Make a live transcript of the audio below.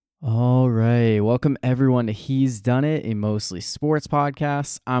All right. Welcome, everyone, to He's Done It, a mostly sports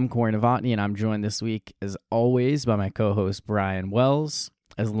podcast. I'm Corey Novotny, and I'm joined this week, as always, by my co-host, Brian Wells,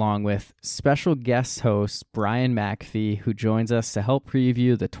 along with special guest host, Brian McAfee, who joins us to help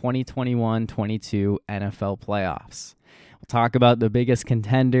preview the 2021-22 NFL playoffs. We'll talk about the biggest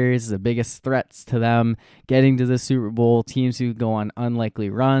contenders, the biggest threats to them getting to the Super Bowl, teams who go on unlikely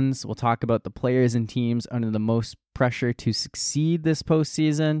runs. We'll talk about the players and teams under the most pressure to succeed this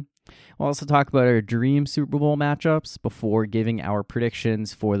postseason. We'll also talk about our dream Super Bowl matchups before giving our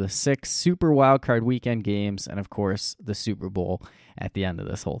predictions for the 6 Super Wildcard Weekend games and, of course, the Super Bowl at the end of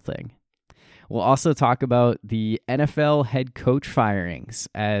this whole thing. We'll also talk about the NFL head coach firings,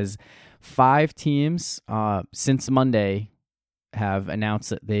 as 5 teams since Monday have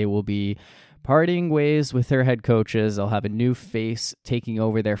announced that they will be parting ways with their head coaches. They'll have a new face taking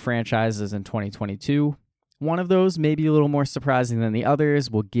over their franchises in 2022. One of those may be a little more surprising than the others.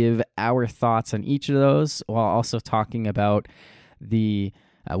 We'll give our thoughts on each of those while also talking about the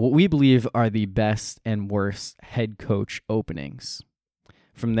what we believe are the best and worst head coach openings.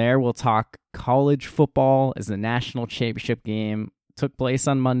 From there, we'll talk college football as the national championship game took place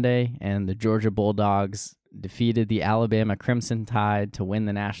on Monday, and the Georgia Bulldogs defeated the Alabama Crimson Tide to win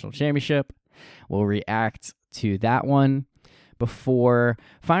the national championship. We'll react to that one before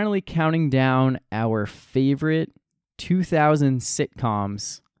finally counting down our favorite 2000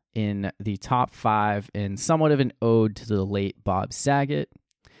 sitcoms in the top 5 in somewhat of an ode to the late Bob Saget.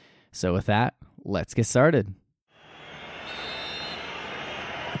 So with that, let's get started.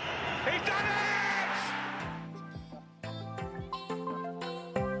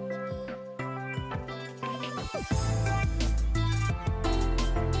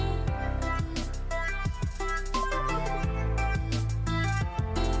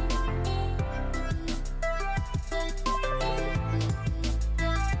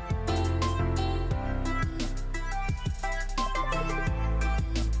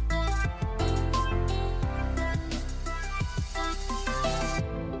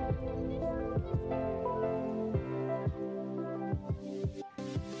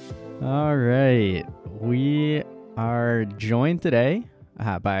 All right, we are joined today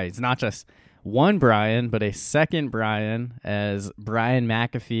by, it's not just one Brian, but a second Brian, as Brian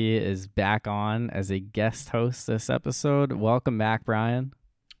McAfee is back on as a guest host this episode. Welcome back, Brian.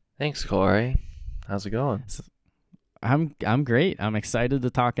 Thanks, Corey. How's it going? I'm great. I'm excited to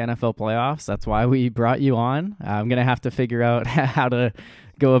talk NFL playoffs. That's why we brought you on. I'm going to have to figure out how to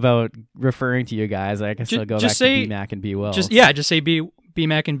go about referring to you guys. I guess I'll go back to B-Mac and B. Wells. Just say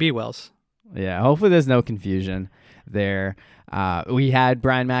B-Mac and B. Wells. Yeah, hopefully there's no confusion there. We had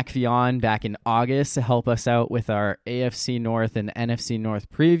Brian McAfee on back in August to help us out with our AFC North and NFC North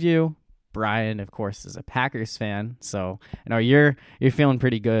preview. Brian, of course, is a Packers fan, so I know you're feeling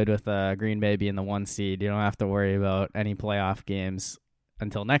pretty good with Green Bay being the 1 seed. You don't have to worry about any playoff games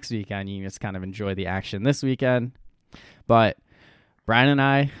until next weekend. You can just kind of enjoy the action this weekend. But Brian and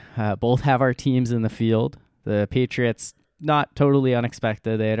I both have our teams in the field. The Patriots, not totally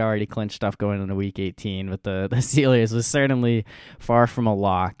unexpected. They had already clinched stuff going into Week 18, but the Steelers was certainly far from a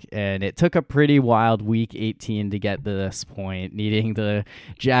lock, and it took a pretty wild Week 18 to get to this point, needing the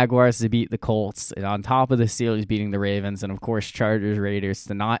Jaguars to beat the Colts, and on top of the Steelers beating the Ravens, and of course Chargers Raiders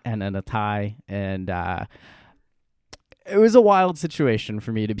to not end in a tie, and it was a wild situation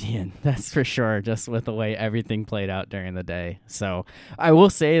for me to be in, that's for sure, just with the way everything played out during the day. So I will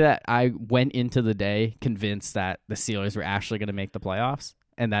say that I went into the day convinced that the Steelers were actually going to make the playoffs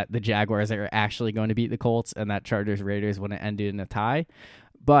and that the Jaguars are actually going to beat the Colts and that Chargers Raiders wouldn't end in a tie.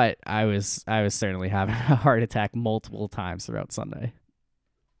 But I was certainly having a heart attack multiple times throughout Sunday.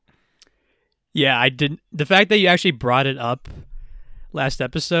 Yeah, I did. The fact that you actually brought it up last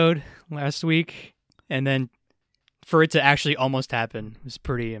week, and then for it to actually almost happen was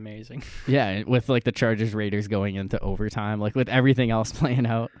pretty amazing. Yeah, with like the Chargers Raiders going into overtime, like with everything else playing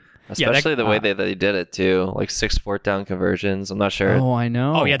out. Especially the way they did it too, like 6 4th down conversions. I'm not sure. Oh, I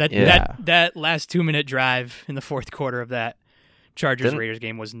know. Oh yeah, that last 2-minute drive in the fourth quarter of that Chargers Raiders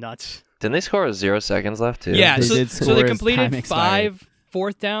game was nuts. Didn't they score with 0 seconds left too? Yeah, so they completed 5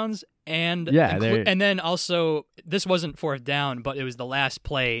 4th downs. And and then also, this wasn't 4th down, but it was the last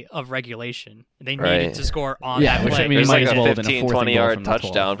play of regulation. They needed to score on that play. I mean, it was like a 15-20 yard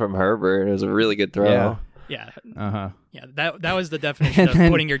touchdown from Herbert. It was a really good throw. Yeah. That was the definition of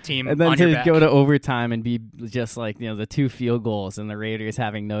putting your team on your back. And then to go to overtime and be just like, the 2 field goals and the Raiders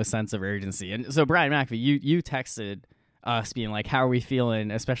having no sense of urgency. And so, Brian McAfee, you texted us being like, how are we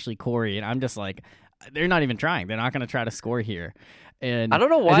feeling, especially Corey? And I'm just like, they're not even trying. They're not going to try to score here. And I don't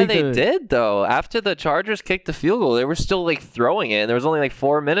know why they did though. After the Chargers kicked the field goal, they were still like throwing it, and there was only like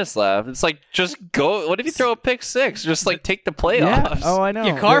 4 minutes left. It's like, just go. What if you throw a pick six? Just like take the playoffs. Yeah. Oh, I know.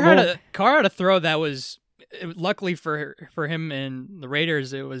 Yeah, Carr had a throw that was, luckily for him and the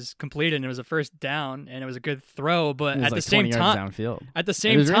Raiders, it was completed and it was a first down and it was a good throw. But at the same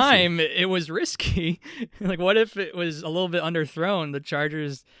time, it was risky. Like, what if it was a little bit underthrown? The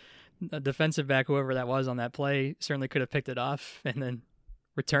Chargers, defensive back, whoever that was on that play, certainly could have picked it off and then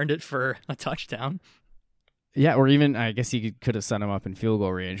returned it for a touchdown. Yeah, or even, I guess you could have set him up in field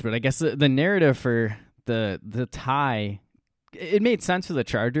goal range. But I guess the narrative for the tie, it made sense for the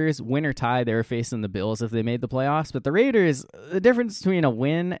Chargers. Win or tie, they were facing the Bills if they made the playoffs. But the Raiders, the difference between a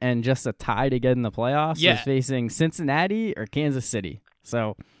win and just a tie to get in the playoffs was facing Cincinnati or Kansas City.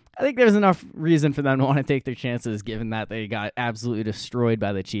 So I think there's enough reason for them to want to take their chances, given that they got absolutely destroyed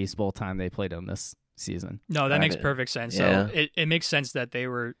by the Chiefs both time they played them this season. No, that makes perfect sense. Yeah. So it makes sense that they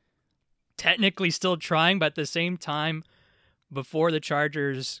were technically still trying, but at the same time, before the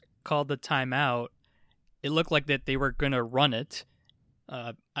Chargers called the timeout, it looked like that they were going to run it.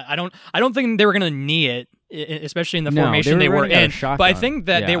 I don't think they were going to knee it, especially in the formation they were in. But I think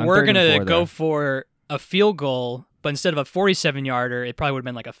that they were going to go for a field goal, but instead of a 47-yarder, it probably would have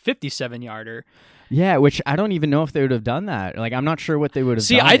been like a 57-yarder. Yeah, which I don't even know if they would have done that. Like, I'm not sure what they would have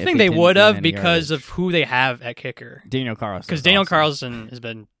done. See, I think they would have because of who they have at kicker. Daniel Carlson. Because Daniel Carlson has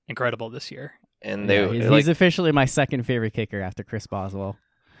been incredible this year. And he's officially my second favorite kicker after Chris Boswell.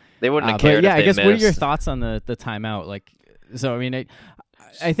 They wouldn't have cared if they guess missed. What are your thoughts on the timeout? Like, so, I mean,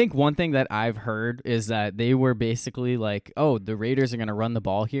 I think one thing that I've heard is that they were basically like, oh, the Raiders are going to run the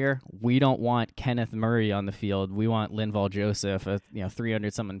ball here. We don't want Kenneth Murray on the field. We want Linval Joseph, a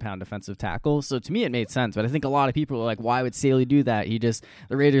 300-something pound defensive tackle. So to me, it made sense. But I think a lot of people were like, why would Staley do that?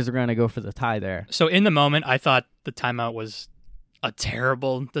 The Raiders are going to go for the tie there. So in the moment, I thought the timeout was a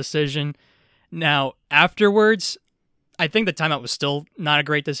terrible decision. Now, afterwards, I think the timeout was still not a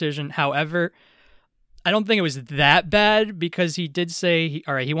great decision. However, I don't think it was that bad because he did say,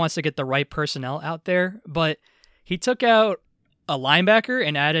 he wants to get the right personnel out there, but he took out a linebacker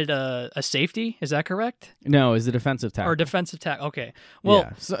and added a safety. Is that correct? No, it was a defensive tackle. Or defensive tackle. Okay. Well,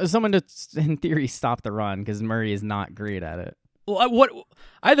 yeah. So someone to, in theory, stop the run because Murray is not great at it. Well,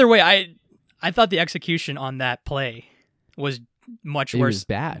 either way, I thought the execution on that play was much worse. It was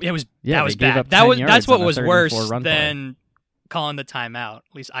bad. That was bad. That's what was worse than calling the timeout.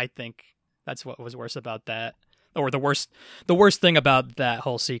 At least I think that's what was worse about that. Or the worst thing about that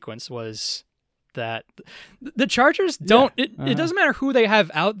whole sequence was that the Chargers don't. It doesn't matter who they have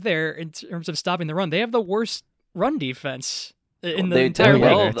out there in terms of stopping the run. They have the worst run defense in the entire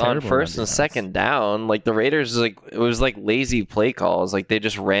league. On first and second down, like the Raiders, it was like lazy play calls. Like they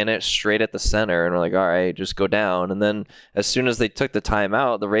just ran it straight at the center and were like, all right, just go down. And then as soon as they took the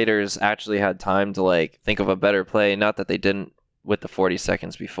timeout, the Raiders actually had time to like think of a better play. Not that they didn't with the 40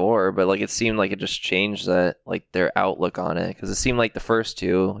 seconds before, but like it seemed like it just changed their outlook on it, because it seemed like the first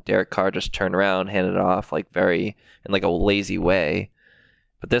two, Derek Carr just turned around, handed it off like very in like a lazy way,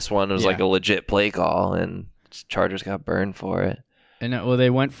 but this one was like a legit play call, and Chargers got burned for it. And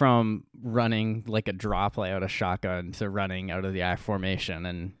they went from running like a draw play out of shotgun to running out of the I formation,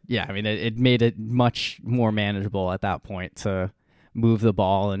 and I mean it made it much more manageable at that point to move the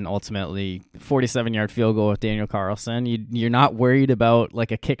ball, and ultimately 47-yard field goal with Daniel Carlson. You're not worried about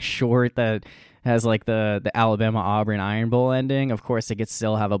like a kick short that has like the Alabama-Auburn Iron Bowl ending. Of course, they could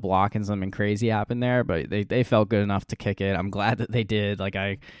still have a block and something crazy happen there, but they felt good enough to kick it. I'm glad that they did. Like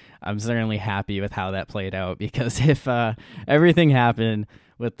I'm certainly happy with how that played out, because if everything happened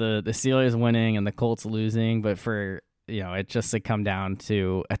with the Steelers winning and the Colts losing, but for it just to come down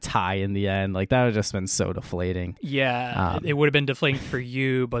to a tie in the end, like that would have just been so deflating. Yeah, it would have been deflating for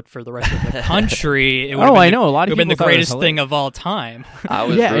you, but for the rest of the country, it would a lot of people been the greatest thing of all time. I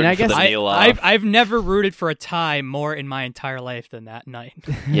was rooting I guess for the kneel off. I've never rooted for a tie more in my entire life than that night.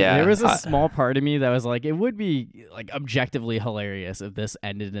 Yeah, there was a small part of me that was like, it would be like objectively hilarious if this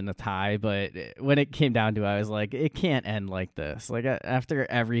ended in a tie, but when it came down to it, I was like, it can't end like this. Like after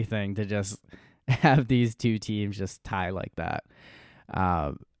everything, to just have these two teams just tie like that.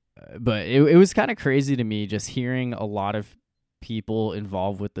 But it was kind of crazy to me just hearing a lot of people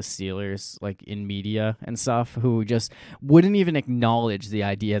involved with the Steelers, like in media and stuff, who just wouldn't even acknowledge the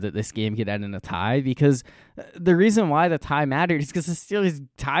idea that this game could end in a tie, because the reason why the tie mattered is because the Steelers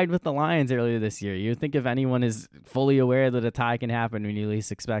tied with the Lions earlier this year. You would think if anyone is fully aware that a tie can happen when you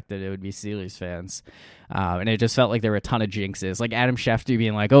least expect it, it would be Steelers fans. And it just felt like there were a ton of jinxes. Like Adam Schefter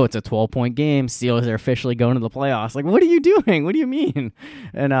being like, oh, it's a 12-point game. Steelers are officially going to the playoffs. Like, what are you doing? What do you mean?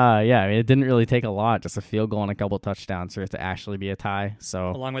 And it didn't really take a lot, just a field goal and a couple touchdowns for it to actually be a tie. So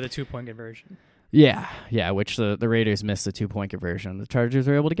along with a 2-point conversion. Yeah, which the Raiders missed a 2-point conversion. The Chargers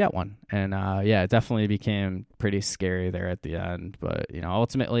were able to get one. And it definitely became pretty scary there at the end. But,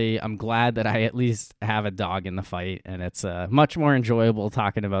 ultimately, I'm glad that I at least have a dog in the fight. And it's much more enjoyable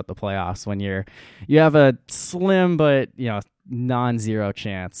talking about the playoffs when you have a slim but, non-zero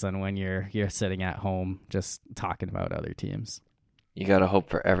chance than when you're sitting at home just talking about other teams. You got to hope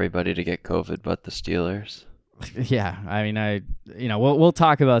for everybody to get COVID but the Steelers. Yeah, I mean, we'll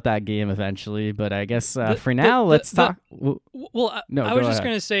talk about that game eventually, but I guess for now, let's talk. I was just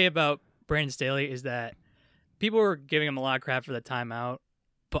going to say about Brandon Staley is that people were giving him a lot of crap for the timeout,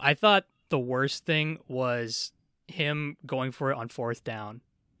 but I thought the worst thing was him going for it on 4th down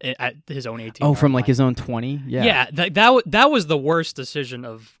at his own 18. Oh, from like his own 20? Yeah. Yeah, that was the worst decision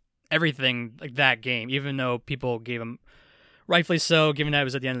of everything, like that game, even though people gave him, rightfully so, given that it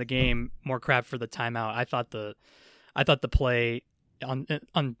was at the end of the game, more crap for the timeout. I thought the play on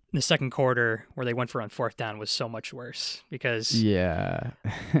the second quarter where they went for on 4th down was so much worse because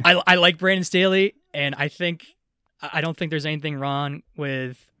I like Brandon Staley, and I don't think there's anything wrong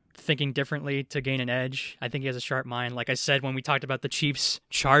with thinking differently to gain an edge. I think he has a sharp mind. Like I said when we talked about the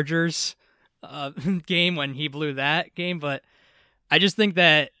Chiefs-Chargers game when he blew that game, but I just think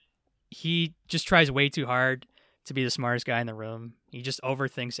that he just tries way too hard to be the smartest guy in the room. He just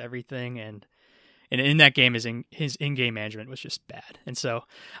overthinks everything, and in that game, his in-game management was just bad. And so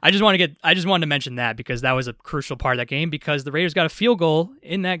I just wanted to mention that because that was a crucial part of that game because the Raiders got a field goal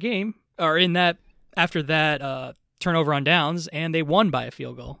in that game after that turnover on downs, and they won by a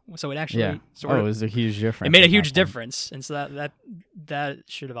field goal. So it actually it was a huge difference. It made a huge difference, and so that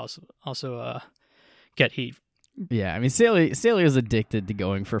should have also get heat. Yeah, I mean, Staley was addicted to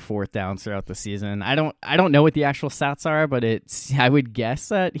going for 4th downs throughout the season. I don't know what the actual stats are, but I would guess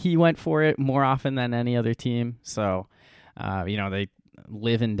that he went for it more often than any other team. So, they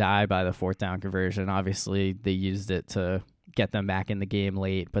live and die by the 4th down conversion. Obviously, they used it to get them back in the game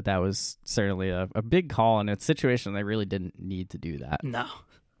late, but that was certainly a big call in a situation they really didn't need to do that. No.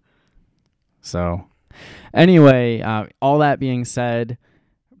 So, anyway, all that being said,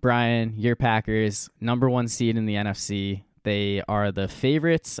 Brian, your Packers, number 1 seed in the NFC. They are the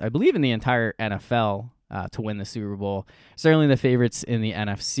favorites, I believe, in the entire NFL to win the Super Bowl. Certainly the favorites in the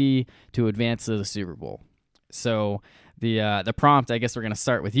NFC to advance to the Super Bowl. So the prompt, I guess we're going to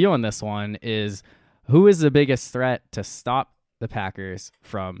start with you on this one, is who is the biggest threat to stop the Packers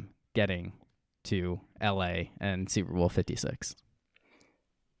from getting to LA and Super Bowl 56?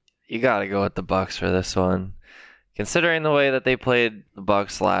 You got to go with the Bucs for this one. Considering the way that they played the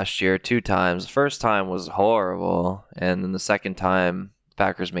Bucs last year 2 times, the first time was horrible, and then the second time, the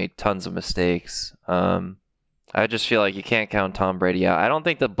Packers made tons of mistakes. I just feel like you can't count Tom Brady out. I don't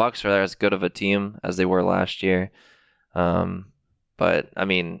think the Bucs are as good of a team as they were last year. But, I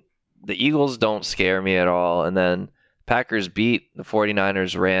mean, the Eagles don't scare me at all, and then Packers beat the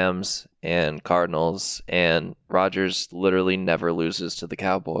 49ers, Rams, and Cardinals, and Rodgers literally never loses to the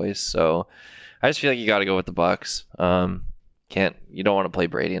Cowboys, so I just feel like you got to go with the Bucs. You don't want to play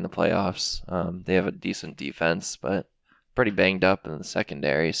Brady in the playoffs. They have a decent defense, but pretty banged up in the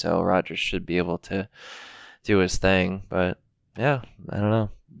secondary, so Rodgers should be able to do his thing. But yeah, I don't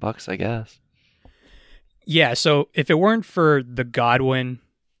know, Bucs, I guess. Yeah. So if it weren't for the Godwin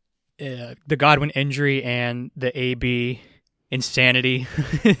injury and the AB insanity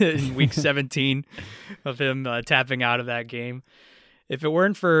in Week 17 of him tapping out of that game. If it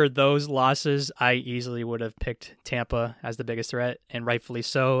weren't for those losses, I easily would have picked Tampa as the biggest threat, and rightfully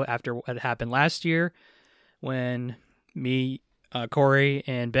so after what happened last year when me, Corey,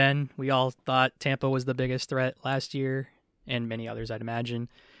 and Ben, we all thought Tampa was the biggest threat last year, and many others, I'd imagine.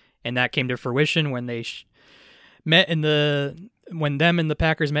 And that came to fruition when they when them and the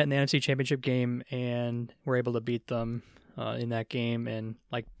Packers met in the NFC Championship game and were able to beat them in that game. And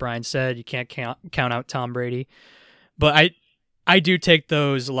like Brian said, you can't count out Tom Brady. But I do take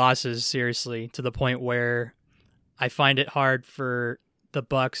those losses seriously to the point where I find it hard for the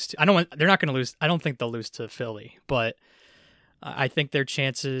Bucs. They're not going to lose. I don't think they'll lose to Philly, but I think their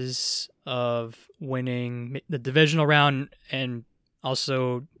chances of winning the divisional round and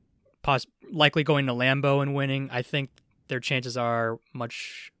also likely going to Lambeau and winning, I think their chances are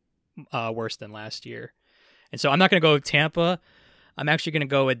much worse than last year. And so I'm not going to go with Tampa. I'm actually going to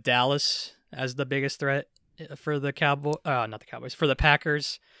go with Dallas as the biggest threat for the for the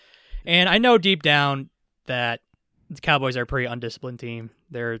Packers. And I know deep down that the Cowboys are a pretty undisciplined team.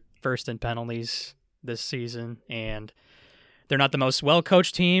 They're first in penalties this season, and they're not the most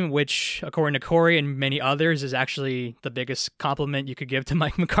well-coached team, which, according to Corey and many others, is actually the biggest compliment you could give to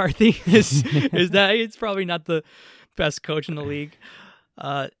Mike McCarthy, is that it's probably not the best coach in the league.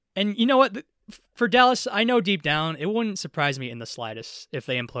 And you know what? For Dallas, I know deep down, it wouldn't surprise me in the slightest if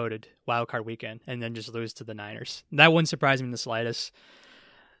they imploded wildcard weekend and then just lose to the Niners. That wouldn't surprise me in the slightest.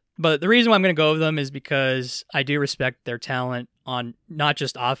 But the reason why I'm going to go with them is because I do respect their talent on not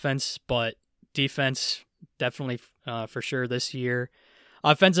just offense, but defense, definitely for sure this year.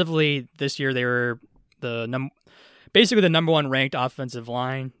 Offensively, this year they were basically the number one ranked offensive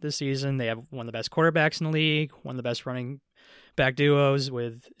line this season. They have one of the best quarterbacks in the league, one of the best running back duos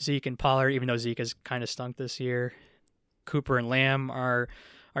with Zeke and Pollard, even though Zeke has kind of stunk this year. Cooper and Lamb are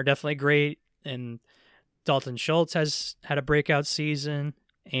definitely great, and Dalton Schultz has had a breakout season.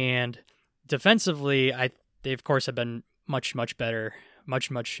 And defensively, they of course have been much better,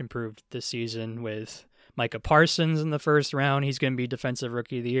 much improved this season with Micah Parsons in the first round. He's going to be Defensive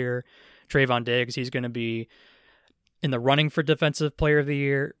Rookie of the Year. Trayvon Diggs, he's going to be in the running for Defensive Player of the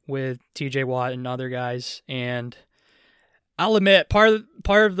Year with TJ Watt and other guys. And I'll admit, part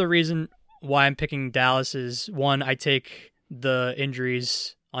of the reason why I'm picking Dallas is, one, I take the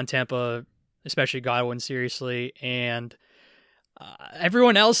injuries on Tampa, especially Godwin, seriously, and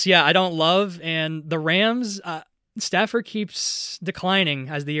everyone else, I don't love. And the Rams, Stafford keeps declining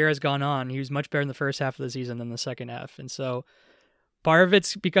as the year has gone on. He was much better in the first half of the season than the second half. And so part of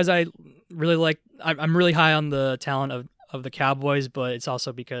it's because I'm really high on the talent of the Cowboys, but it's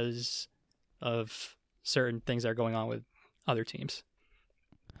also because of certain things that are going on with other teams.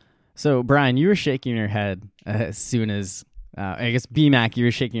 So, Brian, you were shaking your head as soon as, I guess, B-Mac, you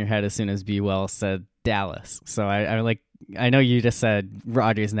were shaking your head as soon as B-Well said Dallas. So I know you just said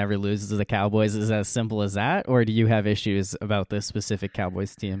Rodgers never loses to the Cowboys. Is it as simple as that, or do you have issues about this specific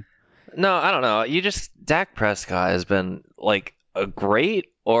Cowboys team? No, I don't know. Dak Prescott has been like a great,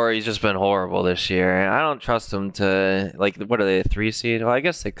 or he's just been horrible this year. I don't trust him to, what are they, a 3 seed? Well, I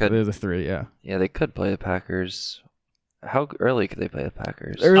guess they could. They're the 3, yeah. Yeah, they could play the Packers. How early could they play the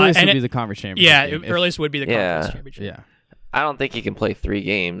Packers? Earliest would be the conference championship. Yeah, earliest would be the conference championship. Yeah. I don't think he can play 3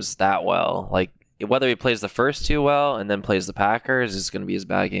 games that well. Whether he plays the first 2 well and then plays the Packers, is going to be his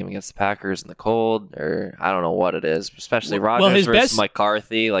bad game against the Packers in the cold, or I don't know what it is. Especially Rodgers versus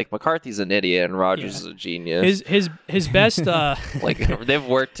McCarthy. McCarthy's an idiot and Rodgers is a genius. His best they've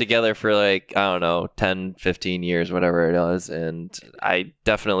worked together for I don't know, 10, 15 years, whatever it is, and I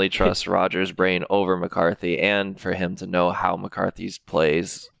definitely trust Rodgers' brain over McCarthy, and for him to know how McCarthy's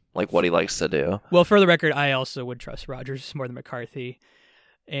plays, what he likes to do. Well, for the record, I also would trust Rodgers more than McCarthy.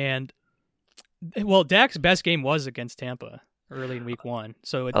 And Dak's best game was against Tampa early in week 1.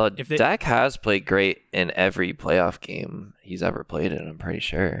 So Dak has played great in every playoff game he's ever played in, I'm pretty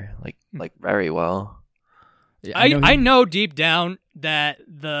sure. Very well. Yeah, I know deep down that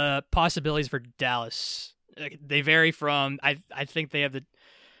the possibilities for Dallas, they vary from, I think they have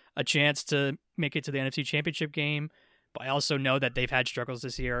a chance to make it to the NFC Championship game, but I also know that they've had struggles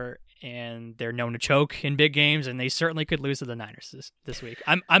this year, and they're known to choke in big games, and they certainly could lose to the Niners this week.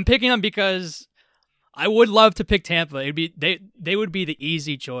 I'm picking them because I would love to pick Tampa. They would be the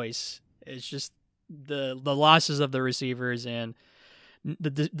easy choice. It's just the losses of the receivers and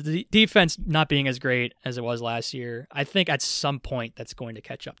the defense not being as great as it was last year. I think at some point that's going to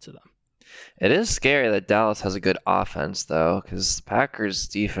catch up to them. It is scary that Dallas has a good offense, though, because Packers'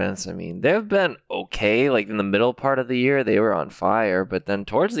 defense, they've been okay. In the middle part of the year, they were on fire, but then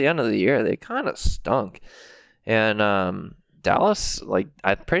towards the end of the year, they kind of stunk. And Dallas,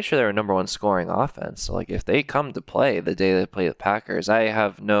 I'm pretty sure they were number 1 scoring offense. So, if they come to play the day they play the Packers, I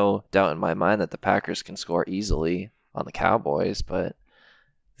have no doubt in my mind that the Packers can score easily on the Cowboys, but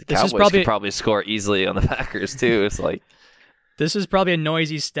the Cowboys could probably score easily on the Packers, too. It's This is probably a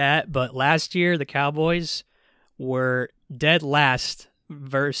noisy stat, but last year the Cowboys were dead last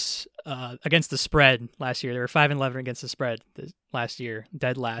against the spread last year. They were 5-11 against the spread last year,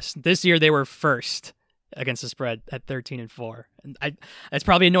 dead last. This year they were first against the spread at 13-4. And that's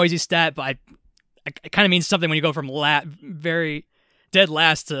probably a noisy stat, but it kind of means something when you go from very dead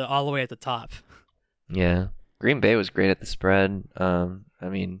last to all the way at the top. Yeah. Green Bay was great at the spread.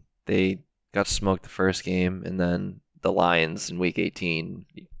 They got smoked the first game, and then the Lions in week 18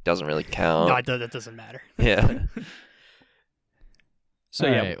 doesn't really count. No, that doesn't matter. Yeah. So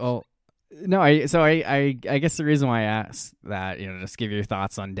all right, well, no, I guess the reason why I asked that, just give your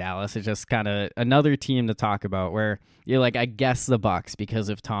thoughts on Dallas, is just kind of another team to talk about where you're I guess the Bucs because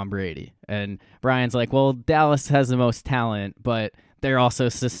of Tom Brady, and Brian's well, Dallas has the most talent, but they're also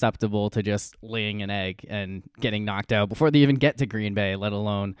susceptible to just laying an egg and getting knocked out before they even get to Green Bay, let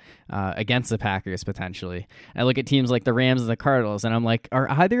alone against the Packers potentially. I look at teams like the Rams and the Cardinals, and I'm like, are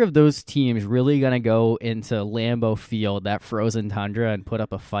either of those teams really going to go into Lambeau Field, that frozen tundra, and put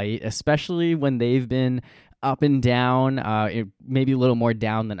up a fight, especially when they've been up and down, maybe a little more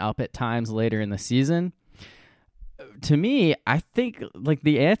down than up at times later in the season? To me, I think like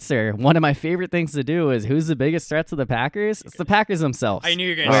the answer, one of my favorite things to do is who's the biggest threat to the Packers? It's the Packers themselves. I knew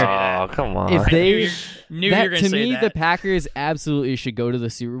you were going to say that. Oh, come on. If they, knew you were going to say to me, that. the Packers absolutely should go to the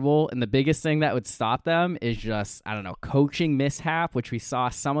Super Bowl, and the biggest thing that would stop them is just, I don't know, coaching mishap, which we saw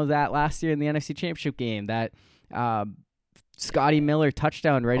some of that last year in the NFC Championship game. That Scotty Miller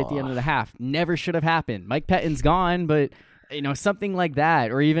touchdown right at the end of the half never should have happened. Mike Pettine's gone, but something like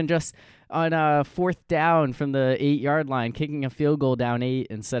that, or even just on a fourth down from the 8-yard line, kicking a field goal down 8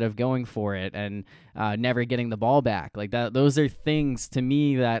 instead of going for it and never getting the ball back. Like that, those are things to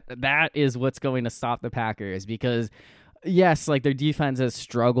me that is what's going to stop the Packers, because yes, like their defense has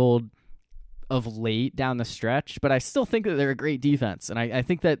struggled of late down the stretch, but I still think that they're a great defense. And I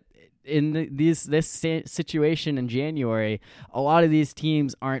think that in this situation in January, a lot of these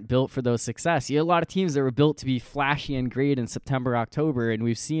teams aren't built for those success. You have a lot of teams that were built to be flashy and great in September, October, and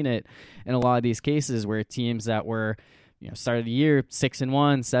we've seen it in a lot of these cases where teams that were, started the year 6-1,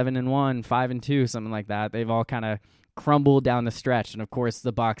 7-1, 5-2, something like that, they've all kind of crumbled down the stretch. And of course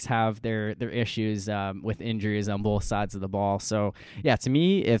the Bucs have their issues with injuries on both sides of the ball. So yeah, to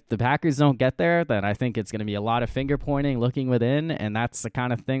me, if the Packers don't get there, then I think it's going to be a lot of finger pointing, looking within, and that's the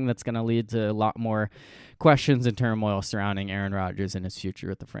kind of thing that's going to lead to a lot more questions and turmoil surrounding Aaron Rodgers and his future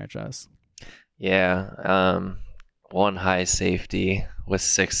with the franchise. Yeah, one high safety with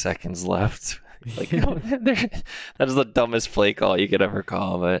 6 seconds left. Like that is the dumbest play call you could ever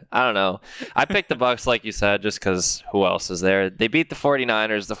call, but I don't know. I picked the Bucs, like you said, just because who else is there? They beat the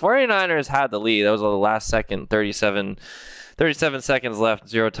 49ers. The 49ers had the lead. That was the last second, 37 seconds left,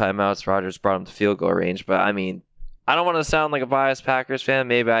 0 timeouts. Rodgers brought them to field goal range. But I mean, I don't want to sound like a biased Packers fan.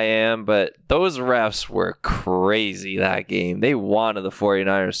 Maybe I am, but those refs were crazy that game. They wanted the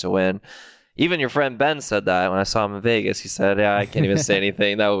 49ers to win. Even your friend Ben said that when I saw him in Vegas. He said, yeah, I can't even say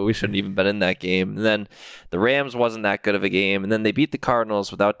anything. That we shouldn't even been in that game. And then the Rams wasn't that good of a game. And then they beat the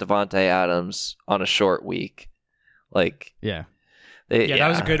Cardinals without Devontae Adams on a short week. Like, yeah, that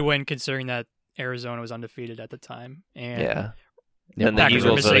was a good win considering that Arizona was undefeated at the time. And yeah. The And the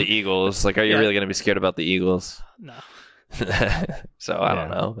Eagles are the Eagles. Like, are you really going to be scared about the Eagles? No. So I don't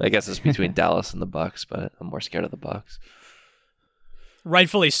know. I guess it's between Dallas and the Bucs, but I'm more scared of the Bucs.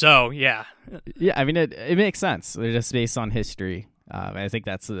 Rightfully so, yeah. Yeah, I mean, it makes sense. They're just based on history. I think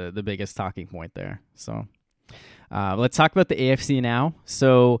that's the biggest talking point there. So let's talk about the AFC now.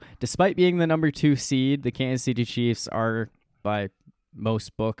 So despite being the number 2 seed, the Kansas City Chiefs are, by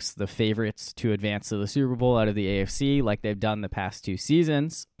most books, the favorites to advance to the Super Bowl out of the AFC, like they've done the past 2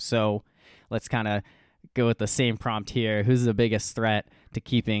 seasons. So let's kind of go with the same prompt here. Who's the biggest threat to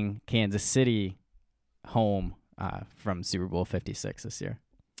keeping Kansas City home from Super Bowl 56 this year?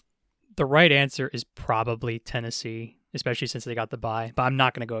 The right answer is probably Tennessee, especially since they got the bye. But I'm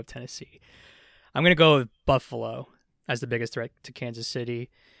not going to go with Tennessee. I'm going to go with Buffalo as the biggest threat to Kansas City.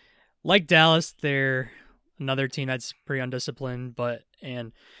 Like Dallas, they're another team that's pretty undisciplined,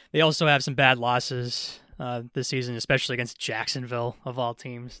 and they also have some bad losses this season, especially against Jacksonville, of all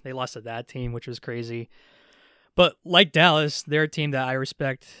teams. They lost to that team, which was crazy. But like Dallas, they're a team that I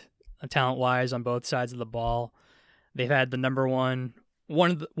respect talent-wise on both sides of the ball. They've had the number one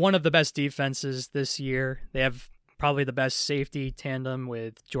of the best defenses this year. They have probably the best safety tandem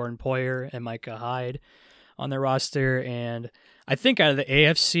with Jordan Poyer and Micah Hyde on their roster. And I think out of the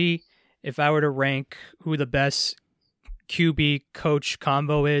AFC, if I were to rank who the best QB coach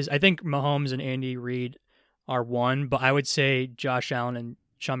combo is, I think Mahomes and Andy Reid are 1, but I would say Josh Allen and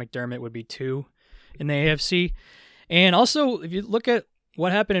Sean McDermott would be 2 in the AFC. And also, if you look at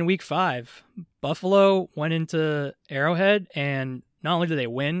what happened in Week 5, Buffalo went into Arrowhead, and not only did they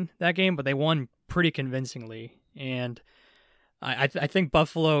win that game, but they won pretty convincingly. And I think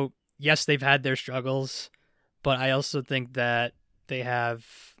Buffalo, yes, they've had their struggles, but I also think that they have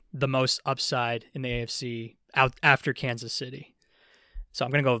the most upside in the AFC out after Kansas City. So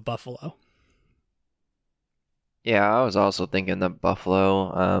I'm going to go with Buffalo. Yeah, I was also thinking that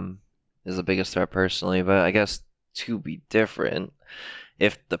Buffalo is the biggest threat personally, but I guess to be different,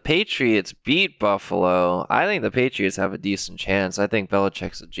 if the Patriots beat Buffalo, I think the Patriots have a decent chance. I think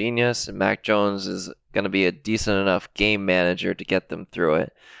Belichick's a genius, and Mac Jones is going to be a decent enough game manager to get them through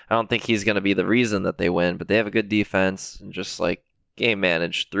it. I don't think he's going to be the reason that they win, but they have a good defense and just like game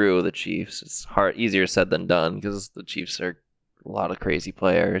manage through the Chiefs. It's easier said than done because the Chiefs are a lot of crazy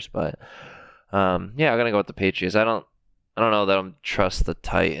players. But yeah, I'm gonna go with the Patriots. I don't know that I trust the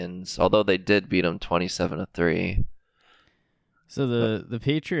Titans, although they did beat them 27-3. So the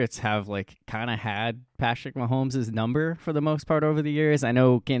Patriots have like kind of had Patrick Mahomes' number for the most part over the years. I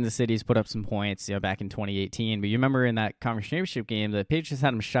know Kansas City's put up some points, back in 2018, but you remember in that conference championship game, the Patriots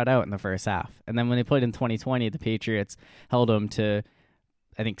had them shut out in the first half. And then when they played in 2020, the Patriots held them to,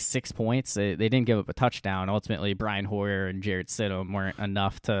 I think, 6 points. They didn't give up a touchdown. Ultimately, Brian Hoyer and Jared Stidham weren't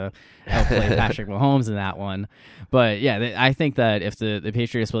enough to outplay Patrick Mahomes in that one. But yeah, I think that if the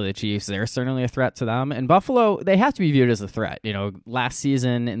Patriots play the Chiefs, they're certainly a threat to them. And Buffalo, they have to be viewed as a threat. Last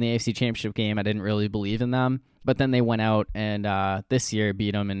season in the AFC Championship game, I didn't really believe in them. But then they went out and this year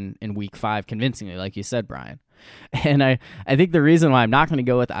beat them in Week 5 convincingly, like you said, Brian. And I think the reason why I'm not going to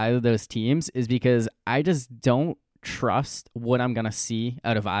go with either of those teams is because I just don't trust what I'm going to see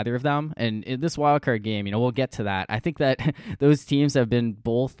out of either of them. And in this wildcard game, we'll get to that. I think that those teams have been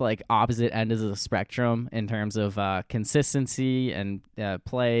both like opposite ends of the spectrum in terms of consistency and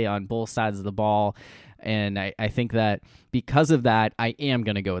play on both sides of the ball. And I think that because of that, I am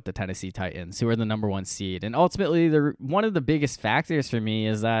going to go with the Tennessee Titans, who are the number 1 seed. And ultimately, one of the biggest factors for me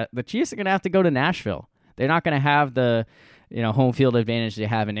is that the Chiefs are going to have to go to Nashville. They're not going to have the home field advantage they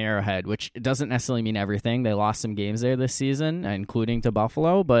have in Arrowhead, which doesn't necessarily mean everything. They lost some games there this season, including to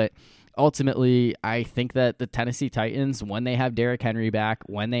Buffalo, but ultimately, I think that the Tennessee Titans, when they have Derrick Henry back,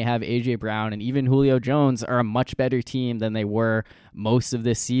 when they have A.J. Brown, and even Julio Jones, are a much better team than they were most of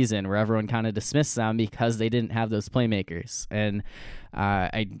this season, where everyone kind of dismissed them because they didn't have those playmakers. And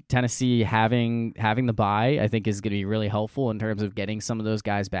Tennessee having the bye, I think, is going to be really helpful in terms of getting some of those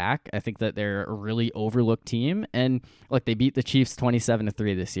guys back. I think that they're a really overlooked team. And look, they beat the Chiefs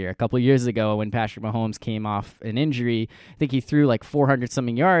 27-3 this year. A couple of years ago, when Patrick Mahomes came off an injury, I think he threw like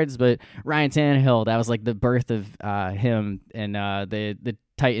 400-something yards, but Ryan Tannehill, that was like the birth of him, and the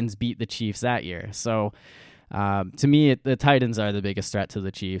Titans beat the Chiefs that year. So to me, the Titans are the biggest threat to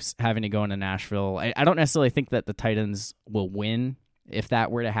the Chiefs, having to go into Nashville. I don't necessarily think that the Titans will win if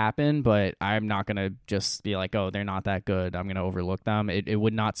that were to happen, but I'm not going to just be like, oh, they're not that good, I'm going to overlook them. It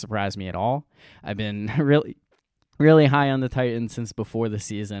would not surprise me at all. I've been really high on the Titans since before the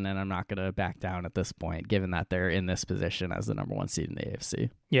season, and I'm not going to back down at this point, given that they're in this position as the number 1 seed in the AFC.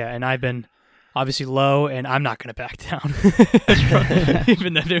 Yeah, and I've been obviously low, and I'm not going to back down.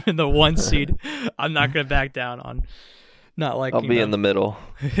 Even though they're in the 1 seed, I'm not going to back down on not liking I'll be them. in the middle.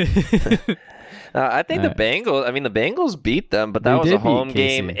 I think the Bengals beat them, but that was a home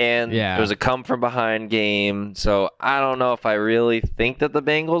game, and it was a come-from-behind game. So I don't know if I really think that the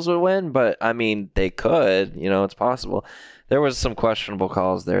Bengals would win, but, they could. It's possible. There was some questionable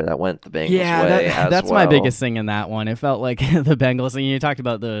calls there that went the Bengals way that's my biggest thing in that one. It felt like the Bengals, and you talked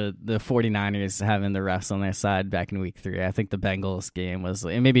about the 49ers having the refs on their side back in Week 3. I think the Bengals game was,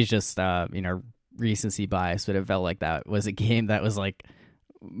 and maybe it's just, recency bias, but it felt like that was a game that was like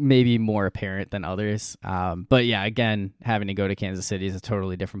maybe more apparent than others. But yeah, again, having to go to Kansas City is a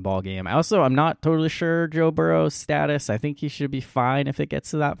totally different ball game. I'm not totally sure Joe Burrow's status. I think he should be fine if it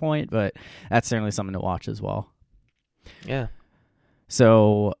gets to that point, but that's certainly something to watch as well. Yeah.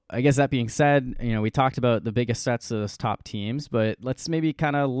 So I guess that being said, we talked about the biggest threats of those top teams, but let's maybe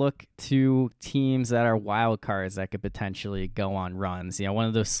kind of look to teams that are wild cards that could potentially go on runs. One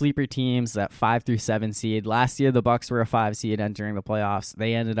of those sleeper teams, that 5 through 7 seed. Last year, the Bucs were a 5 seed entering the playoffs.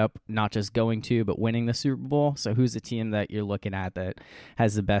 They ended up not just going to, but winning the Super Bowl. So who's the team that you're looking at that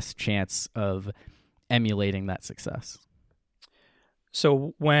has the best chance of emulating that success?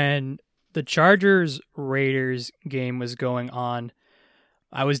 So when the Chargers-Raiders game was going on,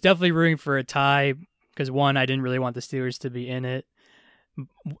 I was definitely rooting for a tie because, one, I didn't really want the Steelers to be in it.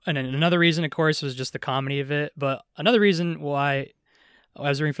 And another reason, of course, was just the comedy of it. But another reason why I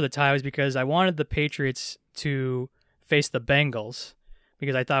was rooting for the tie was because I wanted the Patriots to face the Bengals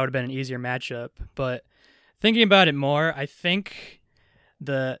because I thought it would have been an easier matchup. But thinking about it more, I think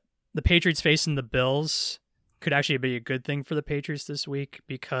the Patriots facing the Bills could actually be a good thing for the Patriots this week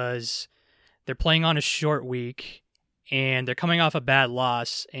because they're playing on a short week and they're coming off a bad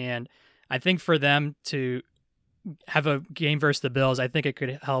loss. And I think for them to have a game versus the Bills, I think it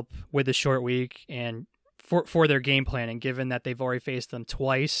could help with the short week and for their game planning, given that they've already faced them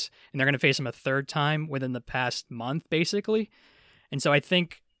twice and they're going to face them a third time within the past month, basically. And so I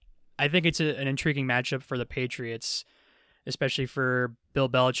think it's an intriguing matchup for the Patriots, especially for Bill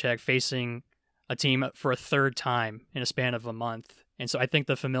Belichick facing a team for a third time in a span of a month. And so I think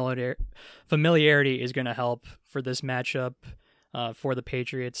the familiarity is going to help for this matchup for the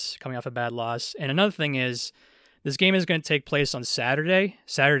Patriots coming off a bad loss. And another thing is this game is going to take place on Saturday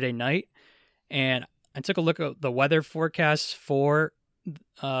night. And I took a look at the weather forecast for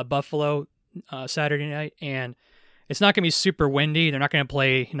Buffalo Saturday night, and it's not going to be super windy. They're not going to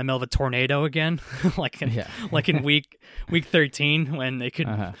play in the middle of a tornado again, like in week 13 when they could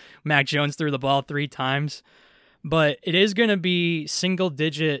Mac Jones threw the ball 3 times. But it is going to be single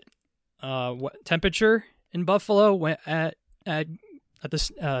digit temperature in Buffalo at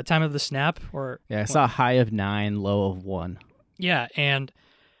the time of the snap. I saw a high of 9, low of 1. Yeah, and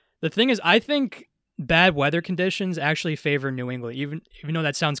the thing is, I think bad weather conditions actually favor New England, even though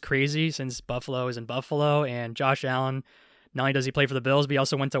that sounds crazy since Buffalo is in Buffalo and Josh Allen, not only does he play for the Bills, but he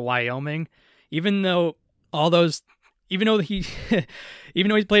also went to Wyoming. Even though he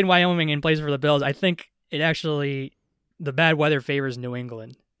played in Wyoming and plays for the Bills, I think the bad weather favors New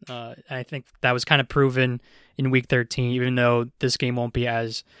England. I think that was kind of proven in Week 13, even though this game won't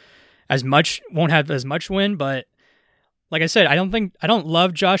have as much wind. But like I said, I don't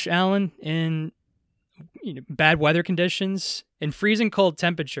love Josh Allen in bad weather conditions. In freezing cold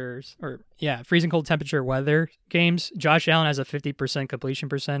temperature weather games, Josh Allen has a 50% completion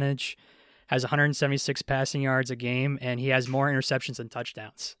percentage, has 176 passing yards a game, and he has more interceptions than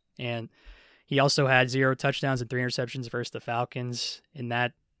touchdowns. And he also had 0 touchdowns and 3 interceptions versus the Falcons in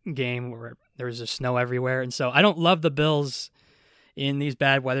that game where there was just snow everywhere. And so I don't love the Bills in these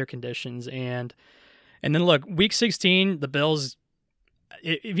bad weather conditions. And then look, Week 16, the Bills,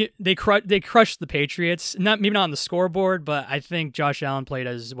 they crushed the Patriots. Maybe not on the scoreboard, but I think Josh Allen played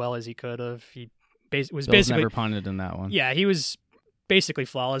as well as he could have. Bills never punted in that one. Yeah, he was basically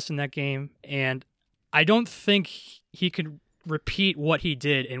flawless in that game, and I don't think he could repeat what he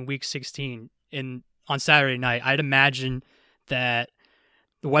did in Week 16 on Saturday night. I'd like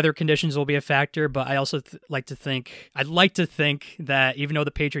the weather conditions will be a factor, but I also like to think that even though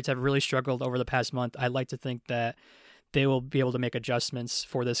the Patriots have really struggled over the past month, I'd like to think that they will be able to make adjustments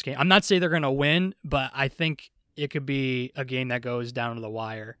for this game. I'm not saying they're going to win, but I think it could be a game that goes down to the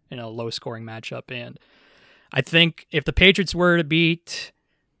wire in a low-scoring matchup. And I think if the Patriots were to beat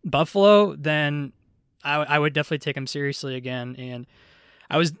Buffalo, then I would definitely take them seriously again. And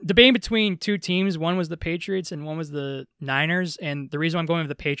I was debating between 2 teams. One was the Patriots and one was the Niners. And the reason I'm going with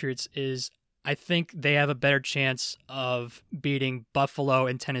the Patriots is I think they have a better chance of beating Buffalo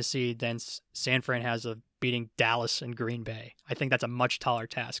and Tennessee than San Fran has of beating Dallas and Green Bay. I think that's a much taller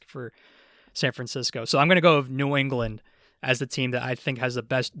task for San Francisco. So I'm going to go with New England as the team that I think has the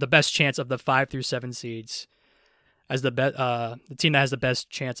best chance of the 5 through 7 seeds, as the team that has the best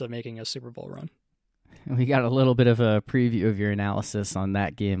chance of making a Super Bowl run. We got a little bit of a preview of your analysis on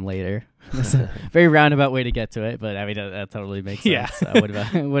that game later. It's a very roundabout way to get to it, but I mean that totally makes sense. Yeah.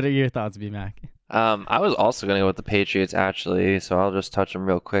 What are your thoughts, B-Mac? I was also going to go with the Patriots, actually, so I'll just touch them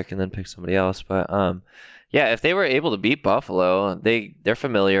real quick and then pick somebody else. But yeah, if they were able to beat Buffalo, they're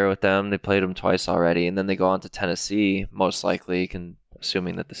familiar with them. They played them twice already, and then they go on to Tennessee, most likely,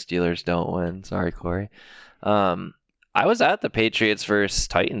 assuming that the Steelers don't win. Sorry, Corey. I was at the Patriots versus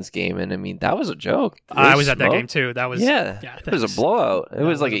Titans game, and I mean, that was a joke. I was at that game too. That was it was a blowout. It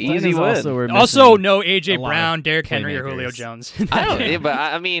was like an easy win. Also, no A.J. Brown, Derrick Henry, or Julio Jones. I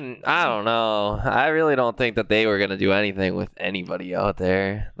don't know. I really don't think that they were going to do anything with anybody out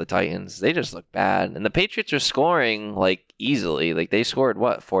there. The Titans, they just look bad, and the Patriots are scoring like easily. Like they scored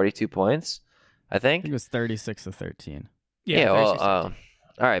 42 points, I think. It was 36-13. Yeah. Well,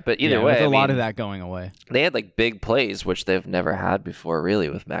 all right, but either way, with a lot of that going away. They had like big plays, which they've never had before, really,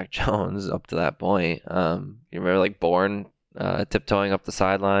 with Mac Jones up to that point. You remember like Bourne tiptoeing up the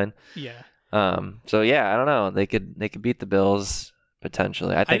sideline? Yeah. So yeah, I don't know. They could beat the Bills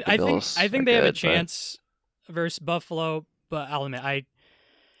potentially. I think the Bills. I think they have a chance versus Buffalo, but I'll admit I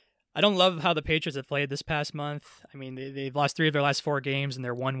don't love how the Patriots have played this past month. I mean, they've lost 3 of their last 4 games, and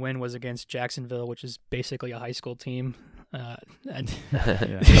their one win was against Jacksonville, which is basically a high school team. At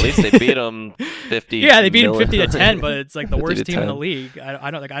least they beat them 50. Yeah, they beat them 50-10, but it's like the worst team in the league.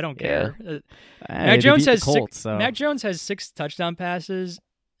 I don't care. Yeah. Mac Jones has Colts, Mac Jones has 6 touchdown passes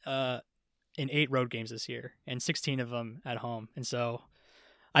in 8 road games this year, and 16 of them at home. And so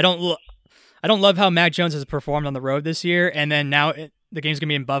I don't love how Mac Jones has performed on the road this year, and then now the game's gonna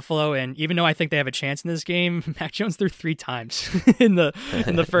be in Buffalo. And even though I think they have a chance in this game, Mac Jones threw 3 times in the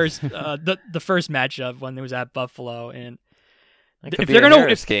first the first matchup when it was at Buffalo. And if they're gonna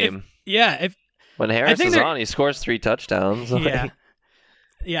when Harris is on, he scores 3 touchdowns.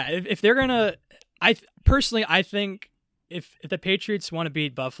 If they're gonna, I think if the Patriots want to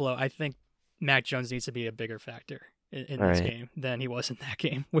beat Buffalo, I think Mac Jones needs to be a bigger factor in this game than he was in that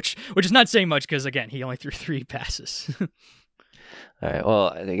game, which is not saying much because again he only threw 3 passes. All right. Well,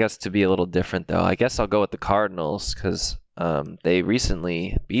 I guess to be a little different though, I guess I'll go with the Cardinals because they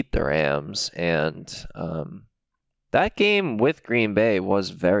recently beat the Rams, and that game with Green Bay was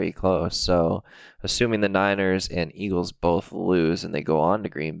very close. So assuming the Niners and Eagles both lose and they go on to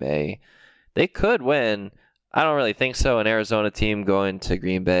Green Bay, they could win. I don't really think so. An Arizona team going to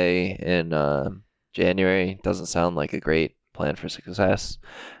Green Bay in January doesn't sound like a great plan for success,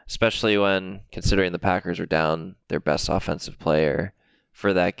 especially when considering the Packers are down their best offensive player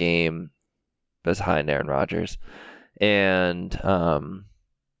for that game behind Aaron Rodgers. And but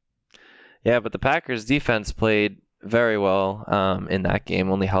the Packers defense played very well in that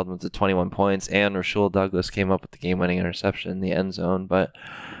game, only held them to 21 points, and Rasul Douglas came up with the game-winning interception in the end zone. But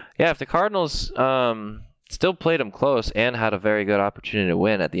yeah, if the Cardinals still played them close and had a very good opportunity to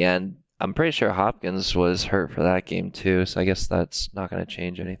win at the end, I'm pretty sure Hopkins was hurt for that game too, so I guess that's not going to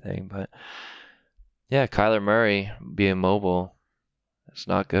change anything. But yeah, Kyler Murray being mobile, it's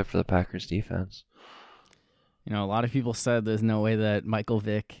not good for the Packers defense. You know, a lot of people said there's no way that Michael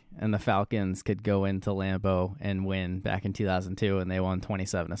Vick and the Falcons could go into Lambeau and win back in 2002, and they won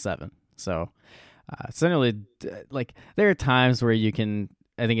 27-7. So, certainly, like, there are times where you can,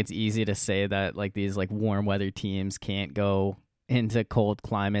 I think it's easy to say that, like, these, like, warm weather teams can't go into cold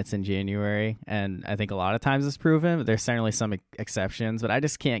climates in January, and I think a lot of times it's proven, but there's certainly some exceptions, but I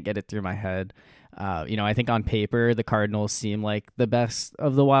just can't get it through my head. I think on paper, the Cardinals seem like the best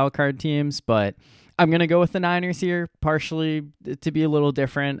of the wild card teams, but I'm going to go with the Niners here, partially to be a little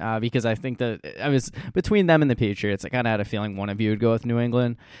different, because I think that I was between them and the Patriots. I kind of had a feeling one of you would go with New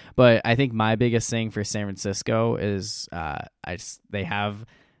England, but I think my biggest thing for San Francisco is they have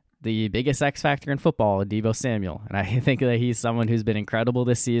the biggest X factor in football, Deebo Samuel, and I think that he's someone who's been incredible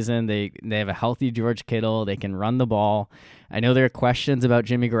this season. They have a healthy George Kittle. They can run the ball. I know there are questions about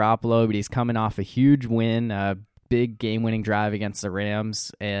Jimmy Garoppolo, but he's coming off a huge win, a big game-winning drive against the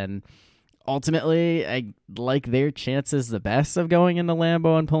Rams, and ultimately, I like their chances the best of going into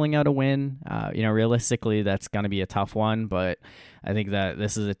Lambeau and pulling out a win. Realistically, that's going to be a tough one, but I think that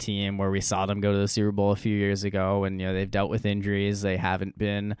this is a team where we saw them go to the Super Bowl a few years ago, and they've dealt with injuries. They haven't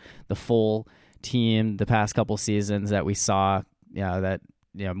been the full team the past couple seasons that we saw. That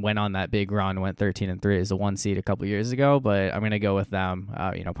went on that big run, went 13-3 as a 1 seed a couple years ago. But I'm going to go with them.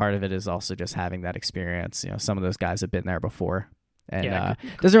 Part of it is also just having that experience. Some of those guys have been there before. And it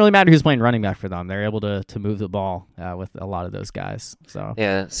doesn't really matter who's playing running back for them. They're able to move the ball with a lot of those guys. So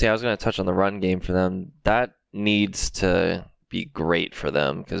yeah, see, I was going to touch on the run game for them. That needs to be great for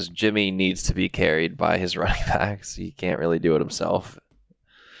them because Jimmy needs to be carried by his running backs. He can't really do it himself.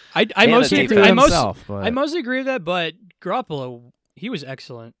 I mostly agree with that, but Garoppolo, he was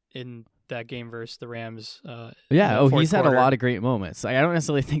excellent in that game versus the Rams. He's had a lot of great moments. I don't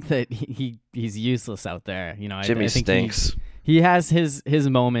necessarily think that he's useless out there. Jimmy stinks. He has his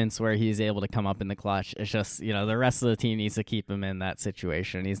moments where he's able to come up in the clutch. It's just, the rest of the team needs to keep him in that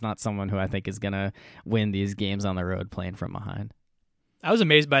situation. He's not someone who I think is going to win these games on the road playing from behind. I was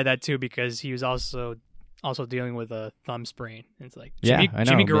amazed by that, too, because he was also dealing with a thumb sprain. It's like, Jimmy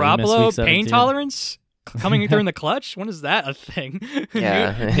Garoppolo, pain tolerance? Coming through in the clutch? When is that a thing?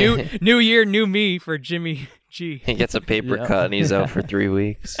 Yeah. new year, new me for Jimmy G. He gets a paper cut and he's out for 3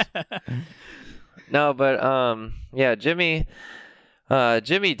 weeks. No, but Jimmy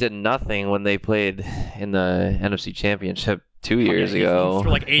did nothing when they played in the NFC Championship 2 years ago. He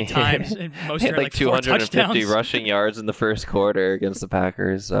threw like 8 times, and most had like 250 rushing yards in the first quarter against the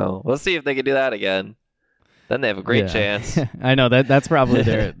Packers. So we'll see if they can do that again. Then they have a great chance. I know that's probably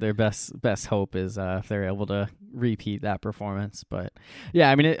their best hope is if they're able to repeat that performance. But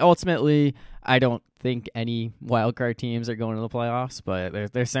yeah, ultimately, I don't think any wildcard teams are going to the playoffs, but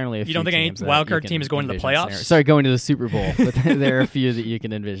there's certainly a few. You don't think any wildcard team is going to the playoffs? Sorry, going to the Super Bowl, but there are a few that you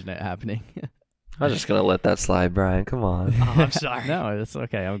can envision it happening. I'm just gonna let that slide, Brian. Come on. Oh, I'm sorry. No, it's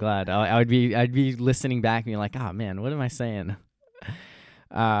okay. I'm glad. I'd be listening back and being like, oh man, what am I saying?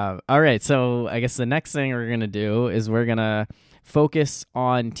 All right, so I guess the next thing we're gonna do is we're gonna focus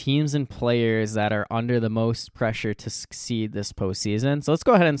on teams and players that are under the most pressure to succeed this postseason. So let's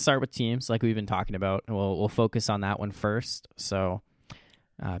go ahead and start with teams like we've been talking about. We'll focus on that one first. So,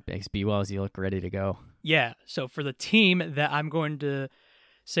 B. Wells, you look ready to go. Yeah. So for the team that I'm going to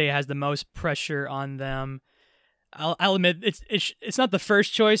say has the most pressure on them, I'll admit it's not the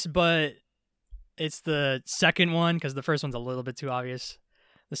first choice, but it's the second one because the first one's a little bit too obvious.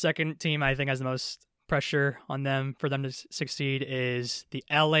 The second team I think has the most pressure on them for them to succeed is the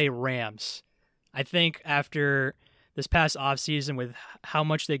LA Rams. I think after this past offseason with how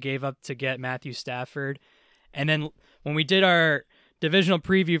much they gave up to get Matthew Stafford, and then when we did our divisional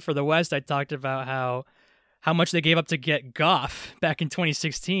preview for the West, I talked about how much they gave up to get Goff back in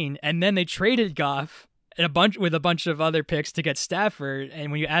 2016, and then they traded Goff and a bunch of other picks to get Stafford.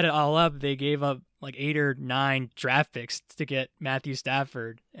 And when you add it all up, they gave up like 8 or 9 draft picks to get Matthew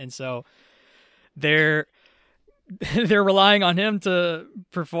Stafford. And so they're relying on him to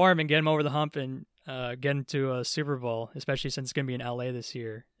perform and get him over the hump and get him to a Super Bowl, especially since it's going to be in LA this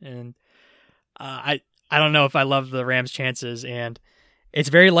year. And I don't know if I love the Rams' chances, and it's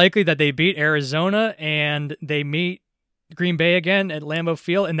very likely that they beat Arizona and they meet Green Bay again at Lambeau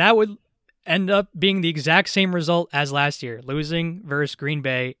Field, and that would end up being the exact same result as last year, losing versus Green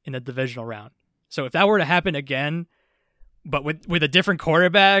Bay in the divisional round. So if that were to happen again, but with a different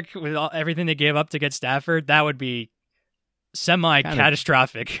quarterback, with everything they gave up to get Stafford, that would be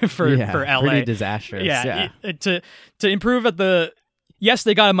semi-catastrophic for LA. Pretty disastrous. Yeah. To improve at yes,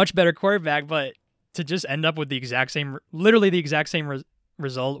 they got a much better quarterback, but to just end up with literally the exact same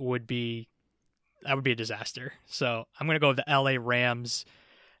result would be a disaster. So I'm going to go with the LA Rams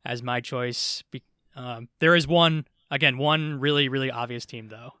as my choice. There is one really, really obvious team,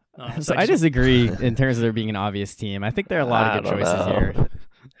 though. So I disagree in terms of there being an obvious team. I think there are a lot of good choices here.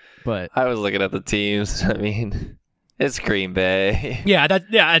 But I was looking at the teams. I mean, it's Green Bay.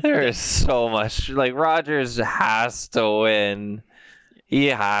 There is so much. Like, Rodgers has to win. He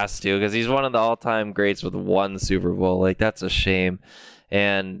has to, because he's one of the all-time greats with 1 Super Bowl. Like, that's a shame.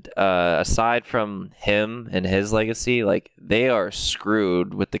 And aside from him and his legacy, like, they are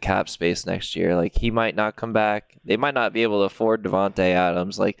screwed with the cap space next year. Like, he might not come back. They might not be able to afford Devontae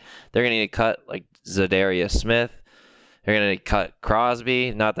Adams. Like, they're going to need to cut, like, Zadarius Smith. They're going to need to cut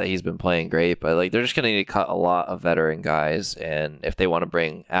Crosby. Not that he's been playing great, but, like, they're just going to need to cut a lot of veteran guys. And if they want to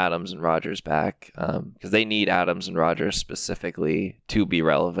bring Adams and Rodgers back, because they need Adams and Rodgers specifically to be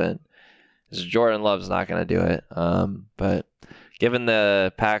relevant. Because Jordan Love's not going to do it. But given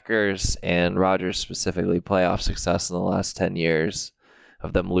the Packers and Rodgers specifically playoff success in the last 10 years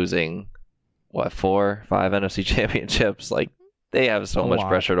of them losing, 4, 5 NFC championships, like, they have so much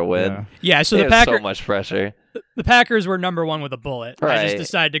pressure to win. Yeah, so they have so much pressure. The Packers were number 1 with a bullet. Right. I just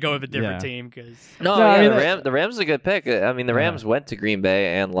decided to go with a different team because the Rams is a good pick. I mean, the Rams went to Green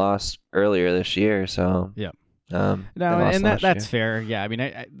Bay and lost earlier this year, so yeah. That's fair. Yeah, I mean,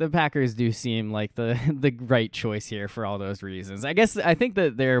 the Packers do seem like the right choice here for all those reasons. I think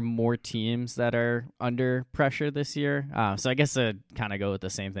that there are more teams that are under pressure this year. So I guess I'd kind of go with the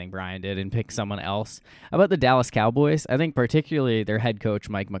same thing Brian did and pick someone else. How about the Dallas Cowboys? I think particularly their head coach,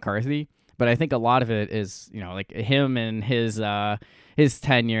 Mike McCarthy. But I think a lot of it is, like him and his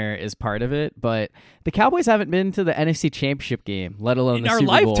tenure is part of it. But the Cowboys haven't been to the NFC Championship game, let alone the Super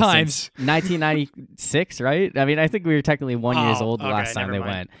Bowl, lifetimes. since 1996, right? I mean, I think we were technically 1 year old the last time they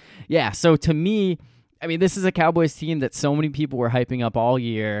went. Yeah, so to me, I mean, this is a Cowboys team that so many people were hyping up all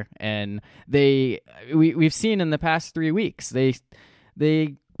year, and we've seen in the past 3 weeks,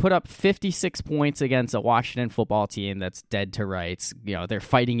 they put up 56 points against a Washington football team that's dead to rights. They're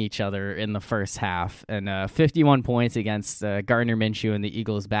fighting each other in the first half, and 51 points against Gardner Minshew and the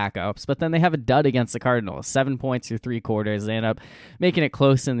Eagles backups. But then they have a dud against the Cardinals, 7 points through 3 quarters. They end up making it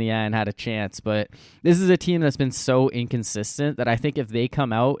close in the end, had a chance. But this is a team that's been so inconsistent that I think if they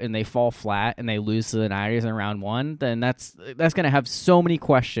come out and they fall flat and they lose to the Niners in round 1, then that's going to have so many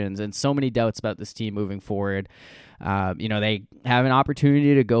questions and so many doubts about this team moving forward. They have an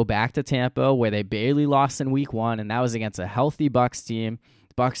opportunity to go back to Tampa where they barely lost in week 1, and that was against a healthy Bucs team.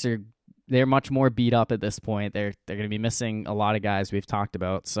 The Bucs they're much more beat up at this point. They're going to be missing a lot of guys we've talked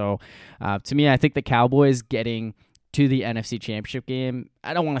about. So to me, I think the Cowboys getting to the NFC Championship game,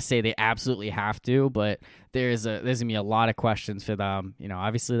 I don't want to say they absolutely have to, but there's going to be a lot of questions for them.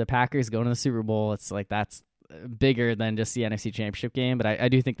 Obviously the Packers going to the Super Bowl, it's like that's bigger than just the NFC Championship game, but I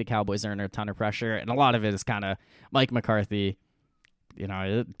do think the Cowboys are under a ton of pressure, and a lot of it is kind of Mike McCarthy.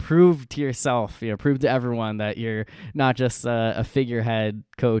 Prove to yourself, prove to everyone that you're not just a figurehead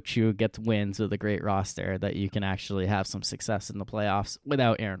coach who gets wins with a great roster, that you can actually have some success in the playoffs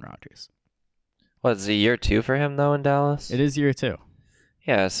without Aaron Rodgers. What, is it year 2 for him though in Dallas? It is year 2.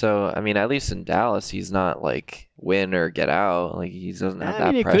 Yeah, so I mean, at least in Dallas, he's not like win or get out. Like he doesn't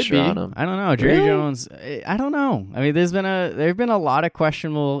have that pressure on him. I don't know, Jerry Jones. I don't know. I mean, there've been a lot of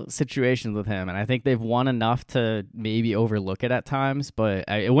questionable situations with him, and I think they've won enough to maybe overlook it at times. But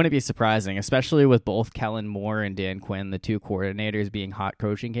it wouldn't be surprising, especially with both Kellen Moore and Dan Quinn, the 2 coordinators, being hot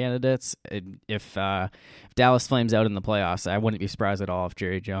coaching candidates. If Dallas flames out in the playoffs, I wouldn't be surprised at all if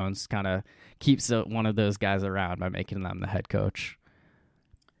Jerry Jones kind of keeps one of those guys around by making them the head coach.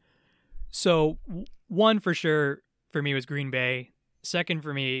 So one for sure for me was Green Bay. Second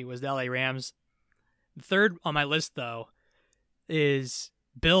for me was the LA Rams. The third on my list, though, is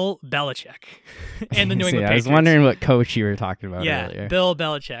Bill Belichick and the New England Patriots. I was wondering what coach you were talking about earlier. Yeah, Bill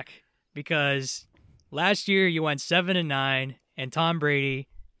Belichick, because last year you went 7-9, and Tom Brady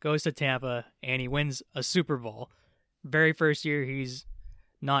goes to Tampa and he wins a Super Bowl. Very first year he's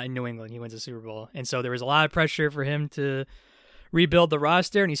not in New England, he wins a Super Bowl, and so there was a lot of pressure for him to rebuild the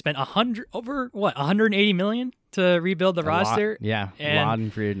roster, and he spent $180 million to rebuild the roster. A lot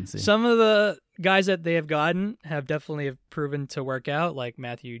in free agency. Some of the guys that they have gotten have definitely proven to work out, like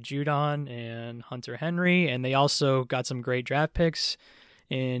Matthew Judon and Hunter Henry, and they also got some great draft picks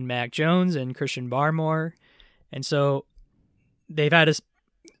in Mac Jones and Christian Barmore, and so they've had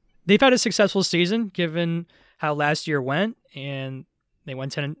a successful season given how last year went, and they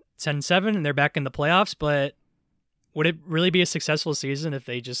went 10-7, and they're back in the playoffs. But would it really be a successful season if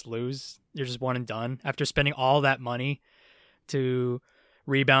they just lose? They're just one and done after spending all that money to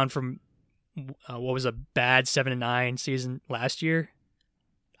rebound from what was a bad 7-9 season last year?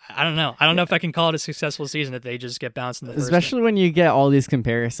 I don't know. I don't know if I can call it a successful season if they just get bounced in the first Especially game. when you get all these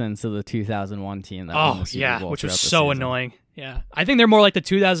comparisons to the 2001 team that won the Super Bowl which was throughout the so season. annoying. Yeah, I think they're more like the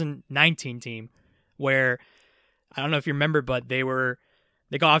 2019 team, where I don't know if you remember, but they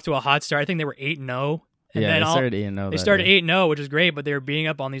got off to a hot start. I think they were 8-0. And then they started 8-0. They started 8-0, which is great, but they were beating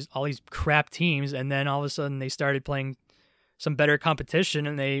up on all these crap teams, and then all of a sudden they started playing some better competition,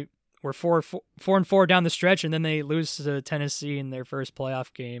 and they were 4-4 down the stretch, and then they lose to Tennessee in their first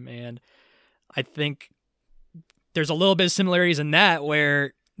playoff game. And I think there's a little bit of similarities in that,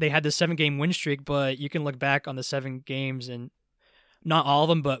 where they had the 7-game win streak, but you can look back on the 7 games, and not all of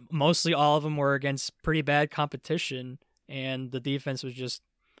them, but mostly all of them were against pretty bad competition, and the defense was just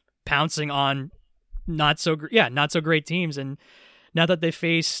pouncing on not so great teams. And now that they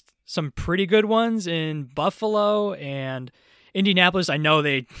faced some pretty good ones in Buffalo and Indianapolis, I know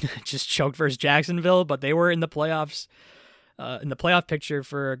they just choked versus Jacksonville, but they were in the playoffs, in the playoff picture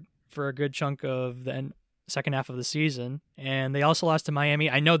for a good chunk of the second half of the season. And they also lost to Miami.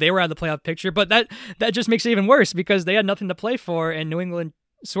 I know they were out of the playoff picture, but that just makes it even worse because they had nothing to play for, and New England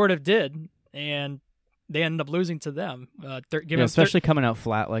sort of did, and they ended up losing to them. Especially coming out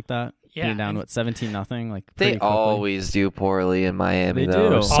flat like that. Yeah, being down 17-0. Like they always do poorly in Miami. They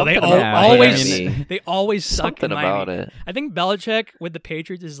though. do. They always suck something in Miami. about it. I think Belichick with the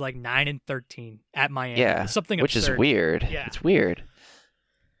Patriots is like 9-13 at Miami. Yeah, something which absurd. is weird. Yeah. It's weird.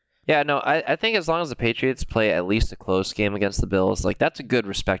 Yeah, no, I think as long as the Patriots play at least a close game against the Bills, like that's a good,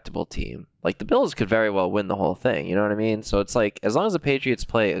 respectable team. Like the Bills could very well win the whole thing. You know what I mean? So it's like as long as the Patriots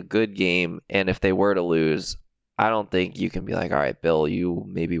play a good game, and if they were to lose, I don't think you can be like, all right, Bill, you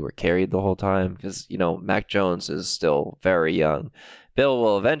maybe were carried the whole time, because, Mac Jones is still very young. Bill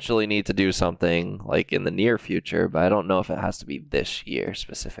will eventually need to do something like in the near future, but I don't know if it has to be this year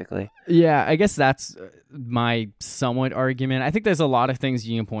specifically. Yeah, I guess that's my somewhat argument. I think there's a lot of things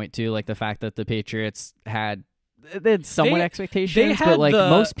you can point to, like the fact that the Patriots they had somewhat expectations, but like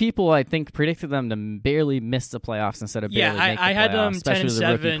most people, I think, predicted them to barely miss the playoffs instead of barely make the I had playoffs, them especially 10-7.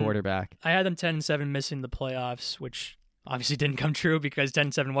 the rookie quarterback. I had them 10-7 missing the playoffs, which obviously didn't come true because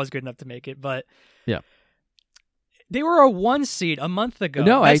 10-7 was good enough to make it. But yeah, they were a 1 seed a month ago.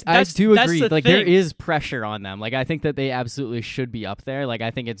 No, I do agree. Like thing. there is pressure on them. Like I think that they absolutely should be up there. Like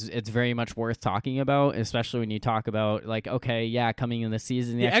I think it's very much worth talking about, especially when you talk about like, okay, yeah, coming in the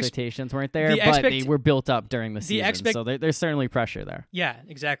season, the expectations weren't there, but they were built up during the season. So there's certainly pressure there. Yeah,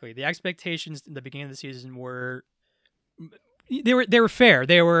 exactly. The expectations in the beginning of the season were fair.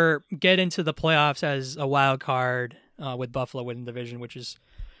 They were get into the playoffs as a wild card with Buffalo winning the division, which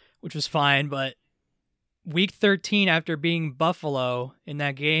was fine, but Week 13, after being Buffalo in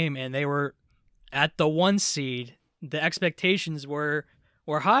that game, and they were at the 1 seed, the expectations were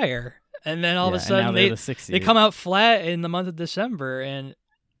higher. And then all of a sudden, they come out flat in the month of December, and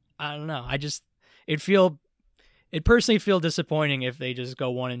I don't know. It personally feel disappointing if they just go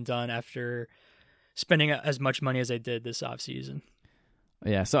one and done after spending as much money as they did this offseason.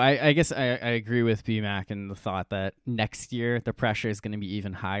 Yeah, so I guess I agree with BMAC in the thought that next year the pressure is going to be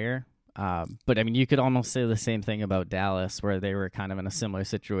even higher. But I mean, you could almost say the same thing about Dallas, where they were kind of in a similar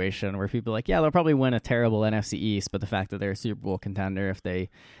situation where people are like, yeah, they'll probably win a terrible NFC East, but the fact that they're a Super Bowl contender, if they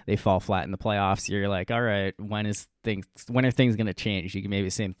fall flat in the playoffs, you're like, all right, when are things going to change? You can maybe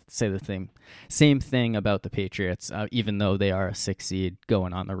say the same thing about the Patriots, even though they are a 6 seed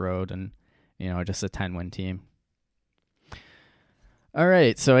going on the road and just a 10-win team. All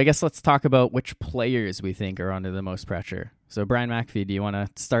right, so I guess let's talk about which players we think are under the most pressure. So, Brian McAfee, do you want to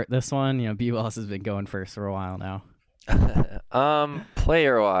start this one? B. Wells has been going first for a while now.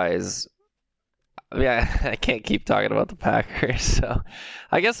 Player-wise, I can't keep talking about the Packers, so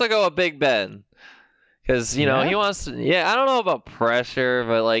I guess I'll go with Big Ben. Because, he wants to... Yeah, I don't know about pressure,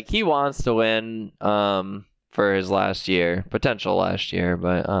 but, he wants to win. for his potential last year.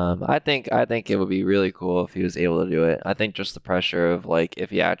 But I think it would be really cool if he was able to do it. I think just the pressure of like if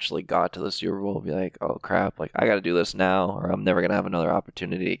he actually got to the Super Bowl, be like, oh crap, like I got to do this now, or I'm never gonna have another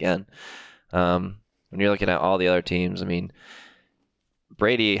opportunity again. When you're looking at all the other teams, I mean,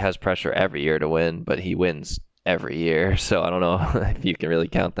 Brady has pressure every year to win, but he wins every year. So I don't know if you can really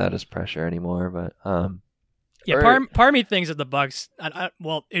count that as pressure anymore. But part of me thinks that the Bucs.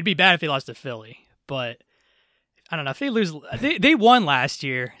 Well, it'd be bad if they lost to Philly, but I don't know if they lose. They won last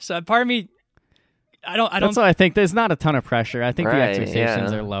year, so part of me, I don't. That's why I think there's not a ton of pressure. I think the Right,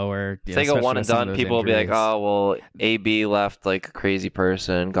 expectations yeah. are lower. if they go one and done, people will be like, oh, well, AB left like a crazy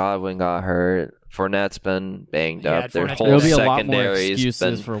person. Godwin got hurt. Fournette's been banged Yeah, up. Their Fournette's whole There'll be a lot more secondary's excuses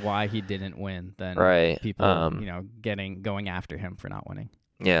been for why he didn't win than right. people, going after him for not winning.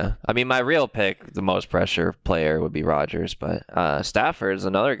 Yeah, I mean, my real pick, the most pressure player would be Rodgers, but Stafford's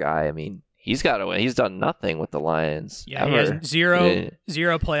another guy. I mean, he's got to win. He's done nothing with the Lions. Yeah, ever. he has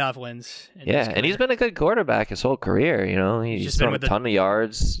zero playoff wins. And he's been a good quarterback his whole career. You know, he's just thrown been a ton of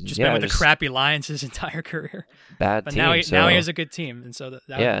yards. Just been with the crappy Lions his entire career. Bad but team. now he so, has a good team, and so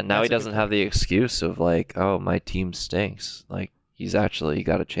now he doesn't have. have the excuse of like, oh, my team stinks. Like he's actually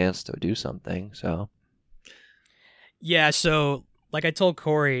got a chance to do something. So Yeah, so like I told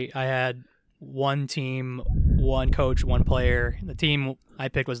Corey, I had one team, one coach, one player. The team I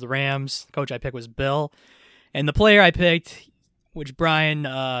picked was the Rams. The coach I picked was Bill. And the player I picked, which Brian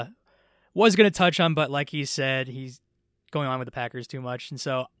was going to touch on, but like he said, he's going on with the Packers too much. And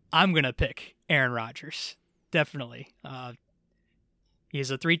so I'm going to pick Aaron Rodgers. Definitely.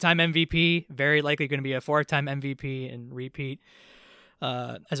 He's a 3-time MVP, very likely going to be a 4-time MVP and repeat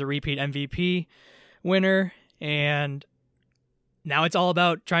as a repeat MVP winner. And now it's all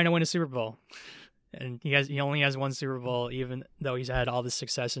about trying to win a Super Bowl. And he only has one Super Bowl, even though he's had all this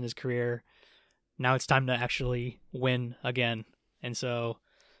success in his career. Now it's time to actually win again. And so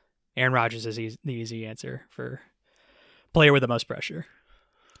Aaron Rodgers is the easy answer for player with the most pressure.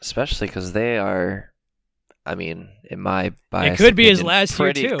 especially because they are, I mean, in my bias, it could be his opinion, last year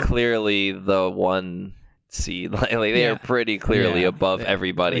pretty too. clearly the one seed. Like they are pretty clearly above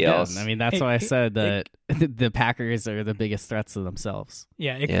everybody Again, else. I mean, that's why I said that the Packers are the biggest threats to themselves.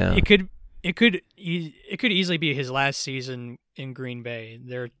 It could easily be his last season in Green Bay.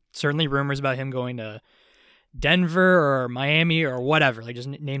 There are certainly rumors about him going to Denver or Miami or whatever. Like, just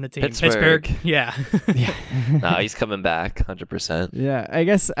name the team. Pittsburgh. Yeah. Yeah. No, he's coming back 100%. Yeah,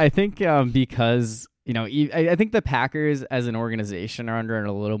 I think because, I think the Packers as an organization are under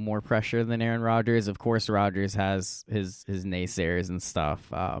a little more pressure than Aaron Rodgers. Of course, Rodgers has his naysayers and stuff.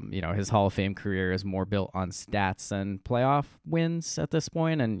 His Hall of Fame career is more built on stats than playoff wins at this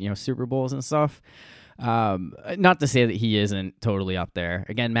point and, Super Bowls and stuff. Not to say that he isn't totally up there.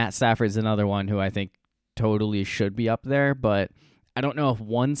 Again, Matt Stafford's another one who I think totally should be up there, but I don't know if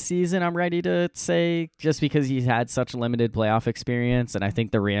one season I'm ready to say, just because he's had such limited playoff experience, and I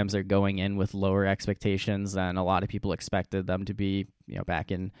think the Rams are going in with lower expectations than a lot of people expected them to be,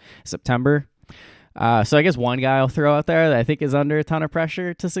 back in September. So I guess one guy I'll throw out there that I think is under a ton of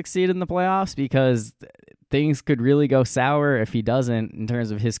pressure to succeed in the playoffs, because things could really go sour if he doesn't in terms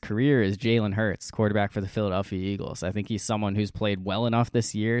of his career, is Jalen Hurts, quarterback for the Philadelphia Eagles. I think he's someone who's played well enough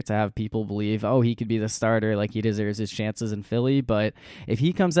this year to have people believe, oh, he could be the starter, like he deserves his chances in Philly. But if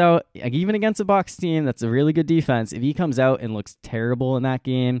he comes out, like, even against a Bucs team that's a really good defense, if he comes out and looks terrible in that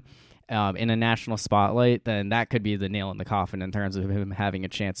game, in a national spotlight, then that could be the nail in the coffin in terms of him having a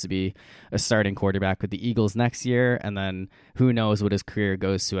chance to be a starting quarterback with the Eagles next year. And then who knows what his career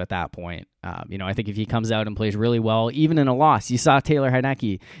goes to at that point. I think if he comes out and plays really well, even in a loss, you saw Taylor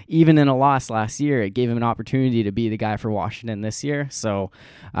Heinicke, even in a loss last year, it gave him an opportunity to be the guy for Washington this year. So,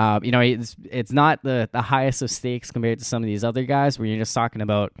 it's not the highest of stakes compared to some of these other guys where you're just talking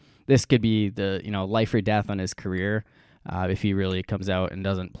about this could be the, life or death on his career. If he really comes out and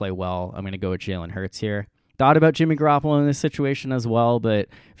doesn't play well, I'm going to go with Jalen Hurts here. Thought about Jimmy Garoppolo in this situation as well, but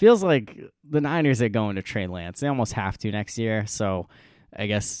feels like the Niners are going to Trey Lance. They almost have to next year, so I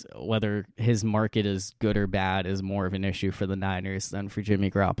guess whether his market is good or bad is more of an issue for the Niners than for Jimmy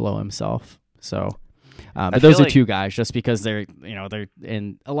Garoppolo himself. So, but those are two guys, just because they're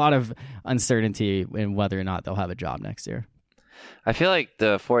in a lot of uncertainty in whether or not they'll have a job next year. I feel like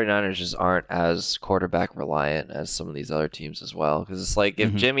the 49ers just aren't as quarterback reliant as some of these other teams as well. Because it's like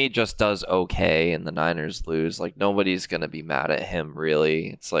if Jimmy just does okay and the Niners lose, like nobody's going to be mad at him, really.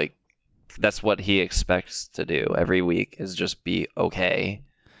 It's like that's what he expects to do every week, is just be okay.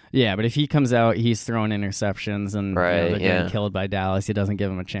 Yeah, but if he comes out, he's throwing interceptions and they're getting killed by Dallas. He doesn't give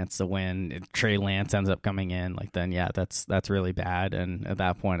him a chance to win. If Trey Lance ends up coming in, then that's really bad. And at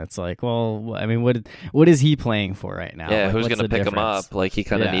that point, it's like, well, I mean, what is he playing for right now? Yeah, who's going to pick him up? He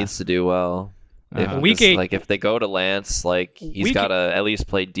kind of needs to do well. Week 8, if they go to Lance, he's got to at least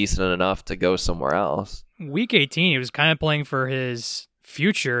play decent enough to go somewhere else. Week 18, he was kind of playing for his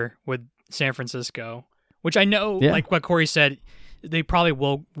future with San Francisco, which I know, like what Corey said, they probably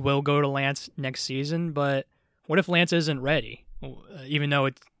will go to Lance next season. But what if Lance isn't ready? Even though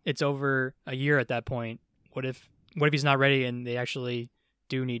it's over a year at that point, what if he's not ready and they actually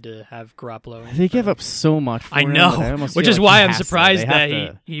do need to have Garoppolo? They give up so much for him. I know, which is why I'm surprised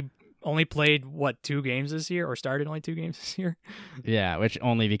that he only played 2 games this year, or started only 2 games this year. Yeah, which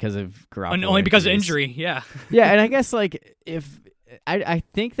only because of Garoppolo. And only because of injury. Yeah. Yeah, and I guess if I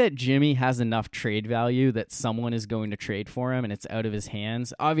think that Jimmy has enough trade value that someone is going to trade for him, and it's out of his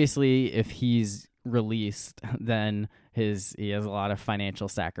hands. Obviously, if he's released, then he has a lot of financial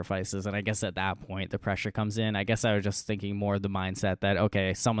sacrifices, and I guess at that point the pressure comes in. I guess I was just thinking more of the mindset that,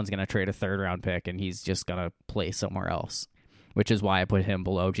 okay, someone's going to trade a 3rd-round pick, and he's just going to play somewhere else, which is why I put him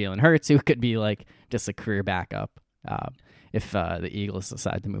below Jalen Hurts, who could be just a career backup if the Eagles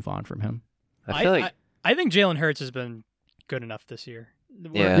decide to move on from him. I think Jalen Hurts has been good enough this year.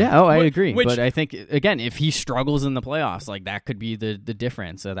 I agree. But I think, again, if he struggles in the playoffs, that could be the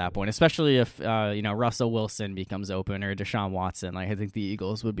difference at that point, especially if Russell Wilson becomes open or Deshaun Watson. I think the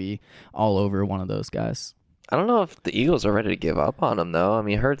Eagles would be all over one of those guys. I don't know if the Eagles are ready to give up on him, though. I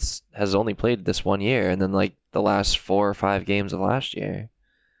mean, Hurts has only played this 1 year, and then the last 4 or 5 games of last year.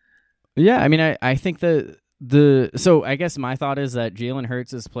 Yeah, I mean, I think so I guess my thought is that Jalen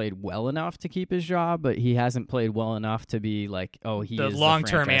Hurts has played well enough to keep his job, but he hasn't played well enough to be he is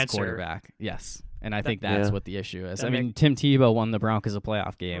long-term the franchise answer. Quarterback. Yes, and I think that's what the issue is. I mean, Tim Tebow won the Broncos a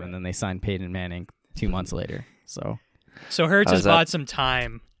playoff game, and then they signed Peyton Manning 2 months later. So Hurts has bought some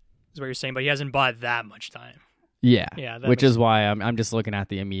time, is what you're saying, but he hasn't bought that much time. Yeah, which is why I'm just looking at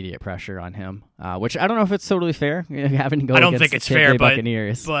the immediate pressure on him, which I don't know if it's totally fair. Having to go I don't think it's fair,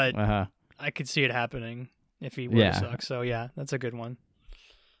 Buccaneers, but I could see it happening if he were to suck. So that's a good one.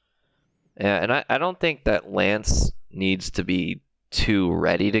 Yeah, and I don't think that Lance needs to be too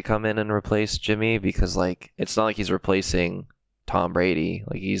ready to come in and replace Jimmy, because it's not like he's replacing Tom Brady.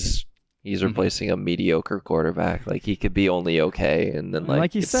 He's replacing a mediocre quarterback. He could be only okay, and then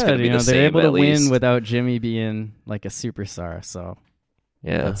like you said, they're able to win without Jimmy being a superstar. So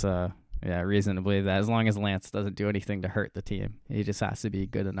that's a reason to believe that. As long as Lance doesn't do anything to hurt the team, he just has to be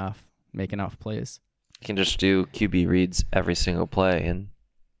good enough, make enough plays. He can just do QB reads every single play and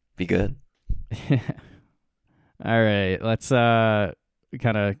be good. All right, let's kind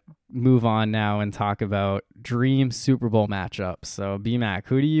of move on now and talk about dream Super Bowl matchups. So, BMAC,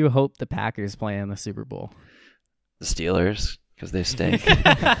 who do you hope the Packers play in the Super Bowl? The Steelers, because they stink. They're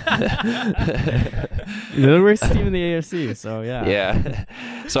the worst team in the AFC, so yeah. Yeah.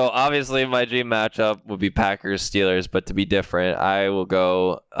 So, obviously, my dream matchup would be Packers-Steelers, but to be different, I will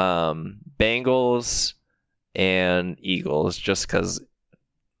go Bengals and Eagles, just because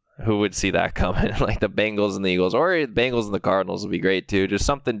who would see that coming? The Bengals and the Eagles, or the Bengals and the Cardinals would be great too. Just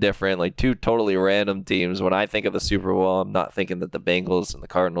something different, 2 totally random teams. When I think of the Super Bowl, I'm not thinking that the Bengals and the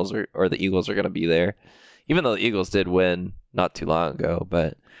Cardinals or the Eagles are going to be there, even though the Eagles did win not too long ago.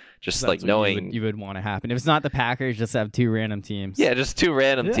 But just knowing you would want to happen. If it's not the Packers, just have 2 random teams. Yeah, just 2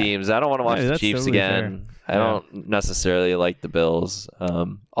 random teams. I don't want to watch the Chiefs totally again. I don't necessarily like the Bills.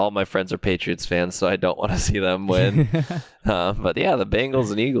 All my friends are Patriots fans, so I don't want to see them win. But yeah, the Bengals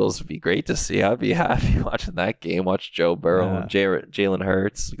and Eagles would be great to see. I'd be happy watching that game. Watch Joe Burrow and Jalen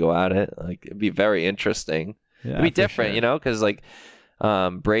Hurts go at it. It'd be very interesting. Yeah, it'd be different, because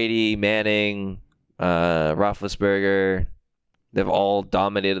Brady, Manning, Roethlisberger, they've all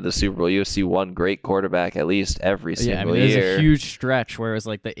dominated the Super Bowl. You see one great quarterback at least every single year. There's a huge stretch where it was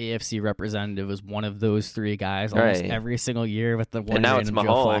the AFC representative was one of those 3 guys almost every single year with the one. And now it's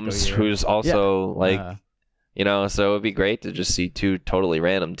Mahomes, who's also so it would be great to just see 2 totally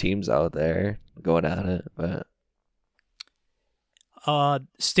random teams out there going at it. But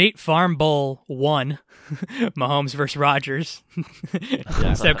State Farm Bowl 1, Mahomes versus Rodgers.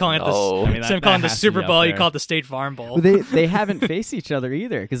 Instead of calling it the Super Bowl, you call it the State Farm Bowl. They haven't faced each other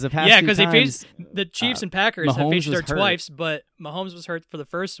either, because because they faced the Chiefs and Packers have faced each other twice, but Mahomes was hurt for the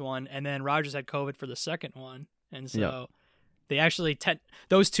first one, and then Rodgers had COVID for the second one, and so they actually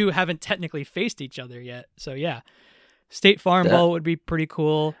those 2 haven't technically faced each other yet. So State Farm Bowl would be pretty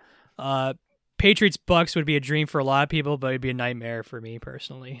cool. Patriots Bucks would be a dream for a lot of people, but it'd be a nightmare for me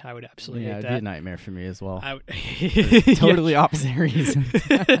personally. I would absolutely hate that. It'd be a nightmare for me as well. For totally opposite reasons.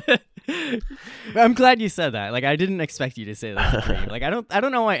 I'm glad you said that. Like, I didn't expect you to say that's a dream. Like, I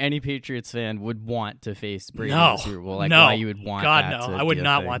don't know why any Patriots fan would want to face Brady in the Super Bowl. Like, why you would want God, that no. to I would be a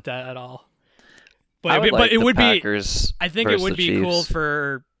not thing. want that at all. But it would Packers be. I think it would be Chiefs. cool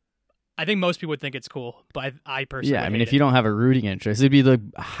for. I think most people would think it's cool, but I personally. Yeah, I mean, hate if you don't have a rooting interest, it'd be the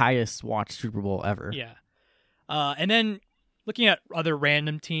highest watched Super Bowl ever. Yeah. And then looking at other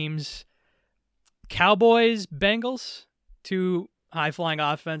random teams, Cowboys, Bengals, two high-flying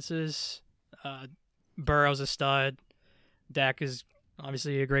offenses. Burrow's a stud. Dak is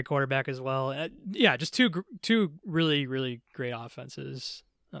obviously a great quarterback as well. Just two really, really great offenses.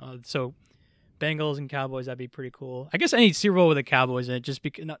 So Bengals and Cowboys, that'd be pretty cool. I guess any Super Bowl with the Cowboys in it, just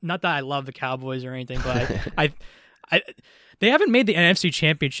because, not that I love the Cowboys or anything, but I they haven't made the NFC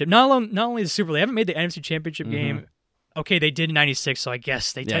Championship. Not only the Super Bowl, they haven't made the NFC Championship game. Okay, they did in '96, so I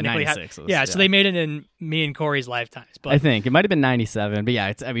guess they technically had. So they made it in me and Corey's lifetimes. But I think it might have been '97, but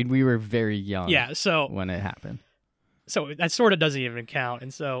yeah, we were very young. Yeah, so when it happened, so that sort of doesn't even count.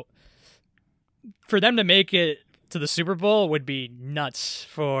 And so for them to make it to the Super Bowl would be nuts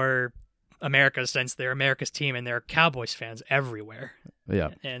for America, since they're America's team and they're Cowboys fans everywhere. Yeah.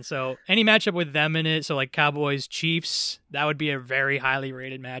 And so any matchup with them in it, so like Cowboys, Chiefs, that would be a very highly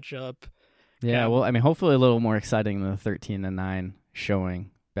rated matchup. Yeah, well, I mean, hopefully a little more exciting than the 13-9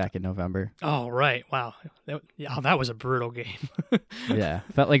 showing back in November. Oh, right. Wow. That was a brutal game. Yeah.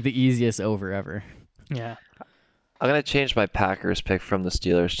 Felt like the easiest over ever. Yeah. I'm going to change my Packers pick from the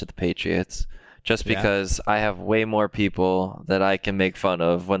Steelers to the Patriots. Just because I have way more people that I can make fun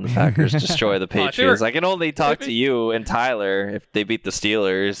of when the Packers destroy the Patriots. I can only talk to you and Tyler if they beat the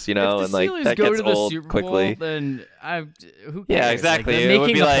Steelers, and that go gets to the old Super quickly. Bowl, then who cares? Yeah, exactly. Like, it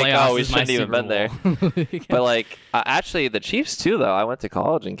would be like, oh, we is my shouldn't even Super been there. Bowl. But like, actually, the Chiefs too. Though I went to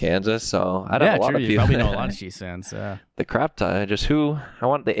college in Kansas, so I know a lot of you people. probably know a lot of Chiefs fans. The crap tie. Just who I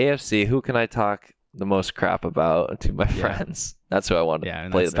want the AFC. Who can I talk the most crap about to my friends? That's who I want to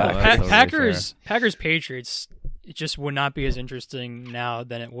play the Packers. Packers Patriots. It just would not be as interesting now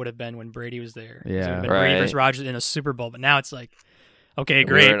than it would have been when Brady was there. Yeah, it would have been Brady versus Rodgers in a Super Bowl, but now it's like, okay,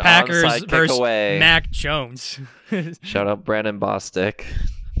 great, We're Packers versus Mac Jones. Shout out Brandon Bostic.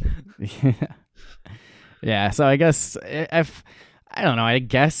 Yeah, so I guess if I don't know, I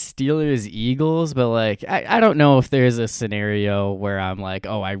guess Steelers Eagles, but like I don't know if there's a scenario where I'm like,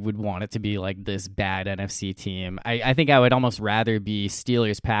 oh, I would want it to be like this bad NFC team. I think I would almost rather be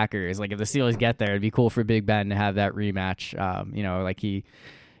Steelers Packers. Like if the Steelers get there, it'd be cool for Big Ben to have that rematch. Like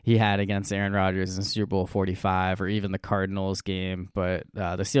he had against Aaron Rodgers in Super Bowl 45, or even the Cardinals game, but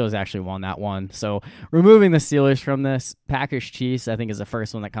the Steelers actually won that one. So removing the Steelers from this, Packers-Chiefs, I think, is the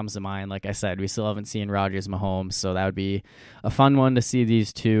first one that comes to mind. Like I said, we still haven't seen Rodgers-Mahomes, so that would be a fun one to see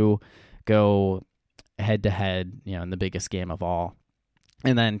these two go head-to-head, in the biggest game of all.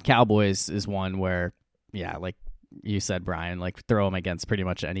 And then Cowboys is one where, like you said, Brian, like throw them against pretty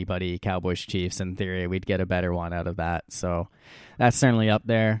much anybody. Cowboys, Chiefs, in theory, we'd get a better one out of that. So that's certainly up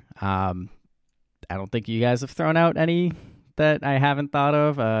there. I don't think you guys have thrown out any that I haven't thought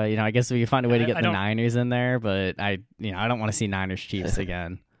of. I guess we can find a way to get the Niners in there, but I don't want to see Niners Chiefs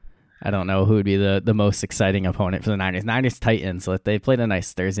again. I don't know who would be the most exciting opponent for the Niners. Niners Titans. They played a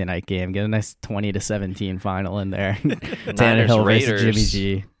nice Thursday night game. Get a nice 20-17 final in there. Tannehill versus Jimmy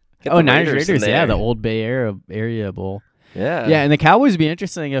G. Niners Raiders, the Old Bay Area Bowl. Yeah. Yeah, and the Cowboys would be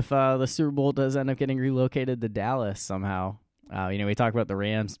interesting if the Super Bowl does end up getting relocated to Dallas somehow. We talked about the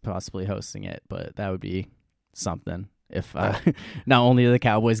Rams possibly hosting it, but that would be something if not only do the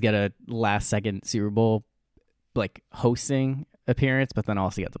Cowboys get a last-second Super Bowl hosting appearance, but then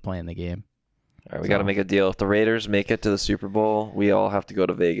also get to play in the game. All right, we got to make a deal. If the Raiders make it to the Super Bowl, we all have to go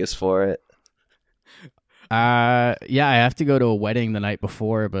to Vegas for it. I have to go to a wedding the night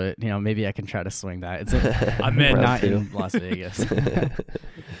before, but maybe I can try to swing that. I'm not in Las Vegas.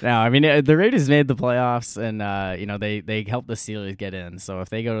 No, I mean the Raiders made the playoffs, and they helped the Steelers get in. So if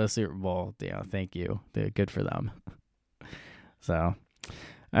they go to the Super Bowl, thank you. They're good for them. So,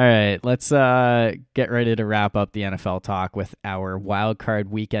 all right, let's get ready to wrap up the NFL talk with our wild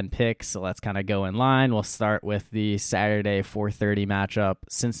card weekend picks. So let's kind of go in line. We'll start with the Saturday 4:30 matchup: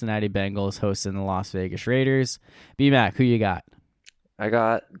 Cincinnati Bengals hosting the Las Vegas Raiders. B-Mac, who you got? I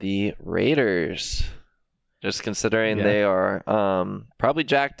got the Raiders. Just considering they are probably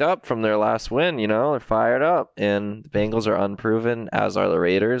jacked up from their last win, they're fired up, and the Bengals are unproven, as are the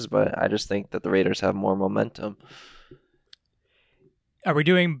Raiders. But I just think that the Raiders have more momentum. Are we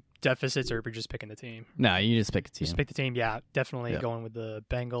doing deficits, or are we just picking the team? No, you just pick a team. Just pick the team. Yeah, definitely going with the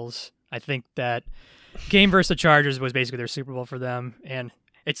Bengals. I think that game versus the Chargers was basically their Super Bowl for them, and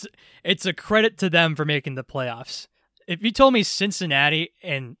it's a credit to them for making the playoffs. If you told me Cincinnati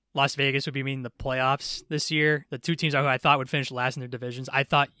and Las Vegas would be in the playoffs this year, the two teams who I thought would finish last in their divisions, I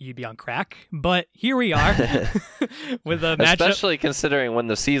thought you'd be on crack. But here we are with a matchup. Especially considering when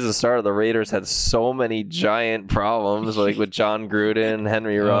the season started, the Raiders had so many giant problems, like with John Gruden,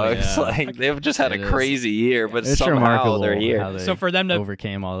 Henry Ruggs. Yeah. Like they've just had a crazy year, but It's somehow remarkable they're here. how they So for them to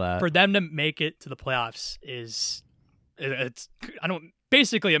overcame all that. For them to make it to the playoffs it's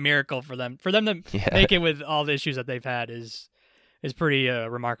basically a miracle for them. For them to make it with all the issues that they've had is pretty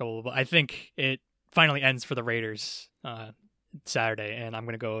remarkable. But I think it finally ends for the Raiders Saturday, and I'm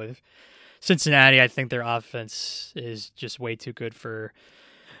going to go with Cincinnati. I think their offense is just way too good for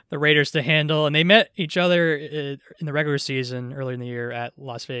the Raiders to handle. And they met each other in the regular season earlier in the year at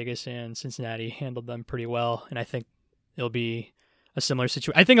Las Vegas, and Cincinnati handled them pretty well. And I think it'll be a similar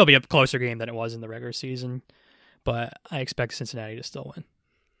situation. I think it'll be a closer game than it was in the regular season, but I expect Cincinnati to still win.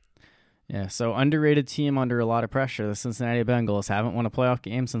 Yeah, so underrated team under a lot of pressure. The Cincinnati Bengals haven't won a playoff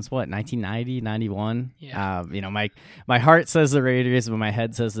game since, 1990, 91? Yeah. My heart says the Raiders, but my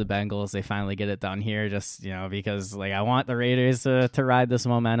head says the Bengals. They finally get it done here just, because, I want the Raiders to ride this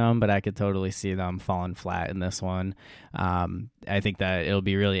momentum, but I could totally see them falling flat in this one. I think that it'll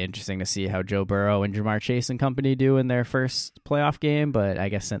be really interesting to see how Joe Burrow and Jamar Chase and company do in their first playoff game, but I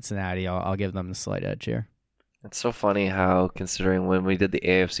guess Cincinnati, I'll give them the slight edge here. It's so funny how, considering when we did the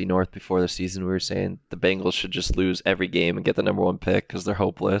AFC North before the season, we were saying the Bengals should just lose every game and get the number one pick because they're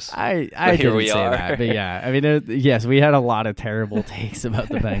hopeless. I didn't say that, but yeah. I mean, yes, we had a lot of terrible takes about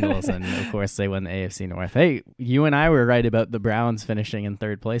the Bengals, and of course they won the AFC North. Hey, you and I were right about the Browns finishing in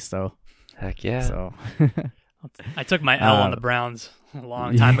third place, though. Heck yeah. So I took my L on the Browns a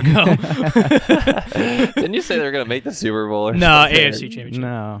long time ago. Didn't you say they were going to make the Super Bowl or no, something? AFC Championship.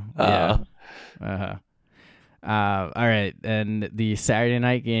 No. Yeah. All right, and the Saturday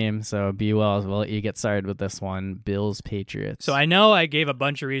night game. So B Wells, we'll let you get started with this one. Bills Patriots. So I know I gave a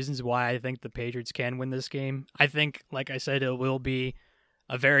bunch of reasons why I think the Patriots can win this game. I think, like I said, it will be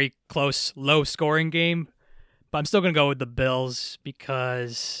a very close, low-scoring game, but I'm still going to go with the Bills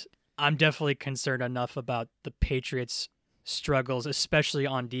because I'm definitely concerned enough about the Patriots' struggles, especially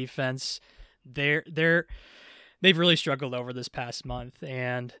on defense. They've really struggled over this past month,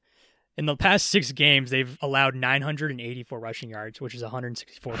 and in the past 6 games, they've allowed 984 rushing yards, which is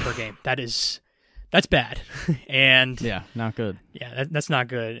 164 per game. That's bad. And yeah, not good. Yeah, that's not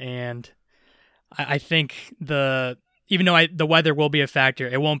good. And I think even though the weather will be a factor,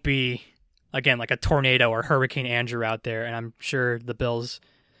 it won't be, again, like a tornado or Hurricane Andrew out there. And I'm sure the Bills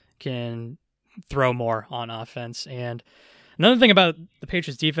can throw more on offense. And another thing about the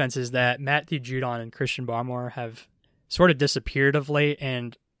Patriots defense is that Matthew Judon and Christian Barmore have sort of disappeared of late,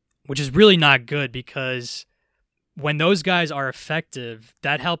 and which is really not good because when those guys are effective,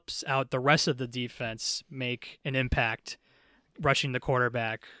 that helps out the rest of the defense make an impact rushing the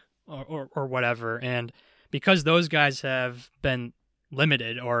quarterback or whatever. And because those guys have been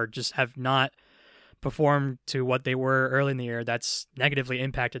limited or just have not performed to what they were early in the year, that's negatively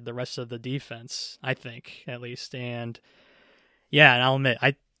impacted the rest of the defense, I think, at least. And yeah, and I'll admit,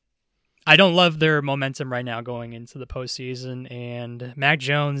 I don't love their momentum right now going into the postseason, and Mac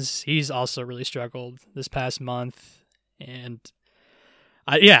Jones, he's also really struggled this past month, and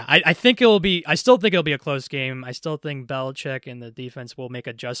I think I still think it'll be a close game. I still think Belichick and the defense will make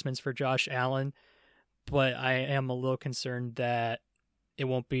adjustments for Josh Allen, but I am a little concerned that it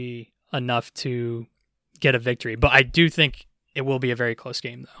won't be enough to get a victory. But I do think it will be a very close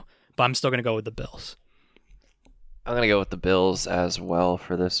game, though. But I'm still going to go with the Bills. I'm going to go with the Bills as well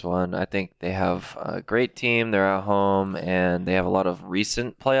for this one. I think they have a great team. They're at home, and they have a lot of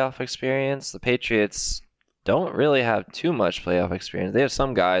recent playoff experience. The Patriots don't really have too much playoff experience. They have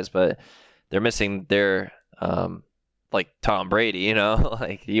some guys, but they're missing their, like Tom Brady,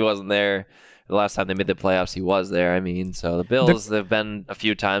 like he wasn't there. The last time they made the playoffs, he was there. So the Bills, they've been a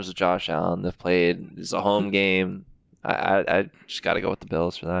few times with Josh Allen. They've played. It's a home game. I just got to go with the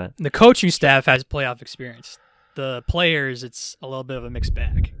Bills for that. The coaching staff has playoff experience. The players, it's a little bit of a mixed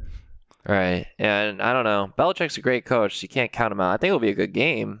bag. Right. And I don't know. Belichick's a great coach. You can't count him out. I think it'll be a good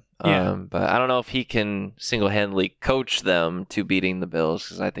game. Yeah. But I don't know if he can single-handedly coach them to beating the Bills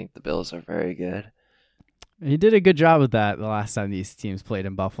because I think the Bills are very good. He did a good job with that the last time these teams played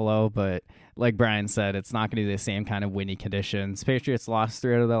in Buffalo, but like Brian said, it's not going to be the same kind of windy conditions. Patriots lost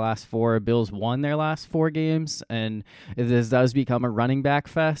 3 out of their last 4. Bills won their last 4 games, and if this does become a running back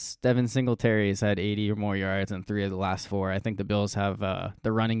fest, Devin Singletary's had 80 or more yards in 3 of the last 4. I think the Bills have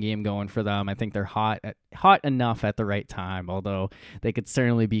the running game going for them. I think they're hot enough at the right time, although they could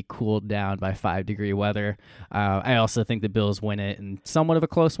certainly be cooled down by 5-degree weather. I also think the Bills win it in somewhat of a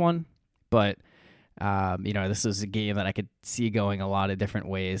close one, but this is a game that I could see going a lot of different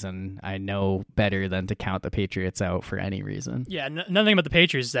ways, and I know better than to count the Patriots out for any reason. Yeah, another thing about the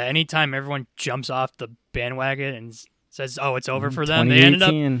Patriots is that anytime everyone jumps off the bandwagon and says, "Oh, it's over for them,"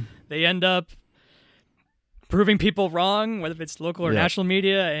 they end up proving people wrong, whether it's local or national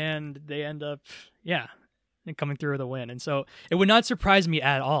media, and they end up, coming through with a win. And so it would not surprise me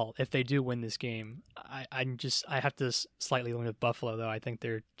at all if they do win this game. I have to slightly lean with Buffalo, though. I think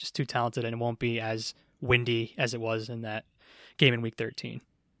they're just too talented, and it won't be as windy as it was in that game in Week 13.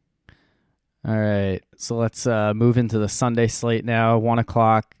 All right, so let's move into the Sunday slate now. 1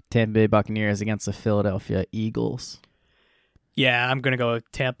 o'clock, Tampa Bay Buccaneers against the Philadelphia Eagles. Yeah, I'm going to go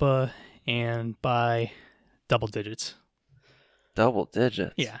with Tampa and by double digits. Double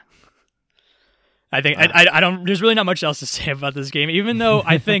digits? Yeah. I think I don't. There's really not much else to say about this game, even though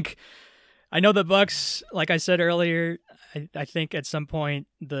I know the Bucs, like I said earlier, I think at some point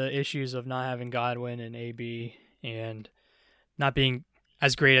the issues of not having Godwin and AB and not being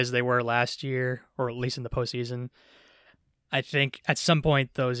as great as they were last year, or at least in the postseason, I think at some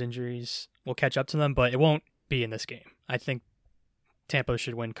point those injuries will catch up to them, but it won't be in this game. I think Tampa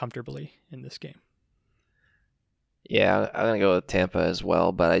should win comfortably in this game. Yeah, I'm going to go with Tampa as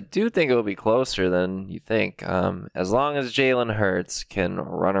well, but I do think it will be closer than you think. As long as Jalen Hurts can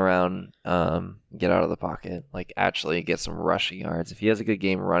run around, get out of the pocket, like actually get some rushing yards. If he has a good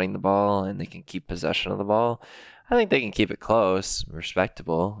game running the ball and they can keep possession of the ball, I think they can keep it close,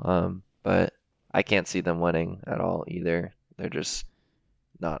 respectable. But I can't see them winning at all either. They're just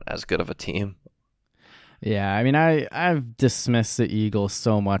not as good of a team. Yeah, I mean, I've dismissed the Eagles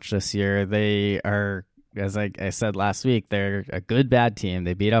so much this year. They are, as I said last week, they're a good bad team.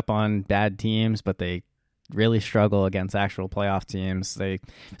 They beat up on bad teams, but they really struggle against actual playoff teams.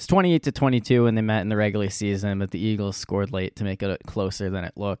 It's 28-22 when they met in the regular season, but the Eagles scored late to make it closer than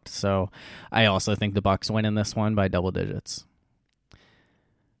it looked. So I also think the Bucs win in this one by double digits.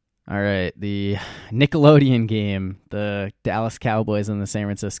 All right, the Nickelodeon game, the Dallas Cowboys and the San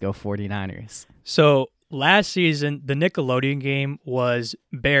Francisco 49ers. So last season, the Nickelodeon game was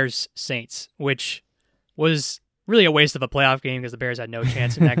Bears-Saints, which was really a waste of a playoff game because the Bears had no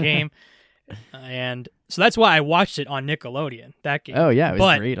chance in that game. And so that's why I watched it on Nickelodeon, that game. Oh, yeah, it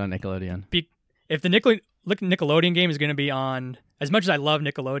was great on Nickelodeon. If the Nickelodeon game is going to be on, as much as I love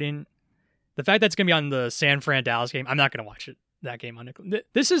Nickelodeon, the fact that it's going to be on the San Fran-Dallas game, I'm not going to watch that game on Nickelodeon.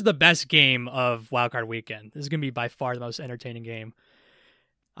 This is the best game of Wild Card Weekend. This is going to be by far the most entertaining game.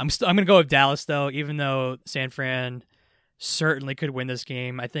 I'm going to go with Dallas, though, even though San Fran certainly could win this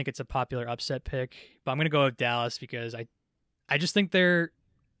game. I think it's a popular upset pick, but I'm going to go with Dallas because I just think they're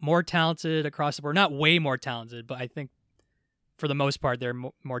more talented across the board. Not way more talented, but I think for the most part they're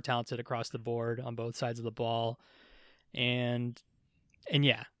more talented across the board on both sides of the ball. And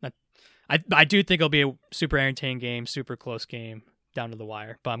yeah, I do think it'll be a super entertaining game, super close game down to the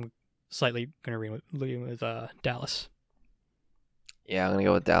wire, but I'm slightly going to lean with Dallas. Yeah, I'm going to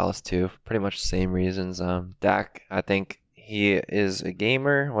go with Dallas too. Pretty much the same reasons. Dak, I think he is a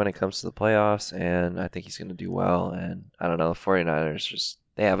gamer when it comes to the playoffs, and I think he's going to do well. And I don't know, the 49ers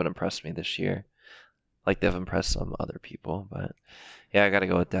they haven't impressed me this year. Like they've impressed some other people, but yeah, I got to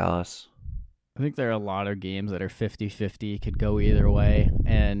go with Dallas. I think there are a lot of games that are 50-50, could go either way.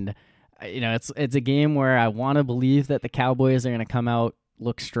 And it's a game where I want to believe that the Cowboys are going to come out,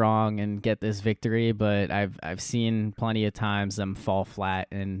 look strong, and get this victory, but I've seen plenty of times them fall flat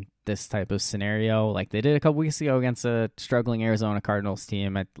in this type of scenario, like they did a couple weeks ago against a struggling Arizona Cardinals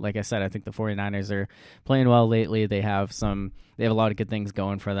team. Like I said, I think the 49ers are playing well lately. They have a lot of good things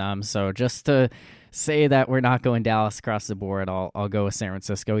going for them. So just to say that we're not going Dallas across the board, I'll go with San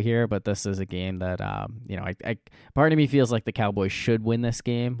Francisco here. But this is a game that part of me feels like the Cowboys should win this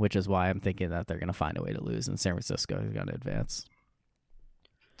game, which is why I'm thinking that they're going to find a way to lose, and San Francisco is going to advance.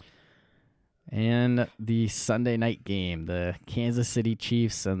 And the Sunday night game, the Kansas City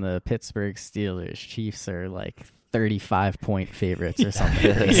Chiefs and the Pittsburgh Steelers. Chiefs are like 35-point favorites or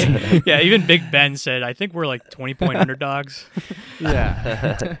something. Yeah, even Big Ben said, I think we're like 20-point underdogs.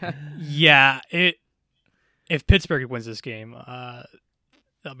 Yeah. Yeah, if Pittsburgh wins this game,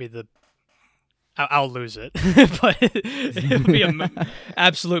 that'll be the I'll lose it, but it would be an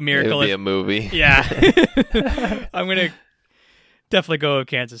absolute miracle. It would be a movie. Yeah. I'm going to definitely go with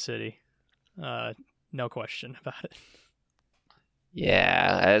Kansas City. No question about it.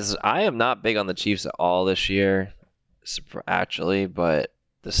 Yeah, as I am not big on the Chiefs at all this year, actually, but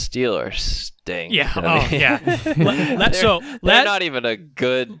the Steelers stink. Yeah, yeah. They're not even a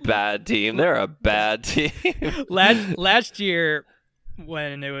good bad team. They're a bad team. Last year,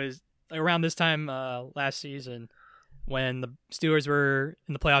 when it was around this time last season, when the Steelers were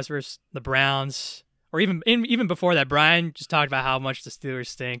in the playoffs versus the Browns, or even before that, Brian just talked about how much the Steelers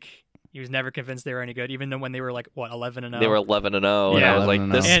stink. He was never convinced they were any good, even though when they were 11-0. They were 11-0, and I was like,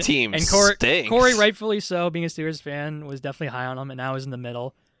 this team stinks. Corey, rightfully so, being a Steelers fan, was definitely high on them, and now is in the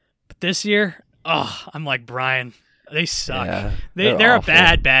middle. But this year, I'm like Brian. They suck. Yeah, they're a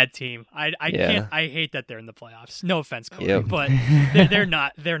bad team. I can't. I hate that they're in the playoffs. No offense, Corey, but they're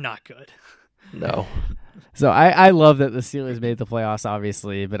not good. No. So I love that the Steelers made the playoffs,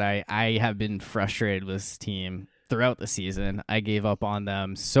 obviously, but I have been frustrated with this team throughout the season. I gave up on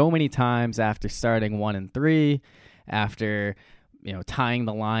them so many times after starting 1-3, after tying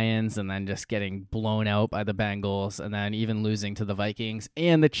the Lions and then just getting blown out by the Bengals, and then even losing to the Vikings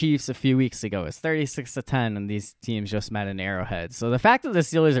and the Chiefs a few weeks ago. It's 36-10, and these teams just met in Arrowhead. So the fact that the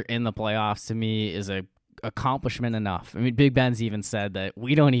Steelers are in the playoffs to me is a accomplishment enough. I mean, Big Ben's even said that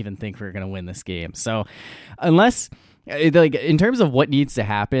we don't even think we're going to win this game. So unless, in terms of what needs to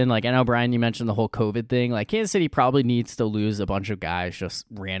happen, I know, Brian, you mentioned the whole COVID thing. Kansas City probably needs to lose a bunch of guys just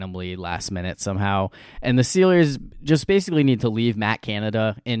randomly last minute somehow. And the Steelers just basically need to leave Matt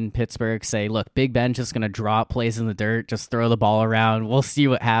Canada in Pittsburgh, say, look, Big Ben's just going to drop plays in the dirt, just throw the ball around. We'll see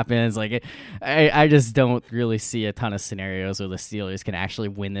what happens. I just don't really see a ton of scenarios where the Steelers can actually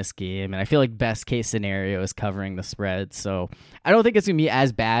win this game. And I feel like best case scenario is covering the spread. So I don't think it's going to be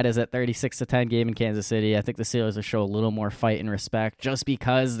as bad as that 36-10 game in Kansas City. I think the Steelers will show a little more fight and respect just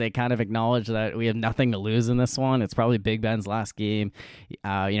because they kind of acknowledge that we have nothing to lose in this one. It's probably Big Ben's last game.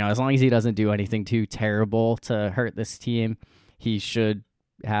 As long as he doesn't do anything too terrible to hurt this team, he should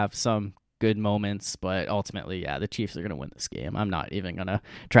have some good moments. But ultimately, the Chiefs are going to win this game. I'm not even going to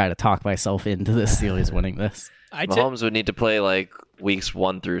try to talk myself into the Steelers winning this. Mahomes would need to play weeks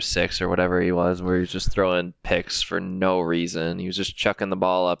 1 through 6 or whatever he was, where he's just throwing picks for no reason. He was just chucking the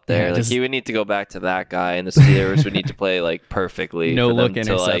ball up there. He would need to go back to that guy, and the Steelers would need to play perfectly. No for look them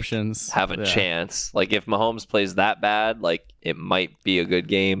interceptions. To have a chance. If Mahomes plays that bad, it might be a good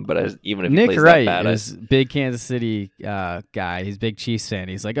game. But even if Nick he plays Wright that bad, is big Kansas City guy. He's a big Chiefs fan.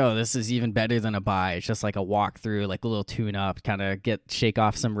 He's like, oh, this is even better than a bye. It's just like a walkthrough, a little tune-up, kind of shake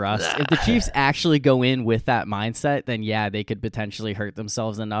off some rust. If the Chiefs actually go in with that mindset, then they could potentially hurt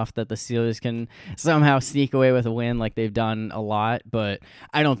themselves enough that the Steelers can somehow sneak away with a win like they've done a lot. But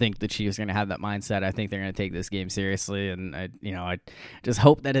I don't think the Chiefs are going to have that mindset. I think they're going to take this game seriously, and I just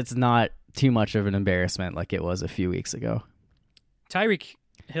hope that it's not too much of an embarrassment like it was a few weeks ago. Tyreek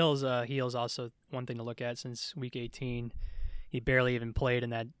Hill's heel is also one thing to look at since Week 18. He barely even played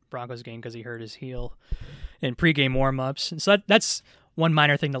in that Broncos game because he hurt his heel in pregame warmups. And so that's one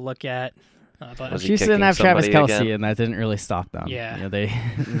minor thing to look at. But Chiefs didn't have Travis Kelce, and that didn't really stop them. Yeah,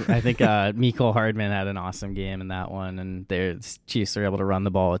 I think Mecole Hardman had an awesome game in that one, and the Chiefs were able to run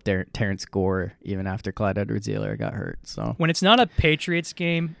the ball with Terrence Gore even after Clyde Edwards-Helaire got hurt. So when it's not a Patriots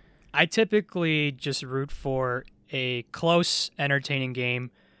game, I typically just root for a close, entertaining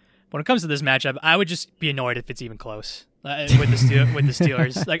game. When it comes to this matchup, I would just be annoyed if it's even close with the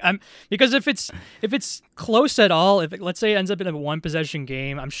Steelers. Because if it's close at all, if let's say it ends up in a one possession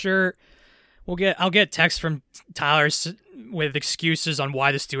game, I'm sure I'll get texts from Tyler with excuses on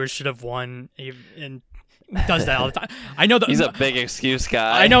why the Steelers should have won, and does that all the time. I know he's a big excuse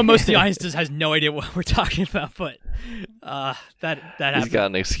guy. I know most of the audience has no idea what we're talking about, but that he's got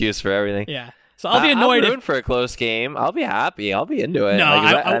an excuse for everything. Yeah. So I'll be annoyed. I'm rooting for a close game. I'll be happy. I'll be into it. No,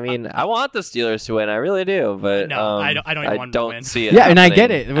 I want the Steelers to win. I really do. But no, I don't even want them to win. See it. Yeah, and I get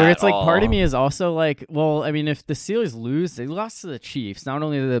it. Where it's all. Part of me is also well, I mean, if the Steelers lose, they lost to the Chiefs. Not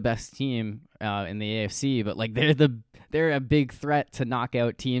only are they the best team in the AFC, but they're a big threat to knock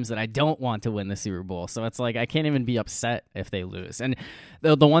out teams that I don't want to win the Super Bowl. So it's I can't even be upset if they lose. And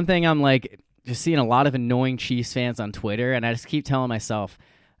the one thing I'm just seeing a lot of annoying Chiefs fans on Twitter, and I just keep telling myself,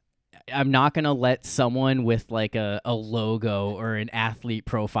 I'm not going to let someone with a logo or an athlete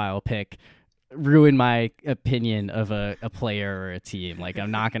profile pic ruin my opinion of a player or a team. Like,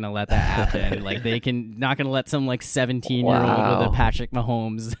 I'm not gonna let that happen. Like, not gonna let some like 17-year-old with a Patrick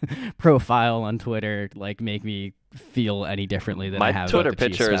Mahomes profile on Twitter like make me feel any differently than I have. My Twitter about the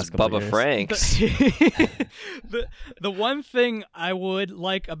picture is Bubba Franks. The one thing I would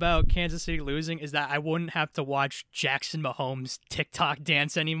like about Kansas City losing is that I wouldn't have to watch Jackson Mahomes TikTok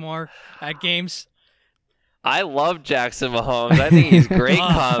dance anymore at games. I love Jackson Mahomes. I think he's great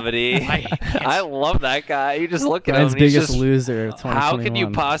comedy. I love that guy. You just look at him. Biggest he's just, loser of 2021. How could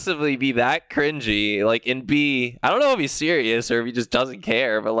you possibly be that cringy? Like, and be, I don't know if he's serious or if he just doesn't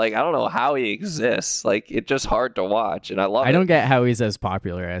care, but like, I don't know how he exists. Like, it's just hard to watch, and I love it. I don't get how he's as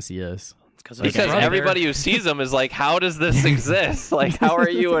popular as he is. Because everybody who sees him is like, how does this exist? Like, how are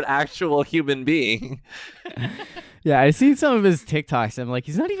you an actual human being? Yeah, I've seen some of his TikToks. I'm like,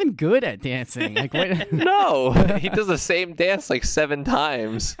 he's not even good at dancing. Like, what? No, he does the same dance like 7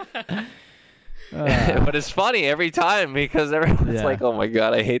 times. But it's funny every time because everyone's like, oh my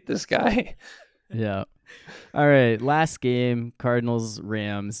God, I hate this guy. Yeah. All right, last game,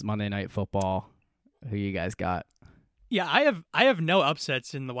 Cardinals-Rams, Monday Night Football. Who you guys got? Yeah, I have no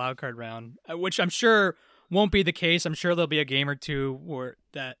upsets in the wild card round, which I'm sure won't be the case. I'm sure there'll be a game or two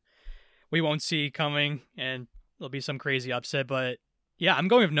that we won't see coming, and there'll be some crazy upset. But yeah, I'm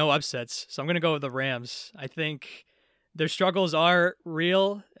going with no upsets, so I'm going to go with the Rams. I think their struggles are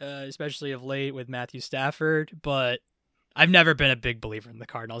real, especially of late with Matthew Stafford, but I've never been a big believer in the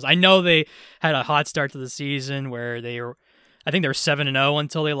Cardinals. I know they had a hot start to the season where I think they were 7-0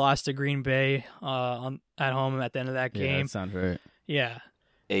 until they lost to Green Bay at home at the end of that game. Yeah, that sounds right. Yeah.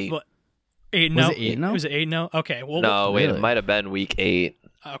 8. But 8-0? Was it 8-0? Was it 8-0? Okay. Well, no, wait, really? it might have been week 8.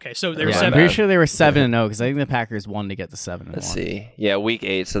 Okay, so they were Yeah, 7. I'm pretty sure they were 7-0 because I think the Packers won to get to 7-1. Let's see. Yeah, week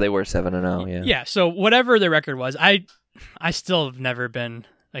 8, so they were 7-0. Yeah. Yeah. So whatever their record was, I still have never been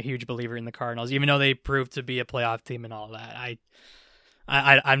a huge believer in the Cardinals, even though they proved to be a playoff team and all that.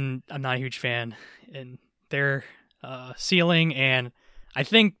 I'm not a huge fan in their ceiling, and I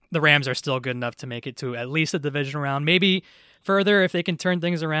think the Rams are still good enough to make it to at least a division round, maybe further if they can turn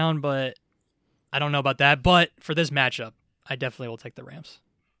things around, but I don't know about that. But for this matchup, I definitely will take the Rams.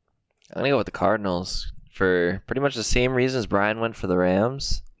 I'm going to go with the Cardinals for pretty much the same reasons Brian went for the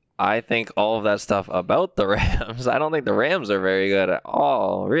Rams. I think all of that stuff about the Rams, I don't think the Rams are very good at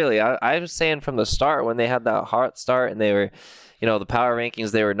all, really. I was saying from the start when they had that hot start and they were, the power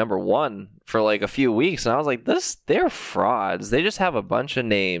rankings, they were number 1 for like a few weeks. And I was like, they're frauds. They just have a bunch of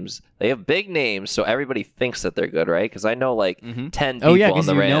names. They have big names, so everybody thinks that they're good, right? Because I know like 10 people on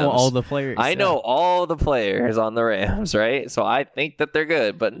the Rams. You know all the players. I know all the players on the Rams, right? So I think that they're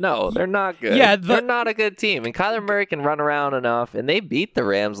good, but no, they're not good. Yeah, they're not a good team. And Kyler Murray can run around enough, and they beat the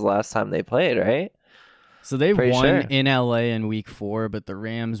Rams the last time they played, right? So they won in LA in week 4, but the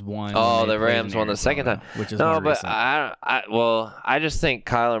Rams won. Oh, the Rams won the second time, which is no, more but recent. I just think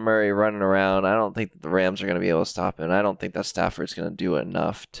Kyler Murray running around. I don't think that the Rams are going to be able to stop him. I don't think that Stafford's going to do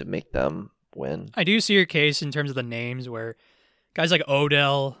enough to make them win. I do see your case in terms of the names, where guys like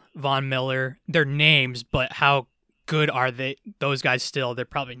Odell, Von Miller, they're names, but how good are they? Those guys still, they're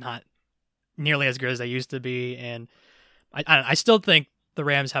probably not nearly as good as they used to be, and I still think the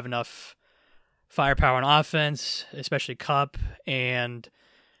Rams have enough firepower on offense, especially Kupp, and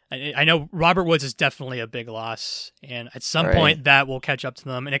I know Robert Woods is definitely a big loss, and at some point that will catch up to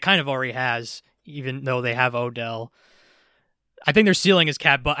them, and it kind of already has, even though they have Odell. I think their ceiling is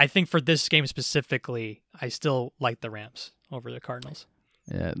capped, but I think for this game specifically, I still like the Rams over the Cardinals.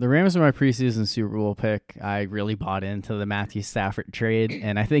 Yeah, the Rams are my preseason Super Bowl pick. I really bought into the Matthew Stafford trade,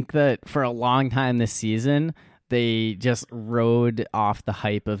 and I think that for a long time this season, they just rode off the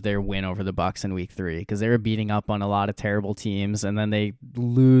hype of their win over the Bucs in week 3 because they were beating up on a lot of terrible teams, and then they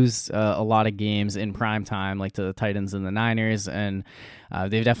lose a lot of games in prime time, like to the Titans and the Niners, and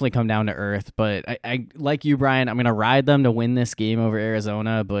they've definitely come down to earth. But I like you, Brian, I'm going to ride them to win this game over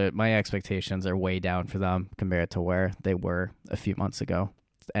Arizona, but my expectations are way down for them compared to where they were a few months ago.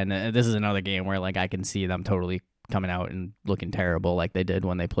 And this is another game where like I can see them totally coming out and looking terrible like they did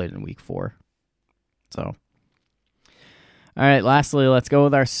when they played in week 4. So... All right, lastly, let's go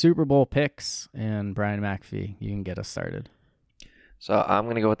with our Super Bowl picks. And Brian McAfee, you can get us started. So I'm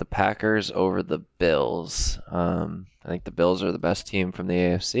going to go with the Packers over the Bills. I think the Bills are the best team from the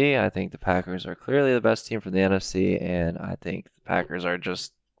AFC. I think the Packers are clearly the best team from the NFC. And I think the Packers are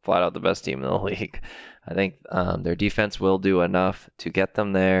just flat out the best team in the league. I think their defense will do enough to get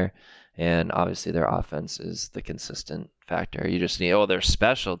them there. And obviously their offense is the consistent factor. You just need, their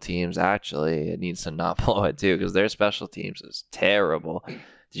special teams, actually, it needs to not blow it too, because their special teams is terrible. Did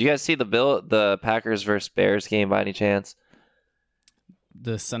you guys see the Packers versus Bears game by any chance?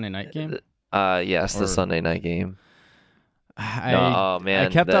 The Sunday night game? Yes, the Sunday night game. Oh man, I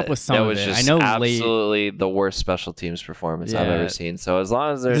kept up with some of it. That was just I know absolutely the worst special teams performance I've ever seen. So as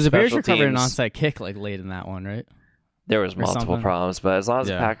long as there's the Bears special recovered teams, an onside kick like late in that one, right? There was multiple problems, but as long as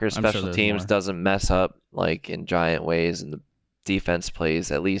the Packers special teams more. doesn't mess up like in giant ways and the defense plays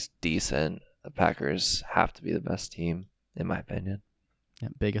at least decent, the Packers have to be the best team, in my opinion. Yeah,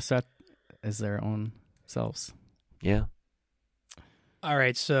 biggest threat is their own selves. Yeah. All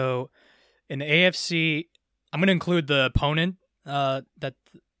right, so in the AFC, I'm going to include the opponent of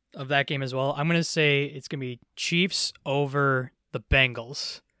that game as well. I'm going to say it's going to be Chiefs over the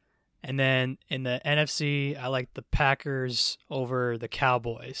Bengals. And then in the NFC, I like the Packers over the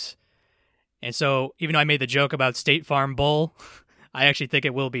Cowboys. And so even though I made the joke about State Farm Bowl, I actually think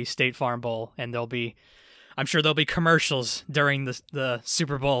it will be State Farm Bowl. And I'm sure there'll be commercials during the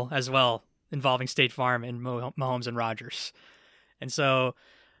Super Bowl as well involving State Farm and Mahomes and Rodgers. And so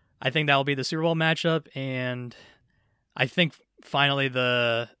I think that will be the Super Bowl matchup. And I think finally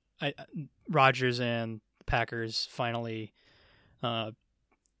Rodgers and Packers finally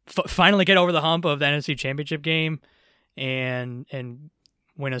get over the hump of the NFC Championship game and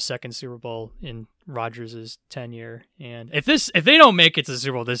win a second Super Bowl in Rodgers' tenure. And if they don't make it to the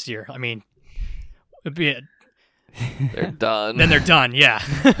Super Bowl this year, I mean, they're done. Then they're done, yeah.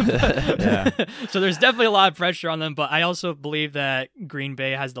 Yeah. So there's definitely a lot of pressure on them, but I also believe that Green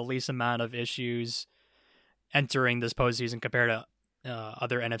Bay has the least amount of issues entering this postseason compared to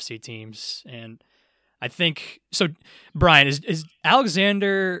other NFC teams. And I think so. Brian, is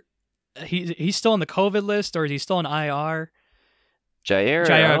Alexander? He's still on the COVID list, or is he still on IR?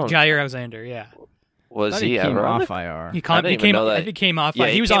 Jair Alexander, yeah. Was he ever off IR? I think he came off. Yeah,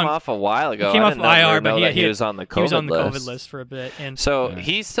 he was came off a while ago. He came off IR, but he was on the COVID list for a bit. And so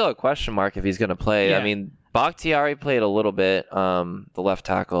he's still a question mark if he's going to play. Yeah. I mean, Bakhtiari played a little bit, the left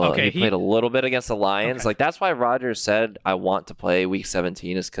tackle. Okay, he played a little bit against the Lions. Okay. Like that's why Rodgers said, "I want to play Week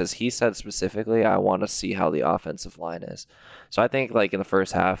 17," is because he said specifically, "I want to see how the offensive line is." So I think like in the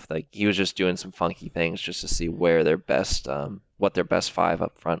first half, like he was just doing some funky things just to see where their best, what their best five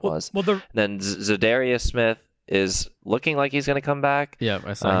up front was. Then Zadarius Smith is looking like he's going to come back. Yep,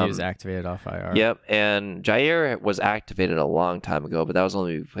 I saw he was activated off IR. Yep, and Jair was activated a long time ago, but that was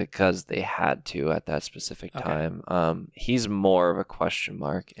only because they had to at that specific time. He's more of a question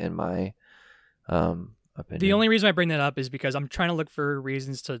mark in my opinion. The only reason I bring that up is because I'm trying to look for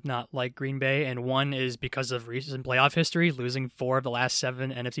reasons to not like Green Bay, and one is because of recent playoff history, losing 4 of the last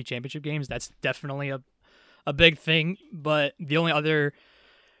 7 NFC Championship games. That's definitely a big thing, but the only other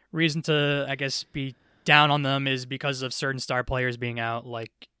reason to, I guess, be down on them is because of certain star players being out,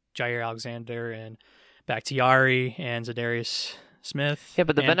 like Jair Alexander and Bakhtiari and Zadarius Smith. Yeah,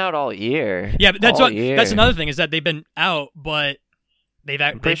 but they've been out all year. Yeah, but that's another thing is that they've been out, but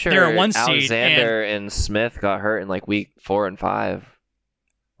they're a 1 seed. Alexander and Smith got hurt in like week 4 and 5,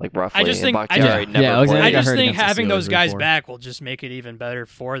 like roughly. I just think having those guys back will just make it even better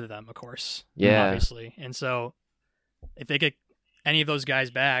for them, of course. Yeah, obviously, and so if they get any of those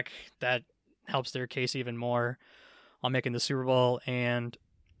guys back, that helps their case even more on making the Super Bowl. And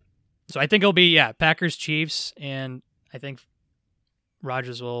so I think it'll be Packers Chiefs, and I think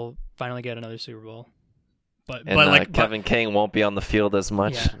Rodgers will finally get another Super Bowl. But Kevin King won't be on the field as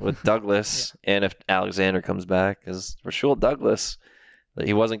much with Douglas, and if Alexander comes back, because Rasul Douglas,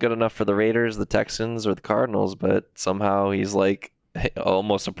 he wasn't good enough for the Raiders, the Texans, or the Cardinals, but somehow he's like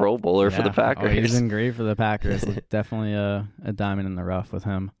almost a Pro Bowler for the Packers. He's been great for the Packers. Definitely a diamond in the rough with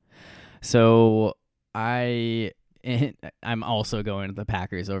him. So I'm also going to the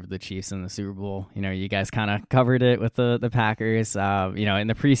Packers over the Chiefs in the Super Bowl. You know, you guys kind of covered it with the Packers. You know, in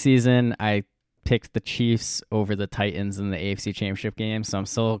the preseason, I picked the Chiefs over the Titans in the AFC Championship game, so I'm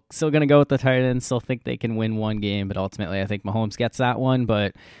still going to go with the Titans. Still think they can win one game, but ultimately I think Mahomes gets that one.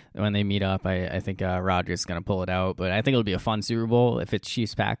 But when they meet up, I think Rodgers is going to pull it out. But I think it'll be a fun Super Bowl. If it's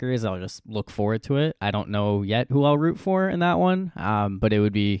Chiefs-Packers, I'll just look forward to it. I don't know yet who I'll root for in that one, but it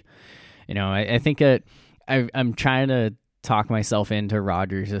would be, you know, I think I'm trying to talk myself into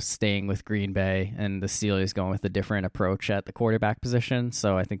Rodgers just staying with Green Bay and the Steelers going with a different approach at the quarterback position.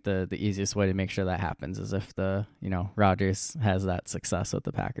 So I think the easiest way to make sure that happens is if Rodgers has that success with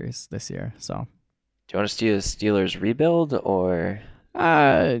the Packers this year. So do you want to see a Steelers rebuild or?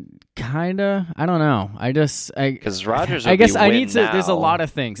 Kinda. I don't know. Because Rodgers. I guess I need to. Now. There's a lot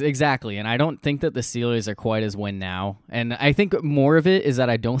of things exactly, and I don't think that the Steelers are quite as win now. And I think more of it is that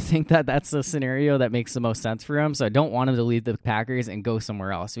I don't think that that's the scenario that makes the most sense for him. So I don't want him to leave the Packers and go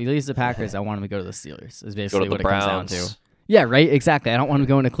somewhere else. If he leaves the Packers, I want him to go to the Steelers. Is basically what it comes down to. Yeah. Right. Exactly. I don't want him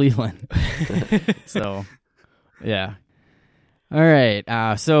going to Cleveland. So, yeah. All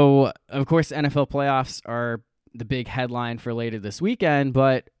right. So, of course, NFL playoffs are the big headline for later this weekend,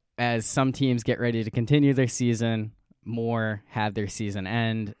 but as some teams get ready to continue their season, more have their season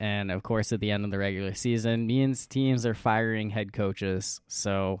end. And, of course, at the end of the regular season means teams are firing head coaches.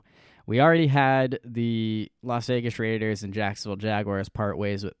 So we already had the Las Vegas Raiders and Jacksonville Jaguars part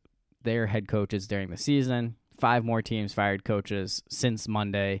ways with their head coaches during the season. 5 more teams fired coaches since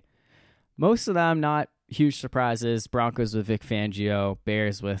Monday. Most of them not huge surprises. Broncos with Vic Fangio,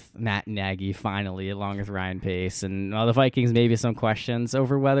 Bears with Matt Nagy finally, along with Ryan Pace, and the Vikings maybe some questions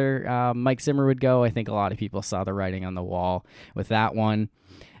over whether Mike Zimmer would go. I think a lot of people saw the writing on the wall with that one.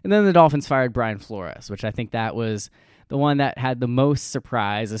 And then the Dolphins fired Brian Flores, which I think that was the one that had the most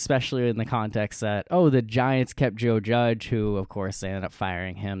surprise, especially in the context that, the Giants kept Joe Judge, who, of course, they ended up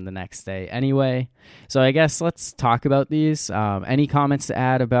firing him the next day anyway. So I guess let's talk about these. Any comments to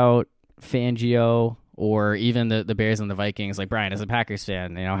add about Fangio or even the Bears and the Vikings? Like, Brian, as a Packers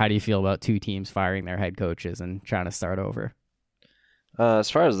fan, how do you feel about 2 teams firing their head coaches and trying to start over?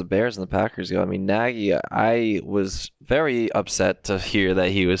 As far as the Bears and the Packers go, I mean, Nagy, I was very upset to hear that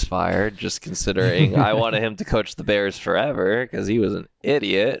he was fired, just considering I wanted him to coach the Bears forever because he was an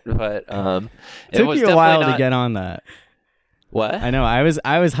idiot. But it took you a while to get on that. What? I know. I was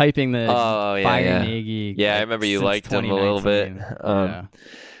hyping the fire Nagy. Yeah, I remember you liked him a little bit.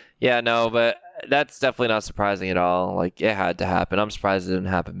 But that's definitely not surprising at all. Like, it had to happen. I'm surprised it didn't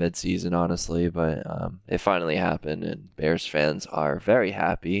happen mid-season, honestly, but it finally happened, and Bears fans are very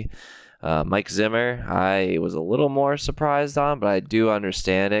happy. Mike Zimmer, I was a little more surprised on, but I do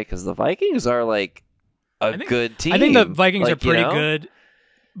understand it because the Vikings are like good team. I think the Vikings are pretty good.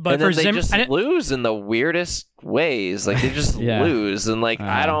 But and for then they Zimmer, just lose in the weirdest ways. Like, they just lose, and like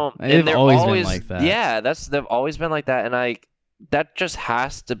I don't. They've always been like that. Yeah, they've always been like that, and that just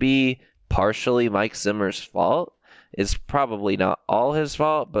has to be partially Mike Zimmer's fault. It's probably not all his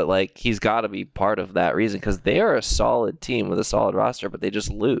fault, but like he's got to be part of that reason because they are a solid team with a solid roster, but they just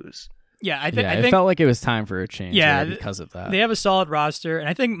lose. Yeah, I think it felt like it was time for a change. Yeah, because of that. They have a solid roster, and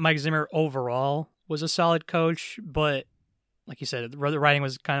I think Mike Zimmer overall was a solid coach, but like you said, the writing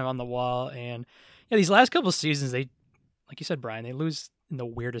was kind of on the wall. And these last couple of seasons, they, like you said, Brian, they lose in the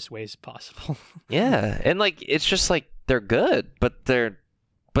weirdest ways possible. Yeah, and like it's just like they're good, but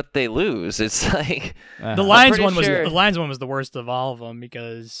they lose. It's like the Lions one was the worst of all of them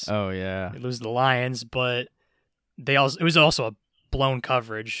because they lose to the Lions, but it was also a blown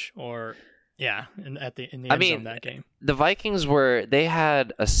coverage in the end zone that game. The Vikings they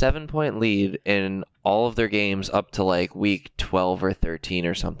had a 7-point lead in all of their games up to like week 12 or 13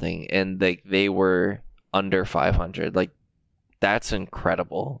 or something, and they were under 500. Like, that's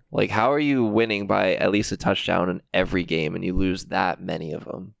incredible. Like, how are you winning by at least a touchdown in every game and you lose that many of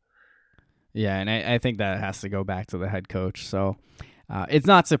them? Yeah, and I think that has to go back to the head coach. So it's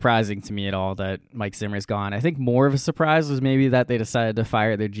not surprising to me at all that Mike Zimmer's gone. I think more of a surprise was maybe that they decided to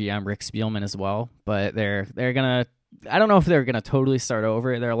fire their GM, Rick Spielman, as well. But they're going to... I don't know if they're going to totally start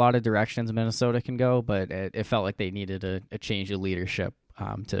over. There are a lot of directions Minnesota can go, but it felt like they needed a change of leadership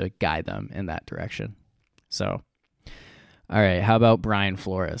to guide them in that direction. So... All right, how about Brian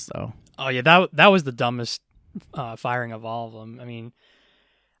Flores, though? Oh, yeah, that was the dumbest firing of all of them. I mean,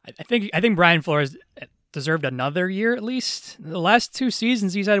 I think Brian Flores deserved another year at least. The last 2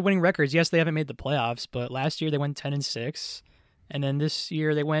 seasons, he's had winning records. Yes, they haven't made the playoffs, but last year they went 10-6, and then this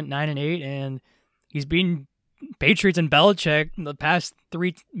year they went 9-8, and he's beaten Patriots and Belichick in the past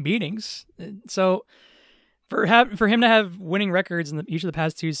 3 meetings. So for him to have winning records in each of the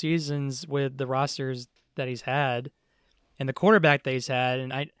past 2 seasons with the rosters that he's had, and the quarterback that he's had,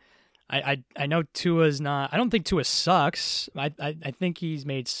 and I know Tua's not. I don't think Tua sucks. I think he's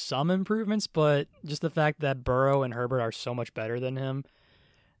made some improvements, but just the fact that Burrow and Herbert are so much better than him,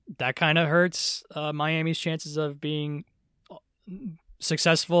 that kind of hurts Miami's chances of being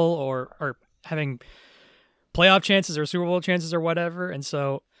successful or having playoff chances or Super Bowl chances or whatever. And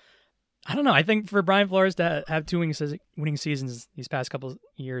so, I don't know. I think for Brian Flores to have 2 winning seasons these past couple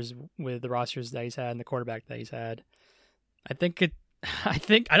years with the rosters that he's had and the quarterback that he's had, I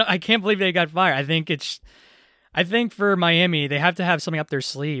can't believe they got fired. I think for Miami, they have to have something up their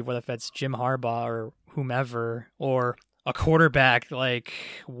sleeve, whether that's Jim Harbaugh or whomever, or a quarterback like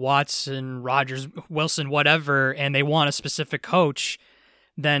Watson, Rodgers, Wilson, whatever, and they want a specific coach.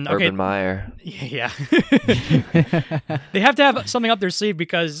 Then Urban Meyer. Yeah. They have to have something up their sleeve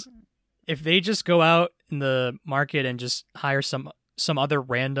because if they just go out in the market and just hire some other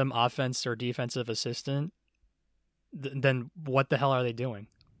random offense or defensive assistant, then what the hell are they doing?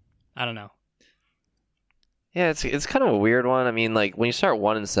 I don't know. Yeah, it's kind of a weird one. I mean, like when you start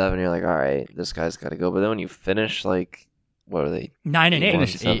 1-7, you're like, all right, this guy's got to go. But then when you finish like what are they? 9-8.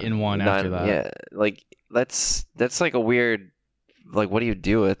 Finished 8-1 after that. Yeah, like that's like a weird. Like, what do you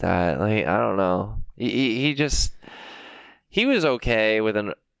do with that? Like, I don't know. He was okay with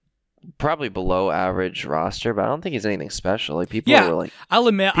an probably below average roster, but I don't think he's anything special. Like people were like, I'll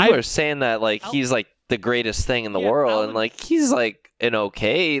admit, people are saying that like he's like the greatest thing in the world, and like he's like an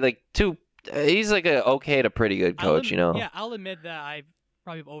okay, like he's like a okay to pretty good coach, you know? Yeah, I'll admit that I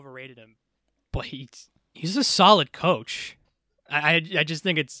probably overrated him, but he's a solid coach. I just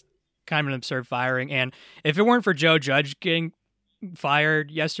think it's kind of an absurd firing, and if it weren't for Joe Judge getting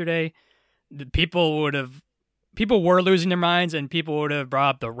fired yesterday, people were losing their minds, and people would have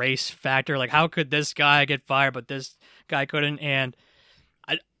brought up the race factor. Like, how could this guy get fired, but this guy couldn't? And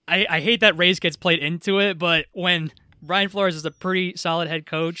I hate that race gets played into it, but when Brian Flores is a pretty solid head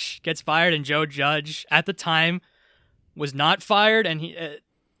coach, gets fired, and Joe Judge at the time was not fired, and he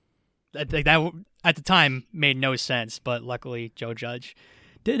I think that at the time made no sense, but luckily Joe Judge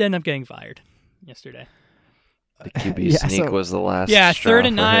did end up getting fired yesterday. The QB sneak was the last. Yeah, straw 3rd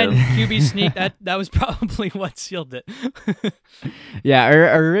and 9 him. QB sneak. That was probably what sealed it. Yeah,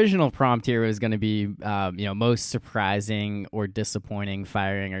 our original prompt here was going to be, most surprising or disappointing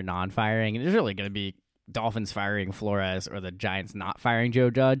firing or non-firing, and it's really going to be Dolphins firing Flores or the Giants not firing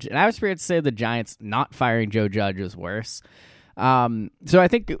Joe Judge. And I was prepared to say the Giants not firing Joe Judge was worse. So I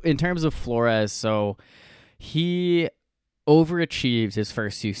think in terms of Flores, so he overachieved his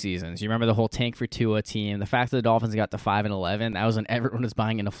first 2 seasons. You remember the whole tank for Tua team, the fact that the Dolphins got to 5-11, that was when everyone was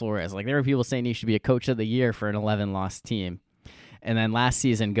buying into Flores. Like, there were people saying he should be a coach of the year for an 11-loss team. And then last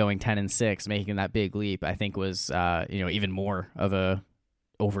season going 10-6, making that big leap, I think was, even more of a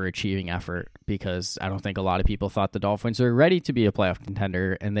overachieving effort, because I don't think a lot of people thought the Dolphins were ready to be a playoff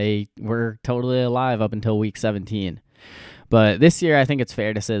contender, and they were totally alive up until week 17. But this year, I think it's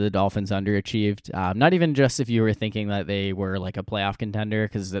fair to say the Dolphins underachieved. Not even just if you were thinking that they were like a playoff contender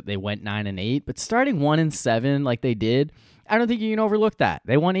because they went 9-8, but starting 1-7 like they did, I don't think you can overlook that.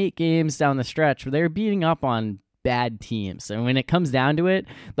 They won 8 games down the stretch, but they were beating up on bad teams. And when it comes down to it,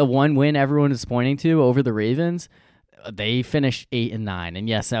 the one win everyone is pointing to over the Ravens, they finished 8-9, and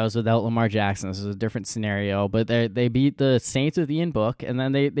yes, that was without Lamar Jackson. This was a different scenario, but they beat the Saints with Ian Book, and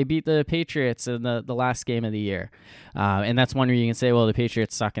then they beat the Patriots in the last game of the year, and that's one where you can say, well, the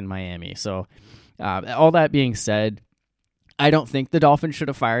Patriots suck in Miami. So all that being said, I don't think the Dolphins should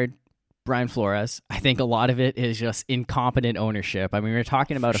have fired Brian Flores. I think a lot of it is just incompetent ownership. I mean, we're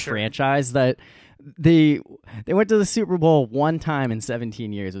talking about a franchise that they went to the Super Bowl 1 time in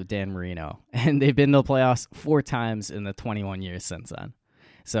 17 years with Dan Marino, and they've been to the playoffs 4 times in the 21 years since then.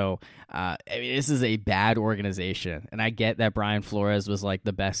 So this is a bad organization, and I get that Brian Flores was like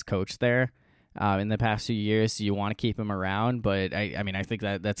the best coach there in the past few years, so you want to keep him around, but I think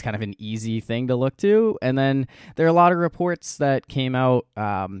that's kind of an easy thing to look to. And then there are a lot of reports that came out,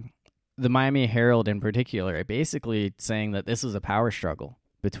 the Miami Herald in particular, basically saying that this is a power struggle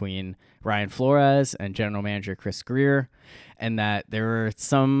between Brian Flores and general manager Chris Grier, and that there were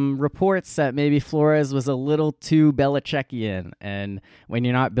some reports that maybe Flores was a little too Belichickian, and when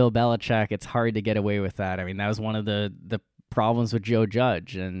you're not Bill Belichick, it's hard to get away with that. I mean, that was one of the problems with Joe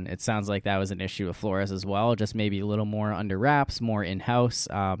Judge, and it sounds like that was an issue with Flores as well, just maybe a little more under wraps, more in-house.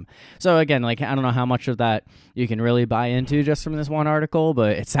 So again, like, I don't know how much of that you can really buy into just from this one article,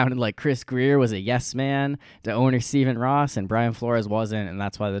 but it sounded like Chris Grier was a yes man to owner Stephen Ross, and Brian Flores wasn't, and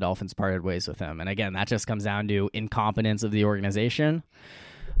that's why the Dolphins parted ways with him. And again, that just comes down to incompetence of the organization.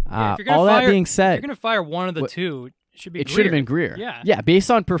 All that being said, if you're going to fire one of the two, it should have been Grier. Yeah. Based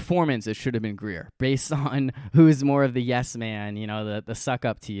on performance, it should have been Grier. Based on who's more of the yes man, the suck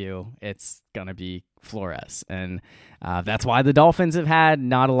up to you, it's gonna be Flores, and that's why the Dolphins have had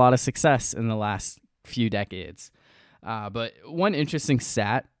not a lot of success in the last few decades. But one interesting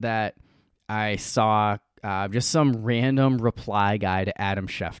stat that I saw, just some random reply guy to Adam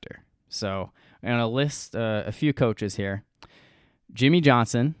Schefter. So I'm gonna list a few coaches here: Jimmy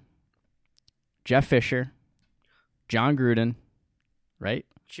Johnson, Jeff Fisher, John Gruden, right?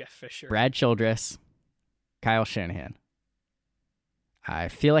 Jeff Fisher. Brad Childress, Kyle Shanahan. I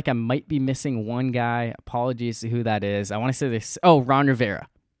feel like I might be missing one guy. Apologies to who that is. I want to say this. Oh, Ron Rivera.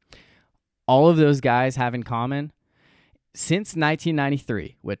 All of those guys have in common, since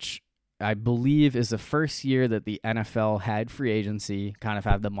 1993, which I believe is the first year that the NFL had free agency, kind of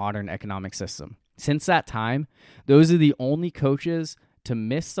have the modern economic system. Since that time, those are the only coaches to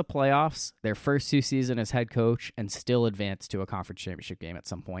miss the playoffs their first 2 seasons as head coach and still advance to a conference championship game at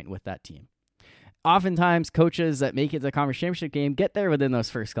some point with that team. Oftentimes, coaches that make it to the conference championship game get there within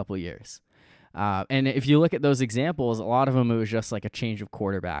those first couple of years. And if you look at those examples, a lot of them, it was just like a change of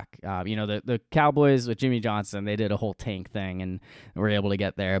quarterback. The Cowboys with Jimmy Johnson, they did a whole tank thing and were able to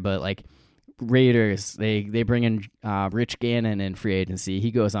get there. But like Raiders, they bring in Rich Gannon in free agency. He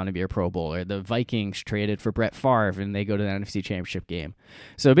goes on to be a Pro Bowler. The Vikings traded for Brett Favre, and they go to the NFC Championship game.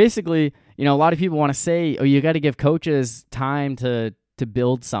 So basically, a lot of people want to say, oh, you got to give coaches time to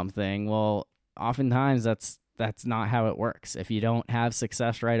build something. Well, oftentimes that's not how it works. If you don't have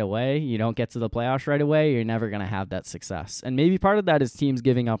success right away, you don't get to the playoffs right away, you're never going to have that success. And maybe part of that is teams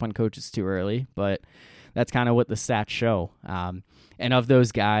giving up on coaches too early, but that's kind of what the stats show. And of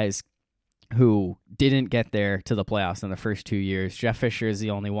those guys who didn't get there to the playoffs in the first 2 years, Jeff Fisher is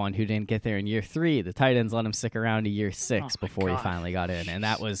the only one who didn't get there in year 3. The tight ends let him stick around to year 6 before he finally got in. And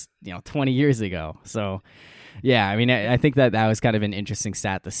that was, 20 years ago. So, yeah, I mean, I think that was kind of an interesting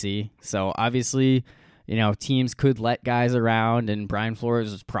stat to see. So, obviously, teams could let guys around, and Brian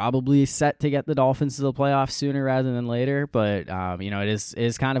Flores was probably set to get the Dolphins to the playoffs sooner rather than later. But, it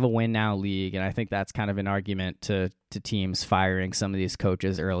is kind of a win-now league, and I think that's kind of an argument to teams firing some of these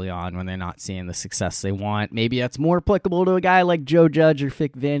coaches early on when they're not seeing the success they want. Maybe that's more applicable to a guy like Joe Judge or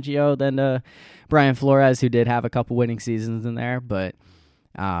Vic Fangio than to Brian Flores, who did have a couple winning seasons in there. But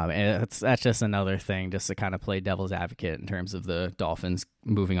that's just another thing, just to kind of play devil's advocate in terms of the Dolphins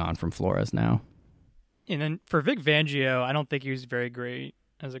moving on from Flores now. And then for Vic Fangio, I don't think he was very great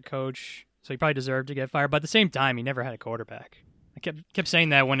as a coach, so he probably deserved to get fired. But at the same time, he never had a quarterback. I kept saying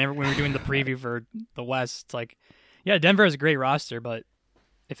that when we were doing the preview for the West. It's like, yeah, Denver has a great roster, but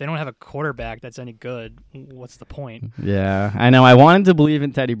if they don't have a quarterback that's any good, what's the point? Yeah, I know. I wanted to believe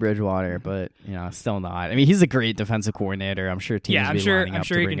in Teddy Bridgewater, but still not. I mean, he's a great defensive coordinator. I'm sure teams lining up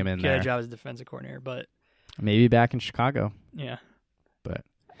to bring him in there. Get a job as a defensive coordinator, but maybe back in Chicago. Yeah, but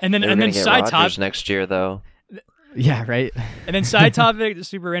and then side top next year though. Yeah, right. And then side topic,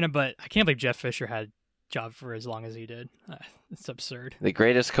 super random, but I can't believe Jeff Fisher had a job for as long as he did. It's absurd. The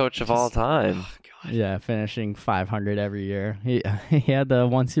greatest coach of all time. Oh, God. Yeah, finishing 500 every year. He had the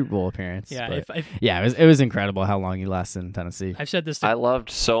one Super Bowl appearance. Yeah, it was incredible how long he lasted in Tennessee. I've said this. I loved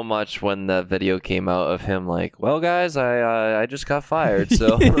so much when the video came out of him like, well, guys, I just got fired,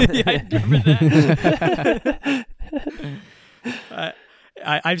 so. Yeah, I remember that.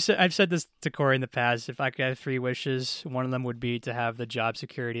 I've said this to Corey in the past. If I could have 3 wishes, one of them would be to have the job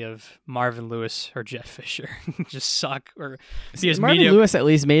security of Marvin Lewis or Jeff Fisher. Just suck or be as Marvin Lewis at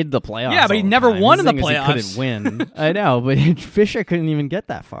least made the playoffs. Yeah, but he never won in the playoffs. He couldn't win. I know, but Fisher couldn't even get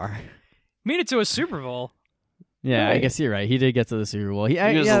that far. Made it to a Super Bowl. Yeah, right. I guess you're right. He did get to the Super Bowl. He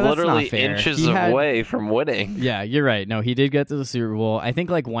was literally inches away from winning. Yeah, you're right. No, he did get to the Super Bowl. I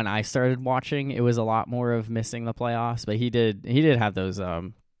think like when I started watching, it was a lot more of missing the playoffs, but he did have those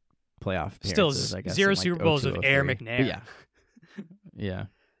playoff appearances. Still, I guess, 0 in, like, Super Bowls with Air McNair. Yeah, yeah,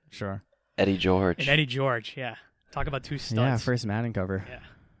 sure. Eddie George. Yeah. Talk about 2 studs. Yeah, first Madden cover.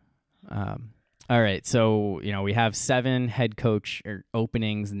 Yeah. All right, so we have 7 head coach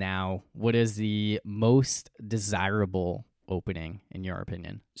openings now. What is the most desirable opening in your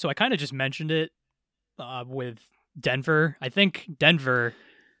opinion? So I kind of just mentioned it with Denver. I think Denver.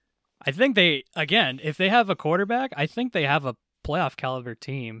 They again, if they have a quarterback, I think they have a playoff caliber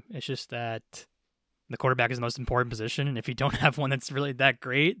team. It's just that the quarterback is the most important position, and if you don't have one that's really that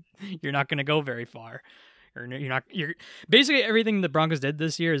great, you're not going to go very far. Or you're basically everything the Broncos did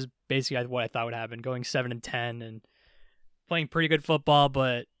this year is basically what I thought would happen, going 7-10 and playing pretty good football,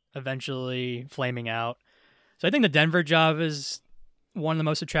 but eventually flaming out. So I think the Denver job is one of the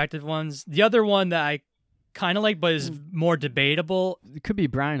most attractive ones. The other one that I kind of like, but is more debatable. It could be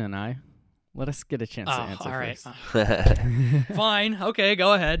Brian and I. Let us get a chance to answer all right. first. Fine. Okay,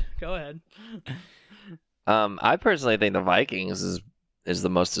 go ahead. I personally think the Vikings is the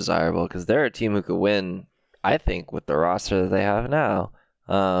most desirable because they're a team who could win, I think, with the roster that they have now.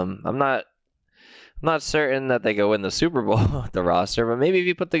 I'm not certain that they go win the Super Bowl with the roster, but maybe if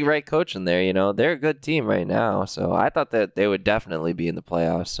you put the right coach in there, they're a good team right now. So I thought that they would definitely be in the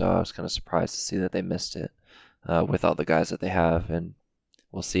playoffs. So I was kind of surprised to see that they missed it with all the guys that they have. And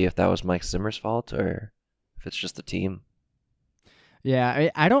we'll see if that was Mike Zimmer's fault or if it's just the team. Yeah,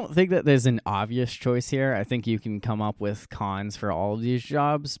 I don't think that there's an obvious choice here. I think you can come up with cons for all of these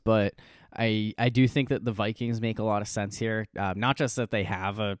jobs, but I do think that the Vikings make a lot of sense here. Not just that they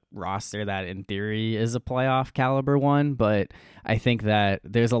have a roster that in theory is a playoff caliber one, but I think that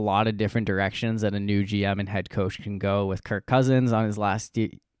there's a lot of different directions that a new GM and head coach can go with Kirk Cousins on his last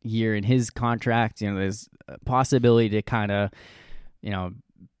year in his contract. There's a possibility to kind of,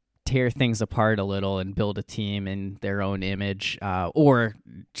 tear things apart a little and build a team in their own image, or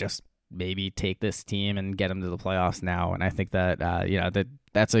just maybe take this team and get them to the playoffs now. And I think that, that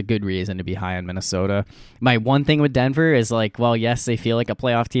that's a good reason to be high on Minnesota. My one thing with Denver is like, well, yes, they feel like a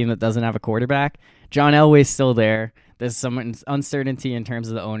playoff team that doesn't have a quarterback. John Elway's still there. There's some uncertainty in terms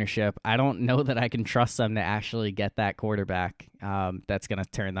of the ownership. I don't know that I can trust them to actually get that quarterback that's going to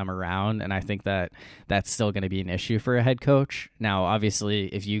turn them around, and I think that that's still going to be an issue for a head coach. Now, obviously,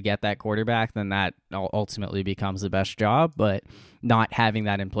 if you get that quarterback, then that ultimately becomes the best job, but not having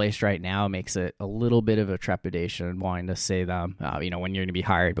that in place right now makes it a little bit of a trepidation wanting to say them, when you're going to be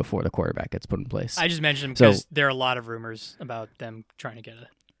hired before the quarterback gets put in place. I just mentioned them because there are a lot of rumors about them trying to get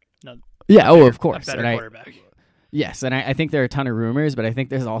of course. a better quarterback. Yes, and I think there are a ton of rumors, but I think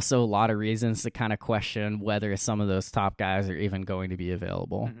there's also a lot of reasons to kind of question whether some of those top guys are even going to be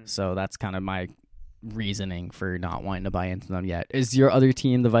available. Mm-hmm. So that's kind of my reasoning for not wanting to buy into them yet. Is your other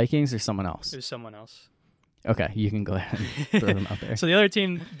team the Vikings or someone else? There's someone else. Okay, you can go ahead and throw them out there. So the other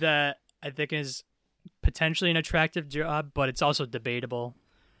team that I think is potentially an attractive job, but it's also debatable.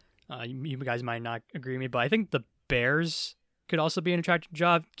 You guys might not agree with me, but I think the Bears could also be an attractive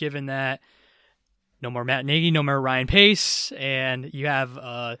job, given that no more Matt Nagy, no more Ryan Pace, and you have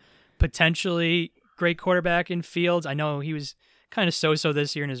a potentially great quarterback in Fields. I know he was kind of so-so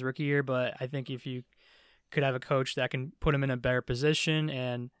this year in his rookie year, but I think if you could have a coach that can put him in a better position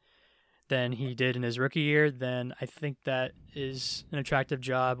and than he did in his rookie year, then I think that is an attractive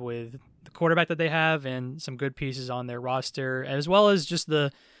job with the quarterback that they have and some good pieces on their roster, as well as just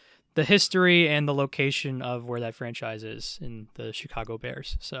the history and the location of where that franchise is in the Chicago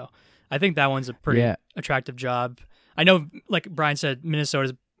Bears. So I think that one's a pretty attractive job. I know, like Brian said,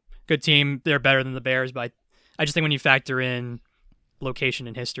 Minnesota's a good team. They're better than the Bears, but I just think when you factor in location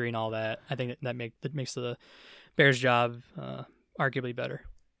and history and all that, I think that makes the Bears job arguably better.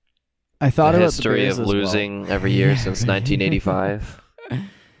 I thought about history the Bears of losing every year since 1985.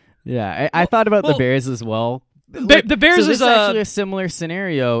 Yeah, I thought about the Bears as well. The Bears is actually a similar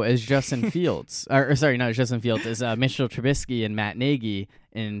scenario as Justin Fields. or sorry, not Justin Fields, as Mitchell Trubisky and Matt Nagy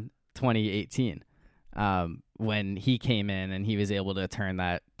in 2018 when he came in and he was able to turn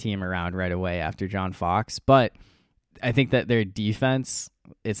that team around right away after John Fox. But I think that their defense,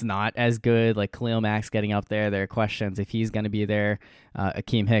 it's not as good. Like Khalil Mack's getting up there. There are questions if he's going to be there.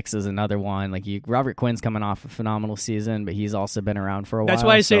 Akeem Hicks is another one. Robert Quinn's coming off a phenomenal season, but he's also been around for a while. That's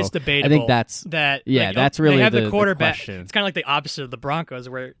why I say it's debatable. I think that's really they have the quarterback. question. It's kind of like the opposite of the Broncos,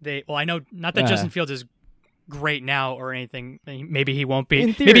 where I know not that Justin Fields is great now or anything. Maybe he won't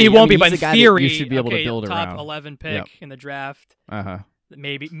be. Theory, maybe he won't be. But in theory, you should be able to build top around. 11 pick in the draft. Uh-huh.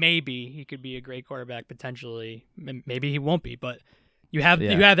 Maybe he could be a great quarterback potentially. Maybe he won't be, but you have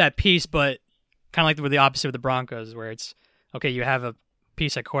that piece. But kind of like with the opposite of the Broncos, where it's okay. You have a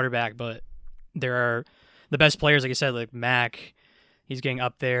piece at quarterback, but there are the best players, like you said, like Mack. He's getting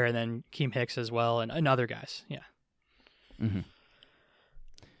up there, and then Akeem Hicks as well, and other guys. Yeah. Mm-hmm.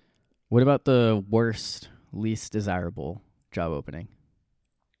 What about the worst, least desirable job opening?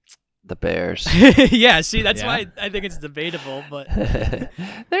 The Bears. Yeah, see, that's why I think it's debatable, but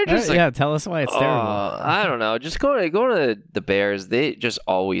they're just tell us why it's terrible. I don't know. Just go to the Bears. They just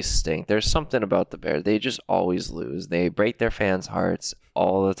always stink. There's something about the Bears. They just always lose. They break their fans' hearts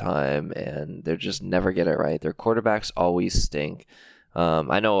all the time, and they just never get it right. Their quarterbacks always stink.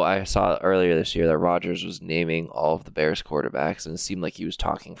 I know I saw earlier this year that Rodgers was naming all of the Bears quarterbacks, and it seemed like he was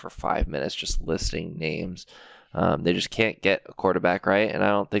talking for 5 minutes just listing names. They just can't get a quarterback right, and I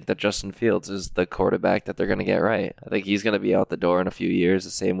don't think that Justin Fields is the quarterback that they're going to get right. I think he's going to be out the door in a few years the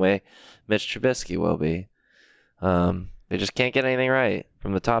same way Mitch Trubisky will be. They just can't get anything right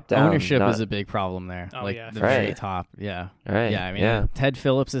from the top down. Ownership is a big problem there. The very top. Yeah. Right. Yeah, I mean, Ted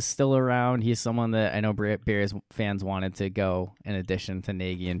Phillips is still around. He's someone that I know Bears fans wanted to go in addition to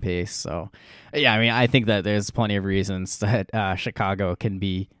Nagy and Pace. So, yeah, I mean, I think that there's plenty of reasons that Chicago can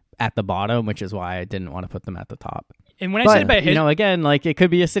be at the bottom, which is why I didn't want to put them at the top. And when I said about again, it could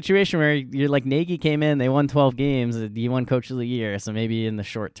be a situation where you're like Nagy came in, they won 12 games, you won Coach of the Year, so maybe in the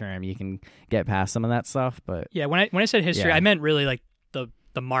short term you can get past some of that stuff. But yeah, when I said history, I meant really like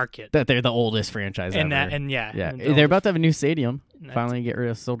the market, that they're the oldest franchise ever. They're about to have a new stadium. Finally, get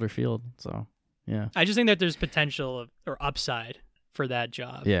rid of Soldier Field. So yeah, I just think that there's potential or upside for that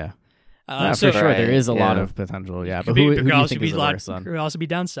job. Yeah. For sure, there is a lot of potential. Yeah, but who do you think is the worst one? Could also be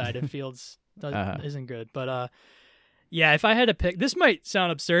downside if Fields isn't good. But yeah, if I had to pick, this might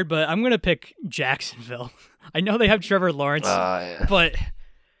sound absurd, but I'm going to pick Jacksonville. I know they have Trevor Lawrence, but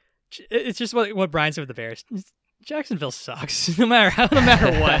it's just what Brian said with the Bears. Jacksonville sucks, no matter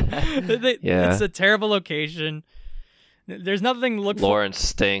what. It's a terrible location. There's nothing to look for. Lawrence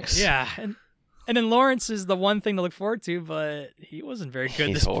stinks. Yeah, and then Lawrence is the one thing to look forward to, but he wasn't very good.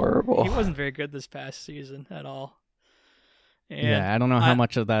 He's horrible. He wasn't very good this past season at all. And I don't know how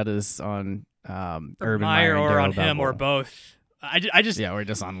much of that is on Urban Meyer or and on him Bevel. or both. I just or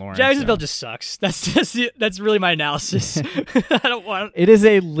just on Lawrence. Jacksonville just sucks. That's really my analysis. I don't want. It is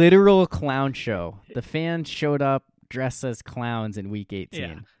a literal clown show. The fans showed up dressed as clowns in Week 18.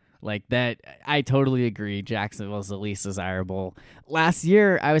 Yeah. Like that, I totally agree. Jacksonville's the least desirable. Last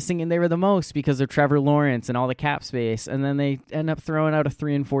year, I was thinking they were the most because of Trevor Lawrence and all the cap space, and then they end up throwing out a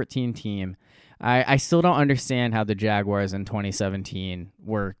 3-14 team. I still don't understand how the Jaguars in 2017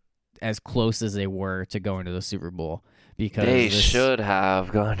 were as close as they were to going to the Super Bowl. Because they should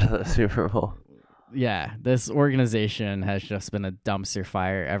have gone to the Super Bowl. Yeah, this organization has just been a dumpster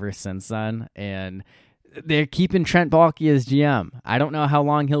fire ever since then, and they're keeping Trent Baalke as GM. I don't know how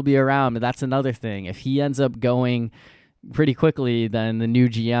long he'll be around, but that's another thing. If he ends up going pretty quickly, then the new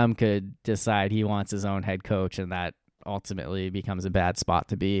GM could decide he wants his own head coach, and that ultimately becomes a bad spot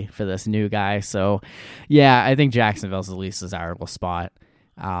to be for this new guy. So, yeah, I think Jacksonville's the least desirable spot.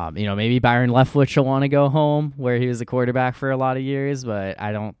 Maybe Byron Leftwich will want to go home where he was the quarterback for a lot of years, but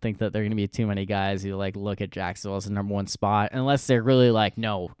I don't think that there are going to be too many guys who look at Jacksonville as the number one spot unless they're really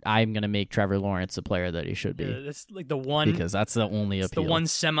no, I'm going to make Trevor Lawrence the player that he should be. Yeah, that's the one, because that's the only appeal. The one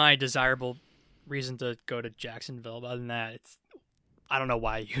semi-desirable reason to go to Jacksonville. Other than that, I don't know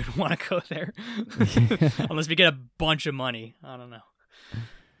why you'd want to go there unless we get a bunch of money. I don't know.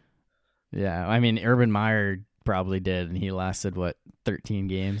 Yeah, I mean, Urban Meyer probably did, and he lasted 13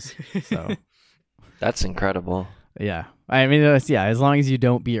 games. So that's incredible. Yeah, I mean, as long as you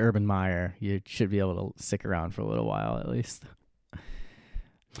don't beat Urban Meyer, you should be able to stick around for a little while at least.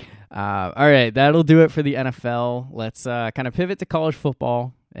 All right, that'll do it for the NFL. Let's kind of pivot to college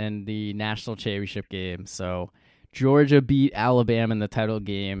football and the national championship game. So Georgia beat Alabama in the title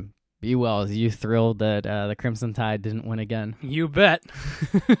game. B. Wells, you thrilled that the Crimson Tide didn't win again? You bet.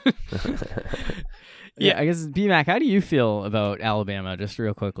 Yeah, I guess, B-Mac, how do you feel about Alabama, just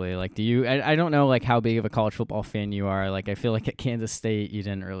real quickly? Do you, I don't know, how big of a college football fan you are. I feel like at Kansas State, you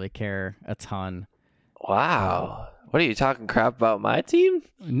didn't really care a ton. Wow. What are you talking crap about my team?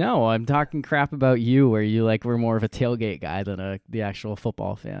 No, I'm talking crap about you, where you, were more of a tailgate guy than the actual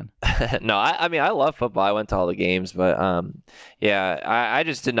football fan. No, I mean, I love football. I went to all the games, but, I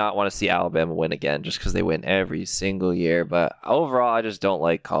just did not want to see Alabama win again just because they win every single year. But overall, I just don't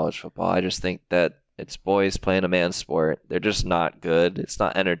like college football. I just think that it's boys playing a man's sport. They're just not good. It's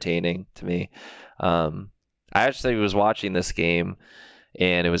not entertaining to me. I actually was watching this game,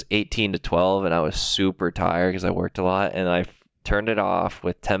 and it was 18-12, and I was super tired because I worked a lot, and I turned it off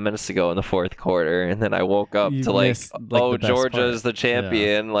with 10 minutes to go in the fourth quarter, and then I woke up to Georgia's the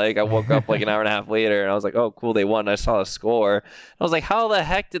champion. Yeah. I woke up an hour and a half later, and I was like, oh, cool, they won. I saw a score. I was like, how the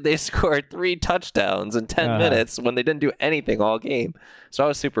heck did they score 3 touchdowns in 10 minutes when they didn't do anything all game? So I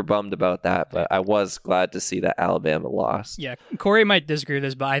was super bummed about that, but I was glad to see that Alabama lost. Yeah, Corey might disagree with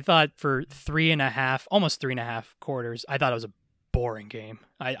this, but I thought for almost 3.5 quarters, I thought it was a boring game.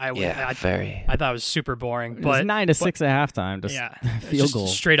 I thought it was super boring. It was 9-6 at halftime. Field goal,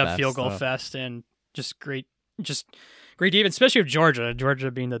 straight up field goal fest, and just great defense, especially with Georgia. Georgia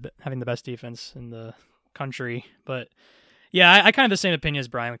being having the best defense in the country. But yeah, I kind of the same opinion as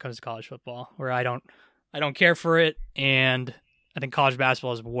Brian when it comes to college football, where I don't care for it, and I think college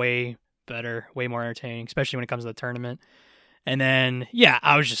basketball is way better, way more entertaining, especially when it comes to the tournament. And then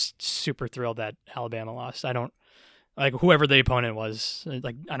I was just super thrilled that Alabama lost. I don't. Whoever the opponent was, I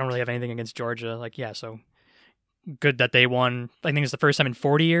don't really have anything against Georgia. So good that they won. I think it's the first time in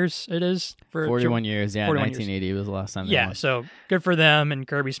 40 years it is. For 41 years, yeah. 1980 years was the last time they won. So good for them and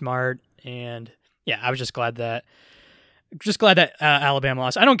Kirby Smart. And, I was just glad that Alabama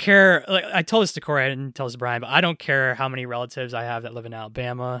lost. I don't care. I told this to Corey, I didn't tell this to Brian, but I don't care how many relatives I have that live in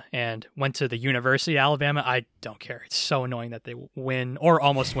Alabama and went to the University of Alabama. I don't care. It's so annoying that they win or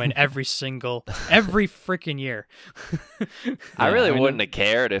almost win every freaking year. I really wouldn't have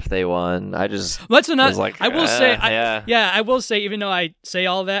cared if they won. I just was I will say, I will say, even though I say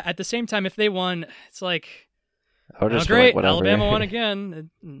all that, at the same time, if they won, it's great. Alabama won again.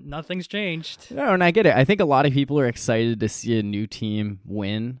 Nothing's changed. No, and I get it. I think a lot of people are excited to see a new team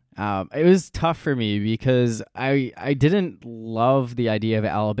win. It was tough for me because I didn't love the idea of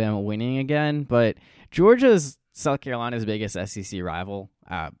Alabama winning again, but Georgia's South Carolina's biggest SEC rival.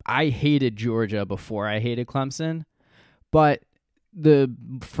 I hated Georgia before I hated Clemson, but the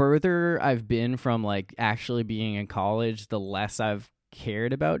further I've been from actually being in college, the less I've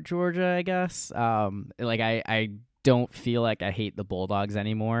cared about Georgia, I guess. I don't feel like I hate the Bulldogs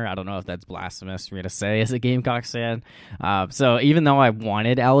anymore. I don't know if that's blasphemous for me to say as a Gamecocks fan. So even though I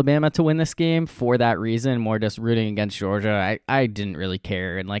wanted Alabama to win this game for that reason, more just rooting against Georgia, I didn't really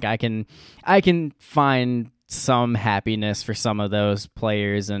care. And I can find some happiness for some of those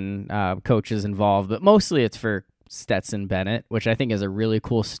players and coaches involved, but mostly it's for Stetson Bennett, which I think is a really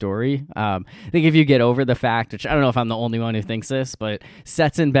cool story. I think if you get over the fact, which I don't know if I'm the only one who thinks this, but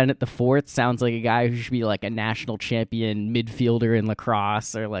Stetson Bennett IV sounds like a guy who should be like a national champion midfielder in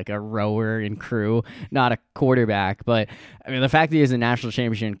lacrosse or like a rower in crew, not a quarterback. But I mean, the fact that he is a national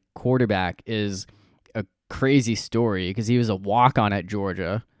champion quarterback is a crazy story because he was a walk-on at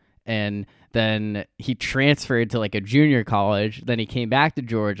Georgia, and then he transferred to like a junior college. Then he came back to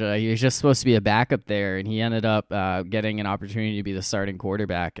Georgia. He was just supposed to be a backup there, and he ended up getting an opportunity to be the starting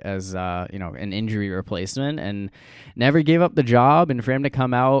quarterback as an injury replacement, and never gave up the job. And for him to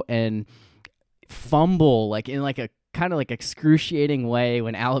come out and fumble like in like a kind of like excruciating way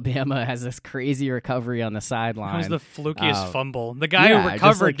when Alabama has this crazy recovery on the sideline. It was the flukiest fumble. The guy who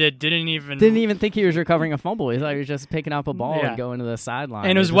recovered didn't even think he was recovering a fumble. He thought he was just picking up a ball and going to the sideline.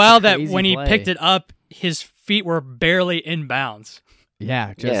 And it was wild that when he picked it up, his feet were barely in bounds.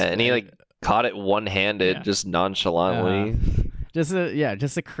 Yeah, and he like caught it one-handed, just nonchalantly. Just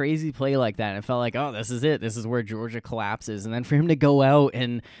a crazy play like that. And it felt like, oh, this is it. This is where Georgia collapses. And then for him to go out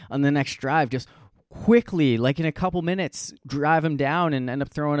and on the next drive, just quickly, like in a couple minutes, drive him down and end up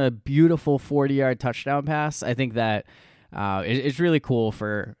throwing a beautiful 40-yard touchdown pass. I think that it's really cool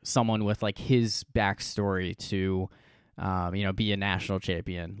for someone with like his backstory to, be a national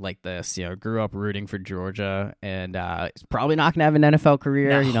champion like this. Grew up rooting for Georgia, and he's probably not gonna have an NFL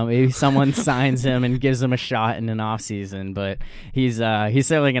career. No. Maybe someone signs him and gives him a shot in an offseason, but he's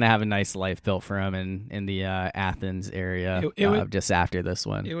certainly gonna have a nice life built for him in the Athens area just after this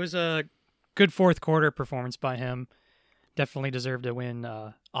one. It was a good fourth quarter performance by him. Definitely deserved to win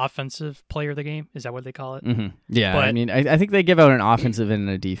offensive player of the game. Is that what they call it? Mm-hmm. Yeah, but, I mean, I think they give out an offensive and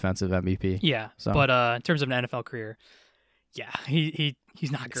a defensive MVP. Yeah, so. But in terms of an NFL career,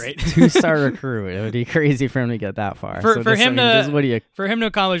 he's not great. 2-star recruit. It would be crazy for him to get that far. For him to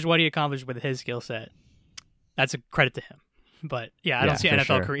accomplish what he accomplished with his skill set, that's a credit to him. But I don't see an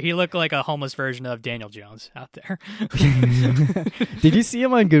NFL career. He looked like a homeless version of Daniel Jones out there. Did you see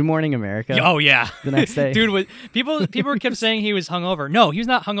him on Good Morning America? Oh yeah, the next day, dude. People kept saying he was hungover. No, he was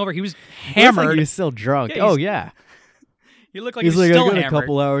not hungover. He was hammered. He was still drunk. Yeah, He looked like he's still I got hammered. a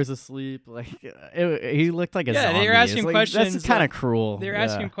couple hours of sleep. Like he looked like a zombie. They were asking questions. That's kind of cruel. They were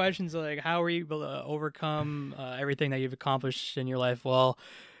asking questions like, "How were you able to overcome everything that you've accomplished in your life?" Well,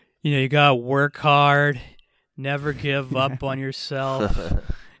 you gotta work hard. Never give up on yourself.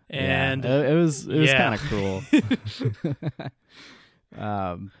 And it was kind of cruel.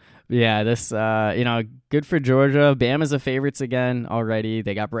 Good for Georgia. Bama's the favorites again already.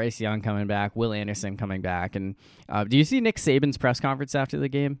 They got Bryce Young coming back, Will Anderson coming back. And do you see Nick Saban's press conference after the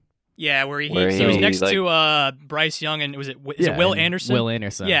game? Yeah, where he was next to Bryce Young, and was it Will Anderson? Will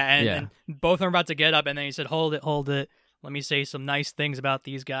Anderson. And both of them were about to get up, and then he said, hold it. Let me say some nice things about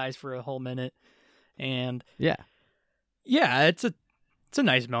these guys for a whole minute. And it's a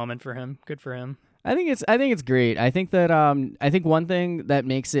nice moment for him. Good for him. I think it's great. I think that I think one thing that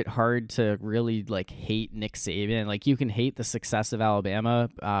makes it hard to really like hate Nick Saban, like you can hate the success of Alabama,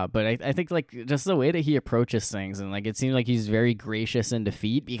 but I think like just the way that he approaches things, and like it seems like he's very gracious in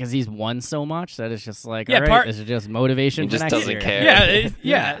defeat because he's won so much that it's just like, all right, this is just motivation. He just next doesn't year. care.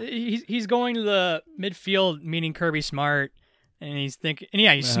 He's going to the midfield, meeting Kirby Smart, and he's thinking, and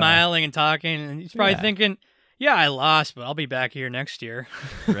he's smiling and talking, and he's probably thinking, yeah, I lost, but I'll be back here next year.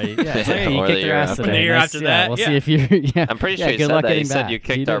 Right? Yeah, it's like, you kicked their ass today. The year after that, we'll see if you're. Yeah, I'm pretty sure he said that. He said you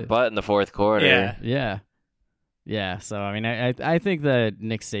kicked our butt in the fourth quarter. Yeah. So I mean, I think that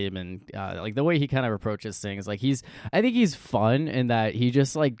Nick Saban, like the way he kind of approaches things, like I think he's fun in that he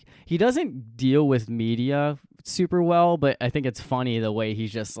just like he doesn't deal with media super well, but I think it's funny the way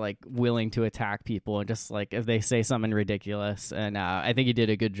he's just like willing to attack people and just like if they say something ridiculous, and I think he did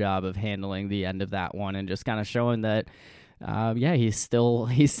a good job of handling the end of that one and just kind of showing that he's still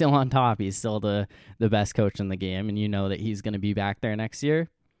on top. He's still the best coach in the game, and that he's going to be back there next year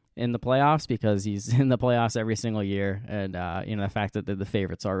in the playoffs because he's in the playoffs every single year, and the fact that they're the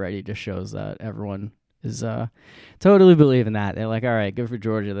favorites already just shows that everyone is totally believing that. They're like, all right, good for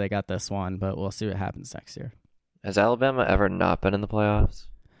Georgia, they got this one, but we'll see what happens next year. Has Alabama ever not been in the playoffs?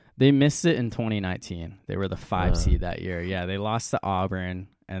 They missed it in 2019. They were the 5 seed that year. Yeah, they lost to Auburn,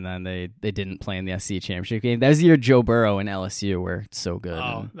 and then they didn't play in the SEC championship game. That was the year Joe Burrow and LSU were so good.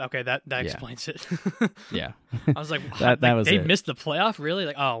 Oh, okay, that explains it. Yeah, I was like, that was they it. Missed the playoff, really?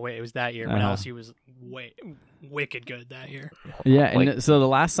 Like, oh wait, it was that year when LSU was wicked good that year. Yeah, and so the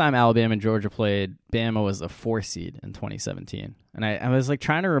last time Alabama and Georgia played, Bama was a 4 seed in 2017, and I was like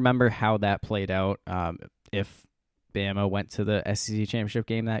trying to remember how that played out. If Bama went to the SEC championship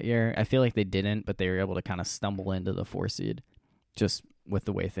game that year. I feel like they didn't, but they were able to kind of stumble into the 4 seed just with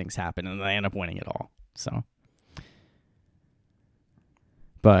the way things happen, and they end up winning it all. So,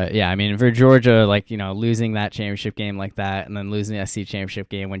 but yeah, I mean, for Georgia, like, losing that championship game like that, and then losing the SEC championship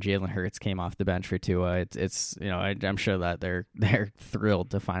game when Jalen Hurts came off the bench for Tua, it's I'm sure that they're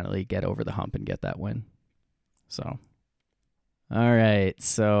thrilled to finally get over the hump and get that win. So. All right,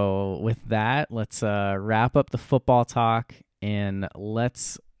 so with that, let's wrap up the football talk, and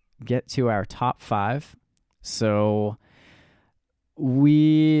let's get to our top 5. So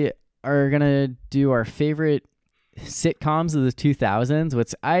we are going to do our favorite sitcoms of the 2000s,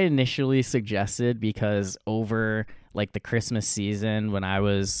 which I initially suggested because over like the Christmas season when I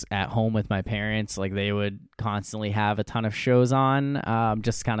was at home with my parents, like they would constantly have a ton of shows on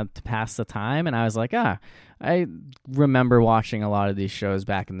just kind of to pass the time. And I was like, I remember watching a lot of these shows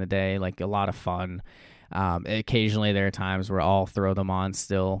back in the day, like a lot of fun. Occasionally there are times where I'll throw them on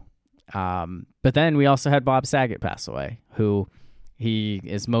still. But then we also had Bob Saget pass away, who he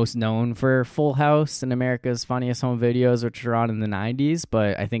is most known for Full House and America's Funniest Home Videos, which were on in the 90s.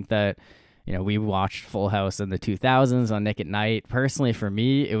 But I think that, we watched Full House in the 2000s on Nick at Night. Personally, for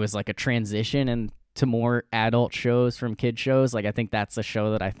me, it was like a transition into more adult shows from kid shows. Like, I think that's the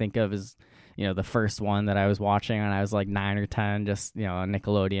show that I think of as, the first one that I was watching when I was like 9 or 10, just, on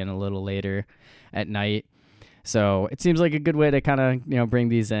Nickelodeon a little later at night. So it seems like a good way to kind of, bring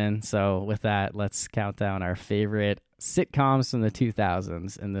these in. So with that, let's count down our favorite sitcoms from the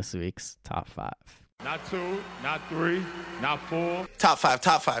 2000s in this week's top 5. Not 2, not 3, not 4. Top 5,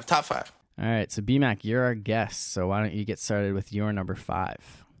 top 5, top 5. All right, so BMAC, you're our guest, so why don't you get started with your number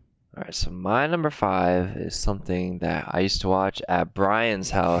 5? All right, so my number 5 is something that I used to watch at Brian's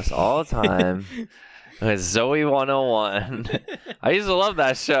house all the time. It's Zoe 101. I used to love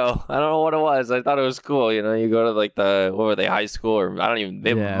that show. I don't know what it was. I thought it was cool. You go to like what were they, high school, or I don't even,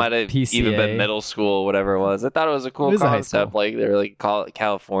 they might have PCA. even been middle school, whatever it was. I thought it was a cool concept. Like they were like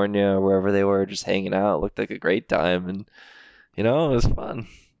California or wherever they were, just hanging out. It looked like a great time, and it was fun.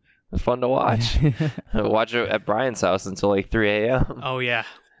 It was fun to watch. Watch it at Brian's house until like 3 a.m. Oh yeah.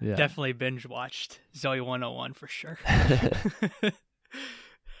 Definitely binge watched Zoe 101 for sure.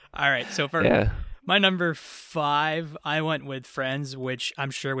 All right, so for my number 5, I went with Friends, which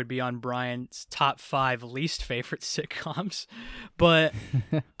I'm sure would be on Brian's top 5 least favorite sitcoms. But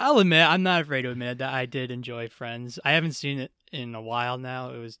I'll admit, I'm not afraid to admit that I did enjoy Friends. I haven't seen it in a while now.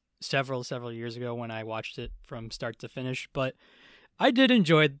 It was several years ago when I watched it from start to finish, but I did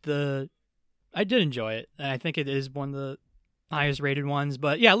enjoy it, and I think it is one of the highest rated ones.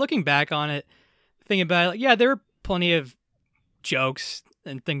 But yeah, looking back on it, thinking about it, there were plenty of jokes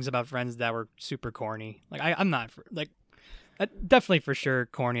and things about Friends that were super corny. Like I'm not definitely for sure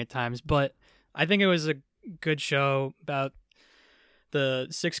corny at times, but I think it was a good show about the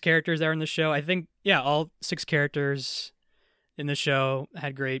 6 characters that were in the show. I think all 6 characters in the show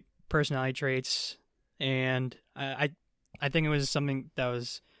had great personality traits, and I think it was something that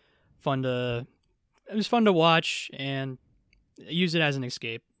was fun to watch and use it as an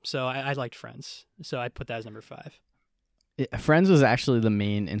escape. So I liked Friends. So I put that as number 5. Friends was actually the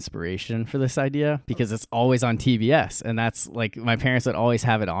main inspiration for this idea because it's always on TBS, and that's like my parents would always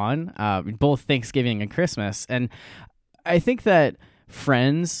have it on both Thanksgiving and Christmas. And I think that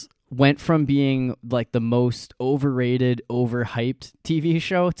Friends went from being like the most overrated, overhyped TV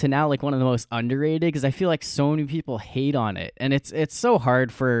show to now like one of the most underrated, because I feel like so many people hate on it, and it's so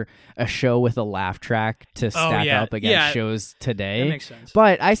hard for a show with a laugh track to stack up against shows today. That makes sense.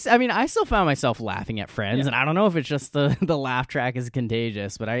 But I mean, I still found myself laughing at Friends, and I don't know if it's just the laugh track is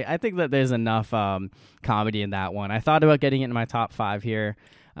contagious, but I think that there's enough comedy in that one. I thought about getting it in my top 5 here.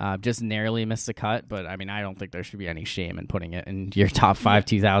 Just narrowly missed the cut, but I mean, I don't think there should be any shame in putting it in your top 5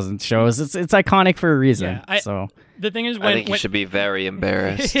 2000 shows. It's iconic for a reason. So the thing is, I think you should be very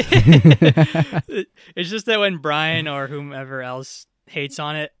embarrassed. It's just that when Brian or whomever else hates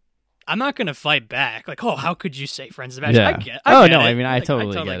on it, I'm not gonna fight back. Like, how could you say Friends is bad? Yeah. I get it. I mean, I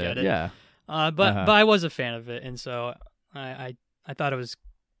totally get it. Yeah. But I was a fan of it, and so I thought it was.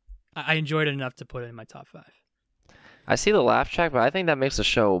 I enjoyed it enough to put it in my top 5. I see the laugh track, but I think that makes the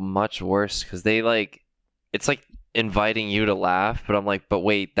show much worse because it's like inviting you to laugh, but I'm like, but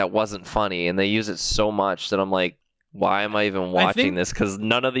wait, that wasn't funny, and they use it so much that I'm like, why am I even watching this? Because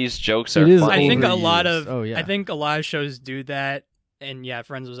none of these jokes are funny. I think a lot of shows do that, and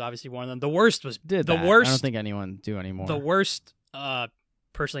Friends was obviously one of them. The worst was worst. I don't think anyone do anymore. The worst,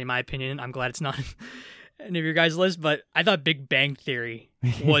 personally, in my opinion, I'm glad it's not any of your guys' list, but I thought Big Bang Theory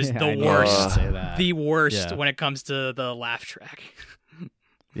was the worst. The worst when it comes to the laugh track.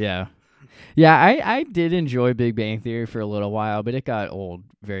 Yeah. Yeah, I did enjoy Big Bang Theory for a little while, but it got old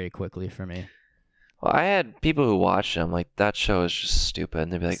very quickly for me. Well, I had people who watched them like that show is just stupid,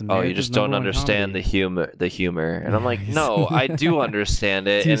 and they'd be like, It's "Oh, you America's just don't number one understand comedy." the humor," and I'm like, Nice. "No, I do understand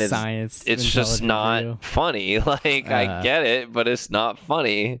it, Too and science it's just intelligent for you. not funny. Like I get it, but it's not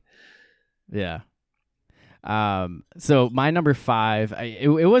funny." Yeah. So my number 5, it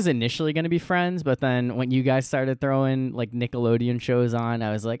was initially going to be Friends, but then when you guys started throwing like Nickelodeon shows on,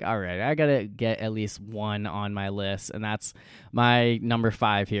 I was like, all right, I got to get at least one on my list. And that's my number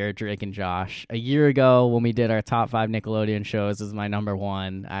 5 here, Drake and Josh. A year ago when we did our top 5 Nickelodeon shows, this is my number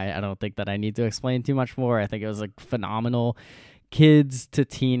 1. I don't think that I need to explain too much more. I think it was like phenomenal kids to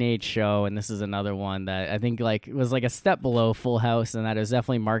teenage show, and this is another one that I think like was like a step below Full House, and that it was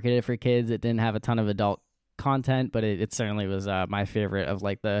definitely marketed for kids. It didn't have a ton of adult content, but it certainly was my favorite of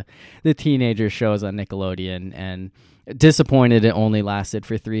like the teenager shows on Nickelodeon, and disappointed it only lasted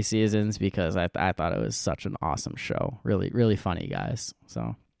for 3 seasons because I thought it was such an awesome show. Really funny guys.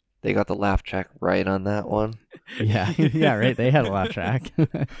 So They got the laugh track right on that one. yeah. Yeah, right, they had a laugh track. No,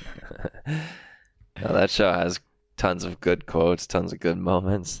 that show has tons of good quotes, tons of good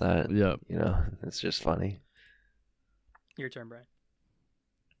moments that Yep. it's just funny. Your turn, Brian.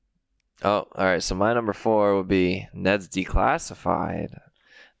 Oh, all right. So my number 4 would be Ned's Declassified.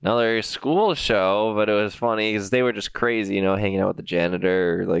 Another school show, but it was funny because they were just crazy, hanging out with the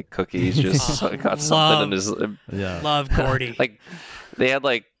janitor, like Cookies just got something in his. Yeah. Love Gordy. Like they had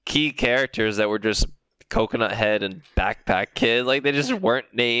like key characters that were just Coconut Head and Backpack Kid. Like they just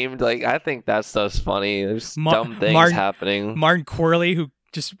weren't named. Like I think that stuff's funny. There's dumb things happening. Martin Corley, who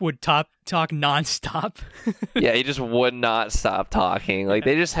just would talk nonstop. Yeah, he just would not stop talking. Like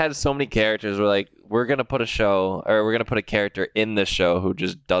they just had so many characters. We're gonna put a character in this show who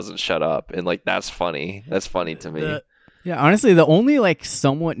just doesn't shut up, and like that's funny. That's funny to me. Yeah, honestly, the only like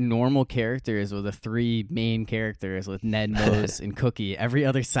somewhat normal characters were the 3 main characters with Ned, Mose, and Cookie. Every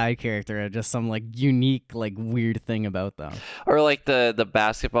other side character had just some like unique, like weird thing about them. Or like the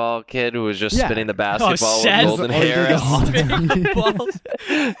basketball kid who was just spinning the basketball with Seth. golden hair.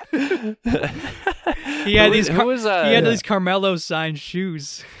 He had these Carmelo signed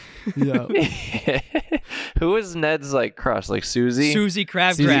shoes. Yeah. Who was Ned's like crush? Like Susie? Susie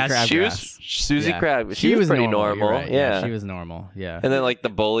Crabgrass. Susie Crabgrass. She was pretty normal. Right. Yeah, she was normal. Yeah. And then like the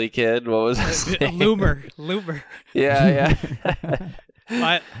bully kid, what was his name? Loomer. Yeah.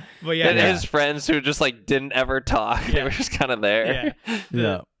 But yeah, and his friends who just like didn't ever talk. They were just kind of there.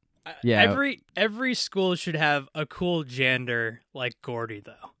 Yeah. Yeah. Every school should have a cool janitor like Gordy,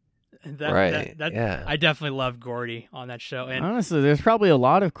 though. I definitely love Gordy on that show. And honestly, there's probably a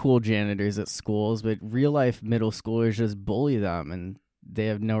lot of cool janitors at schools, but real life middle schoolers just bully them, and they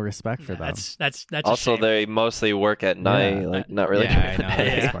have no respect for them. That's also they mostly work at night, like not really. Yeah, I know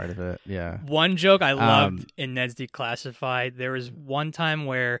that's part of it. Yeah. One joke I loved in Ned's Declassified. There was one time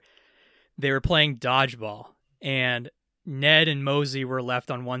where they were playing dodgeball, and Ned and Mosey were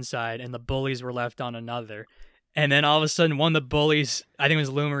left on one side, and the bullies were left on another. And then all of a sudden, one of the bullies, I think it was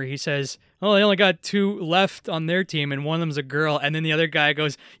Loomer, he says, "Oh, they only got 2 left on their team, and one of them's a girl." And then the other guy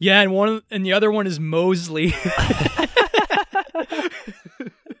goes, "Yeah, and the other one is Mosley."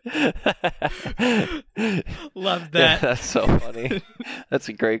 Love that. Yeah, that's so funny. That's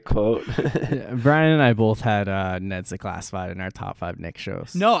a great quote. Yeah, Brian and I both had Ned's Declassified in our top 5 Nick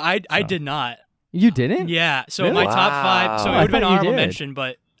shows. No, I did not. You didn't? Yeah. So Really? my top 5. So it would have been honorable mention,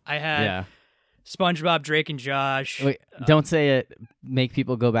 but I had. Yeah. SpongeBob, Drake, and Josh. Wait, don't say it. Make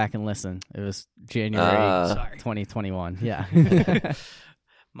people go back and listen. It was January 2021. Yeah.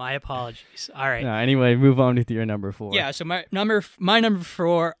 My apologies. All right. No, anyway, move on with your number 4. Yeah, so my number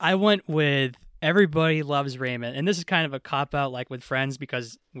 4, I went with Everybody Loves Raymond. And this is kind of a cop-out like with Friends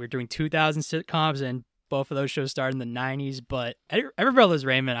because we're doing 2000 sitcoms and both of those shows started in the 90s. But Everybody Loves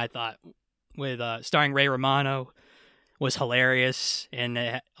Raymond, I thought, with starring Ray Romano, was hilarious, and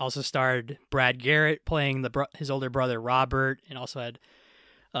it also starred Brad Garrett playing his older brother Robert, and also had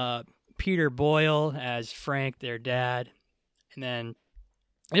Peter Boyle as Frank, their dad. And then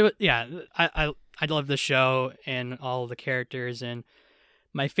I love the show and all of the characters. And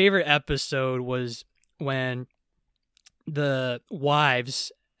my favorite episode was when the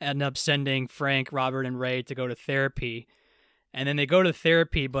wives end up sending Frank, Robert, and Ray to go to therapy, and then they go to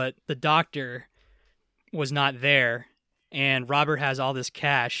therapy, but the doctor was not there. And Robert has all this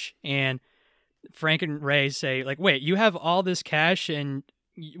cash, and Frank and Ray say, like, "Wait, you have all this cash, and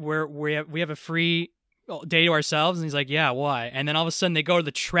we have a free day to ourselves?" And he's like, "Yeah, why?" And then all of a sudden, they go to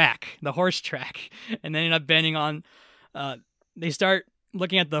the horse track, and they end up betting on. They start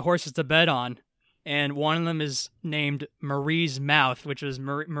looking at the horses to bet on, and one of them is named Marie's Mouth, which was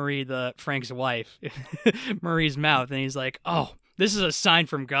Marie, the Frank's wife. Marie's Mouth, and he's like, "Oh, this is a sign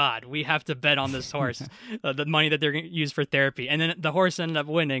from God. We have to bet on this horse, the money that they're going to use for therapy." And then the horse ended up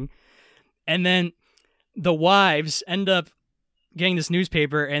winning, and then the wives end up getting this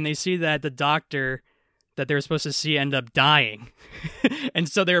newspaper, and they see that the doctor that they were supposed to see end up dying, and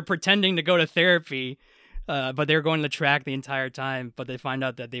so they were pretending to go to therapy. But they were going to the track the entire time, but they find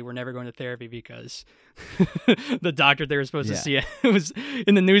out that they were never going to therapy because the doctor they were supposed to see was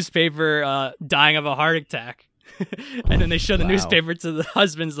in the newspaper dying of a heart attack. And then they show the newspaper to the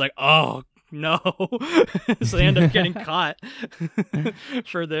husband's like, "Oh, no." So they end up getting caught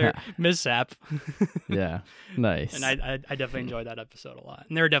for their mishap. Yeah, nice. And I definitely enjoyed that episode a lot.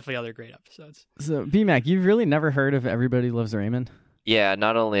 And there were definitely other great episodes. So, B-Mac, you've really never heard of Everybody Loves Raymond? Yeah,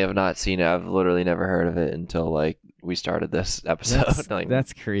 not only have I not seen it, I've literally never heard of it until like we started this episode.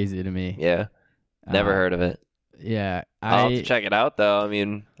 That's crazy to me. Yeah, never heard of it. Yeah, I'll have to check it out though. I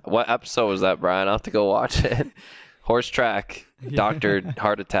mean, what episode was that, Brian? I'll have to go watch it. Horse track, doctor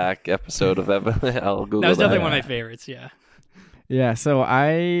heart attack episode of I'll Google that. Was definitely one of my favorites. Yeah. Yeah. So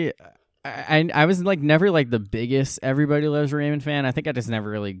I was like never like the biggest Everybody Loves Raymond fan. I think I just never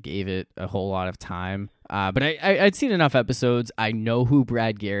really gave it a whole lot of time. But I'd seen enough episodes. I know who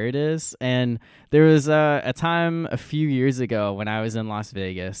Brad Garrett is. And there was a time a few years ago when I was in Las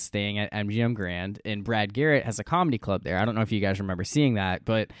Vegas staying at MGM Grand, and Brad Garrett has a comedy club there. I don't know if you guys remember seeing that,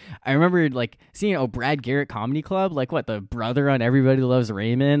 but I remember like seeing, Brad Garrett Comedy Club, like what, the brother on Everybody Loves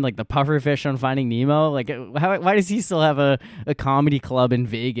Raymond, like the pufferfish on Finding Nemo. Like why does he still have a comedy club in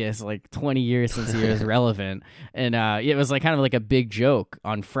Vegas like 20 years since he was relevant? And it was like kind of like a big joke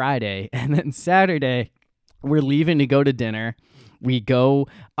on Friday. And then Saturday, we're leaving to go to dinner. We go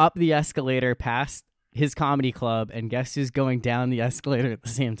up the escalator past his comedy club, and guess who's going down the escalator at the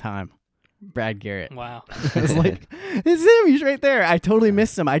same time? Brad Garrett. Wow. I was like, it's him. He's right there. I totally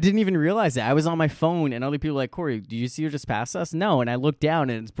missed him. I didn't even realize it. I was on my phone, and other people were like, "Corey, did you see her just pass us?" No. And I looked down,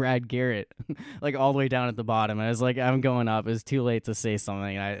 and it's Brad Garrett, like all the way down at the bottom. And I was like, I'm going up. It was too late to say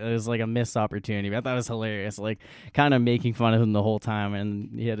something. It was like a missed opportunity. But I thought it was hilarious, like kind of making fun of him the whole time.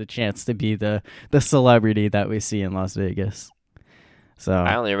 And he had a chance to be the celebrity that we see in Las Vegas. So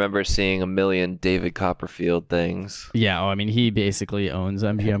I only remember seeing a million David Copperfield things. Yeah, I mean, he basically owns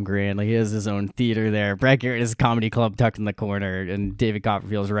MGM Grand. Like, he has his own theater there. Brad Garrett is a comedy club tucked in the corner, and David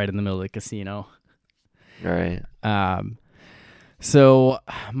Copperfield's right in the middle of the casino. Right. So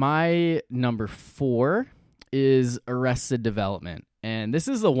my number 4 is Arrested Development. And this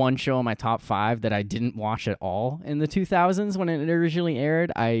is the one show in my top 5 that I didn't watch at all in the 2000s when it originally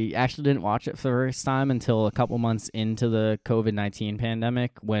aired. I actually didn't watch it for the first time until a couple months into the COVID-19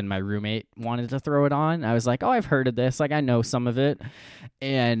 pandemic when my roommate wanted to throw it on. I was like, oh, I've heard of this. Like, I know some of it.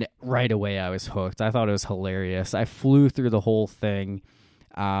 And right away I was hooked. I thought it was hilarious. I flew through the whole thing.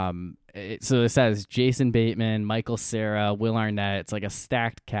 So it says Jason Bateman, Michael Cera, Will Arnett. It's like a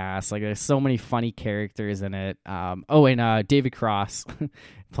stacked cast. Like, there's so many funny characters in it. And David Cross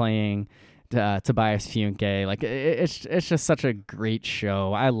playing Tobias Funke. Like, it's just such a great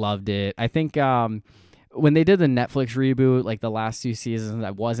show. I loved it. I think when they did the Netflix reboot, like the last 2 seasons,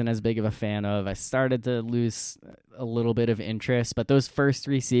 I wasn't as big of a fan of. I started to lose a little bit of interest, but those first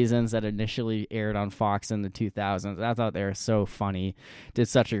 3 seasons that initially aired on Fox in the 2000s, I thought they were so funny. Did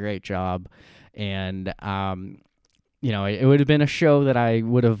such a great job. And, it would have been a show that I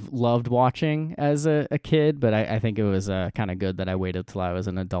would have loved watching as a kid, but I think it was kind of good that I waited till I was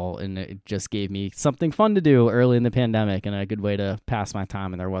an adult, and it just gave me something fun to do early in the pandemic and a good way to pass my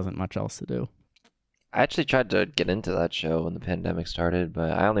time, and there wasn't much else to do. I actually tried to get into that show when the pandemic started,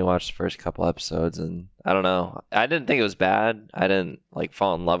 but I only watched the first couple episodes, and I don't know. I didn't think it was bad. I didn't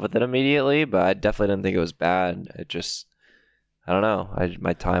fall in love with it immediately, but I definitely didn't think it was bad. It just, I don't know.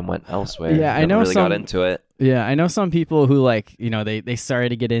 My time went elsewhere. Yeah, I know really got into it. Yeah, I know some people who they started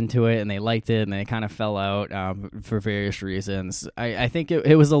to get into it and they liked it and they kind of fell out for various reasons. I think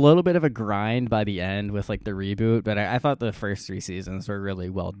it was a little bit of a grind by the end with like the reboot, but I thought the first 3 seasons were really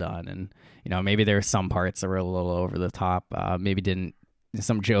well done, and maybe there were some parts that were a little over the top.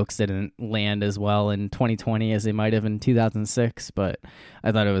 Some jokes didn't land as well in 2020 as they might have in 2006, but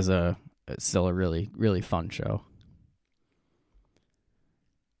I thought it was still a really, really fun show.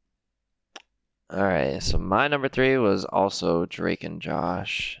 All right, so my number 3 was also Drake and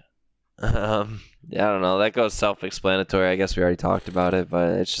Josh. I don't know. That goes self-explanatory. I guess we already talked about it, but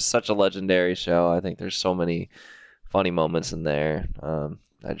it's just such a legendary show. I think there's so many funny moments in there.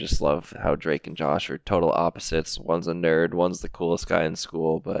 I just love how Drake and Josh are total opposites. One's a nerd, one's the coolest guy in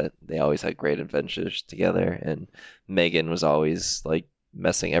school, but they always had great adventures together. And Megan was always like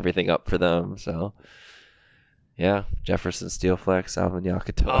messing everything up for them. So yeah, Jefferson Steelflex, Alvin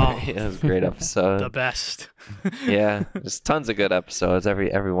Yakitori. Oh. It was a great episode. The best. Yeah, there's tons of good episodes.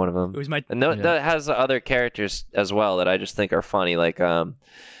 Every one of them. It was my And that has other characters as well that I just think are funny, like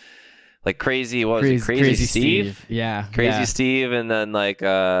crazy. What was it? Crazy Steve? Yeah, Crazy Steve, and then like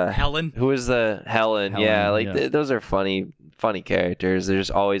Helen. who was the Helen? Yeah, like those are funny characters. There's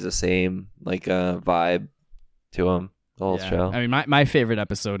always the same like vibe to them. The whole show. I mean, my favorite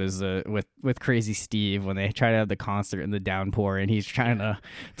episode is with Crazy Steve when they try to have the concert in the downpour and he's trying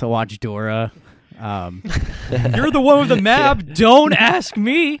to watch Dora. You're the one with the map. Don't ask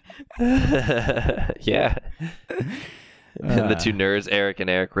me. Yeah. And the two nerds, Eric and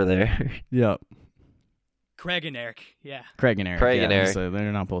Eric, were there. Yep. Craig and Eric. Yeah. Craig and Eric. Craig and Eric. So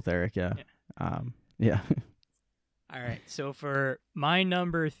they're not both Eric. Yeah. Yeah. All right. So for my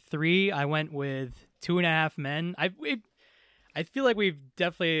number 3, I went with 2.5 Men. I feel like I've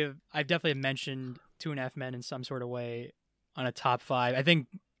definitely mentioned 2.5 Men in some sort of way on a top 5. I think.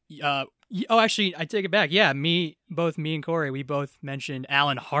 Actually, I take it back. Yeah, both me and Corey, we both mentioned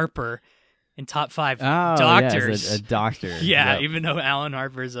Alan Harper in top 5 doctors. Yeah, a doctor. Yeah, Yep. even though Alan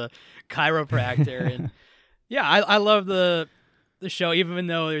Harper is a chiropractor, and yeah, I love the show, even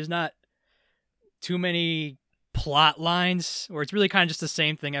though there's not too many plot lines, where it's really kind of just the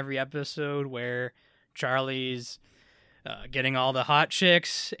same thing every episode, where Charlie's getting all the hot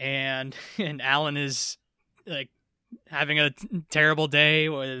chicks, and Alan is like having a terrible day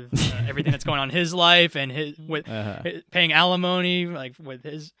with everything that's going on in his life, and paying alimony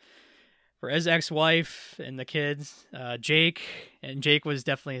for his ex-wife and the kids. Jake was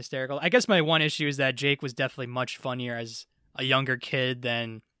definitely hysterical. I guess my one issue is that Jake was definitely much funnier as a younger kid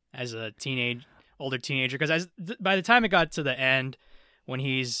than as a older teenager. Because by the time it got to the end, when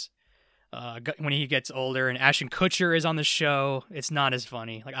he gets older and Ashton Kutcher is on the show, it's not as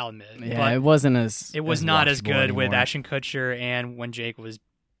funny. Like, I'll admit. Yeah, but it wasn't as. It was not as watchable good with anymore. Ashton Kutcher and when Jake was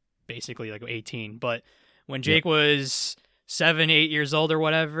basically like 18. But when Jake was 7-8 years old or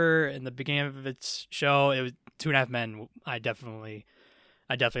whatever, in the beginning of its show, it was 2.5 Men. I definitely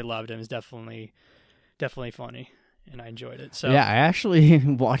loved him. It's definitely funny, and I enjoyed it. So yeah, I actually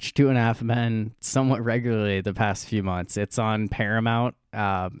watched 2.5 Men somewhat regularly the past few months. It's on Paramount,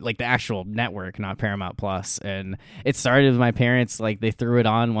 like the actual network, not Paramount Plus. And it started with my parents. Like, they threw it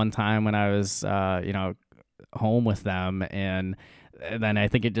on one time when I was, home with them, and then I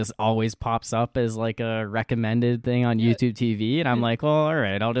think it just always pops up as like a recommended thing on YouTube TV, and I'm like, well, all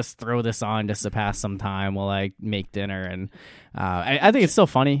right, I'll just throw this on just to pass some time while I make dinner. And I think it's still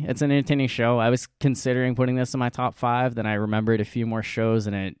funny. It's an entertaining show. I was considering putting this in my top 5, then I remembered a few more shows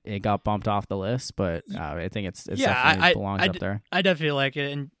and it got bumped off the list, but I think it's definitely belongs up there. I definitely like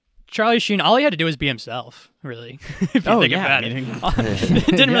it. And Charlie Sheen, all he had to do was be himself, really. If you think about it.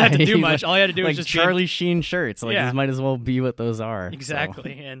 Didn't really have to do much. All he had to do was just Charlie Sheen shirts. Like, this might as well be what those are.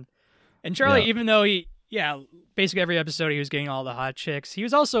 Exactly. So. And Charlie, even though basically every episode he was getting all the hot chicks, he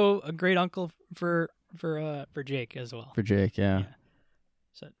was also a great uncle for Jake as well. For Jake, yeah.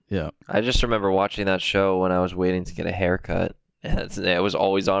 So, yeah. I just remember watching that show when I was waiting to get a haircut. It was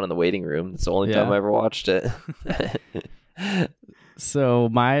always on in the waiting room. It's the only time I ever watched it. So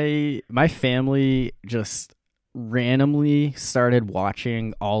my family just randomly started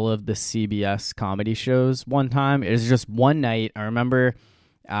watching all of the CBS comedy shows one time. It was just one night. I remember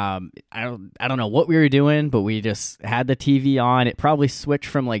I don't know what we were doing, but we just had the TV on. It probably switched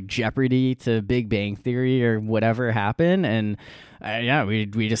from like Jeopardy to Big Bang Theory or whatever happened, and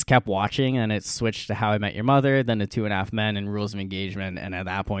we just kept watching, and it switched to How I Met Your Mother, then to 2.5 Men and Rules of Engagement, and at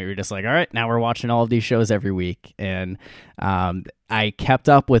that point we were just like, all right, now we're watching all of these shows every week. And I kept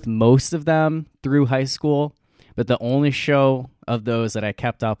up with most of them through high school, but the only show of those that I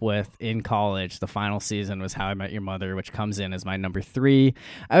kept up with in college, the final season, was How I Met Your Mother, which comes in as my number 3.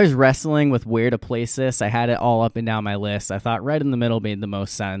 I was wrestling with where to place this. I had it all up and down my list. I thought right in the middle made the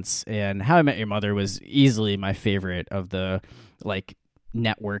most sense, and How I Met Your Mother was easily my favorite of the like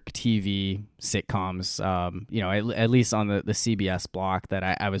network TV sitcoms, at least on the CBS block that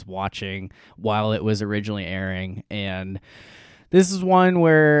I was watching while it was originally airing. And this is one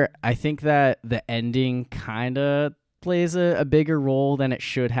where I think that the ending kind of plays a bigger role than it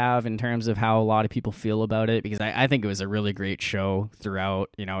should have in terms of how a lot of people feel about it, because I think it was a really great show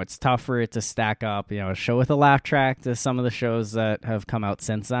throughout. It's tough for it to stack up, a show with a laugh track to some of the shows that have come out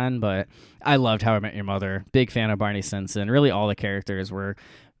since then, but I loved How I Met Your Mother. Big fan of Barney Stinson. Really all the characters were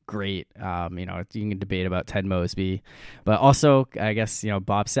great. You can debate about Ted Mosby, but also I guess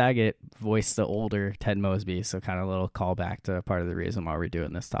Bob Saget voiced the older Ted Mosby, so kind of a little callback to part of the reason why we're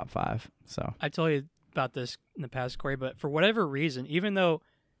doing this top 5. So I tell you, about this in the past, Corey, but for whatever reason, even though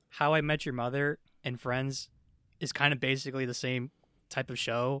How I Met Your Mother and Friends is kind of basically the same type of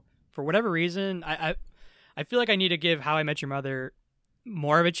show, for whatever reason, I feel like I need to give How I Met Your Mother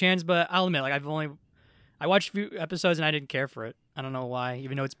more of a chance. But I'll admit, like I watched a few episodes and I didn't care for it. I don't know why,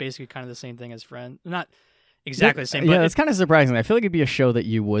 even though it's basically kind of the same thing as Friends. Not exactly the same. Yeah, but it's kind of surprising. I feel like it'd be a show that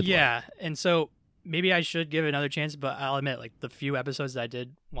you would. Yeah, and so maybe I should give it another chance. But I'll admit, like the few episodes that I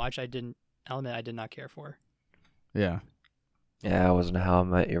did watch, I'll admit I did not care for. Yeah. Yeah, I wasn't a How I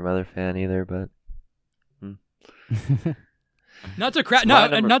Met Your Mother fan either, but. Not to crap. My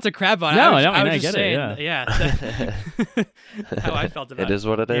No, number- not to crap on. No, I was I just get it, saying. Yeah. How I felt about It is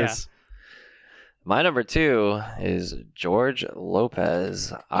what it Yeah. is. My number 2 is George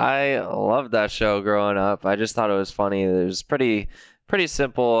Lopez. I loved that show growing up. I just thought it was funny. It was pretty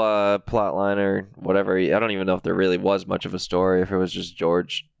simple plot line or whatever. I don't even know if there really was much of a story, if it was just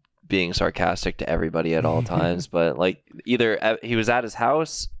George being sarcastic to everybody at all times. But like either he was at his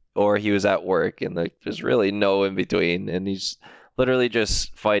house or he was at work, and there's really no in between. And he's literally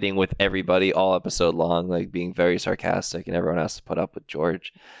just fighting with everybody all episode long, like being very sarcastic, and everyone has to put up with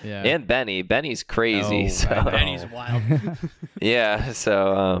George. Yeah. And Benny's crazy. Oh, so I know. Benny's wild. yeah,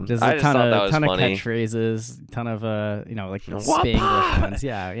 so There's I a just ton thought of that was funny. catchphrases, ton of like Wapa! Spanglish ones.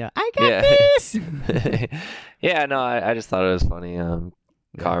 Yeah. I got Yeah. this. Yeah, no, I just thought it was funny.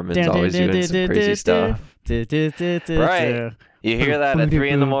 Carmen's always doing some crazy stuff. Right. You hear that at 3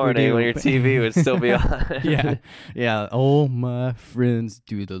 a.m. when your TV would still be on. Yeah. All my friends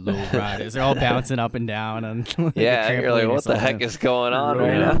do the low riders. They're all bouncing up and down on. Like Yeah, you're like, what the heck is going on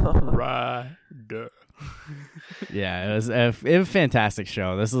right now? Rider. Yeah, it was a fantastic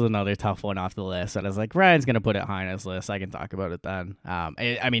show. This is another tough one off the list. And I was like, Ryan's gonna put it high on his list. I can talk about it then.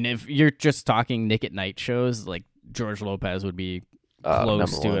 I mean, if you're just talking Nick at Night shows, like George Lopez would be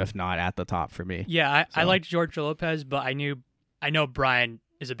close to #1. it, if not at the top for me. Yeah, I So. liked George Lopez, but I know Brian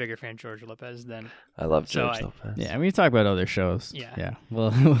is a bigger fan of George Lopez than. I love So George Lopez. Yeah, we can talk about other shows. Yeah.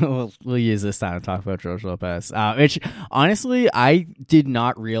 We'll use this time to talk about George Lopez. Which honestly, I did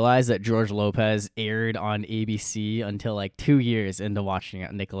not realize that George Lopez aired on ABC until like 2 years into watching it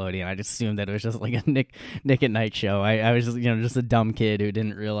on Nickelodeon. I just assumed that it was just like a Nick at Night show. I was just a dumb kid who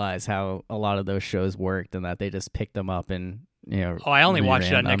didn't realize how a lot of those shows worked and that they just picked them up and I only watched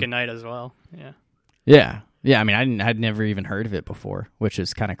it on reran them. Nick at Night as well. Yeah. Yeah. I mean, I'd never even heard of it before, which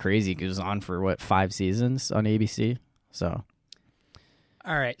is kind of crazy because it was on for 5 seasons on ABC. So,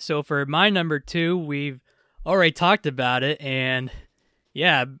 All right. So for my number 2, we've already talked about it, and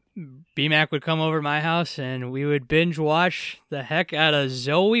yeah, BMAC would come over to my house and we would binge watch the heck out of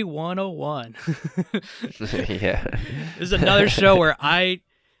Zoe 101. Yeah. This is another show where I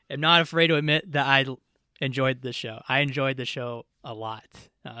am not afraid to admit that I enjoyed the show. I enjoyed the show a lot.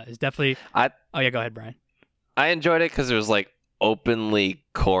 It's definitely. Oh yeah, go ahead, Brian. I enjoyed it because it was like openly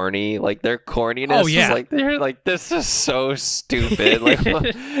corny. Like their corniness Oh, yeah. was like they're like, this is so stupid. Like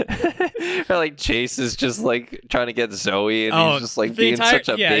or like Chase is just like trying to get Zoe and he's just like the being entire- such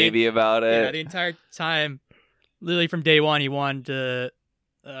a yeah, baby about Yeah, it. the entire time, literally from day one, he wanted to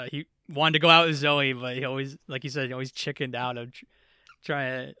go out with Zoe, but he always, like you said, he always chickened out of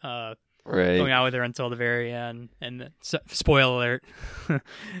trying to Right. going out with her until the very end. And spoiler alert.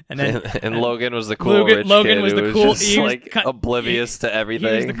 And then and Logan was the cool Logan- rich Logan kid was who the was cool- just he was like ki- oblivious to he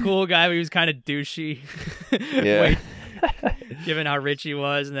everything. was the cool guy, but he was kind of douchey. Yeah. Wait, given how rich he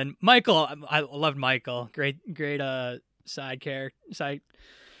was. And then Michael, I loved Michael. Great side character.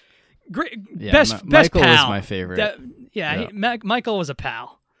 Great, yeah, best Michael pal. was my favorite. Yeah. Michael was a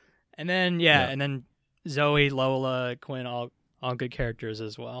pal. And then Yeah. and then Zoe, Lola, Quinn, all good characters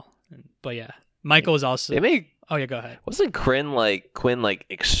as well. But yeah, Michael was also. They made Oh yeah, go ahead. wasn't Quinn like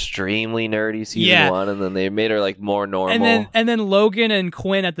extremely nerdy season 1, and then they made her like more normal. And then Logan and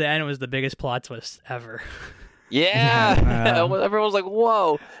Quinn at the end was the biggest plot twist ever. Yeah, Yeah. everyone was like,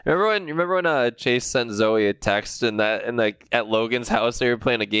 "Whoa!" Remember when Chase sent Zoe a text and like at Logan's house they were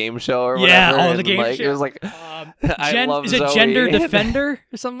playing a game show or Yeah, whatever? the and, game like, show. It was like, I love is it Zoe. Gender Defender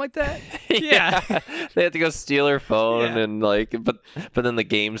or something like that? Yeah. They had to go steal her phone Yeah. and like, but then the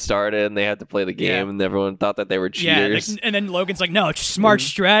game started and they had to play the game Yeah. and everyone thought that they were cheaters. And then Logan's like, no, it's smart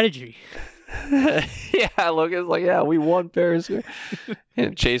strategy. Yeah, Logan's like, yeah, we won Paris.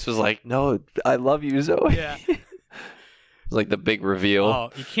 And Chase was like, no, I love you, Zoe. Yeah. It's like the big reveal.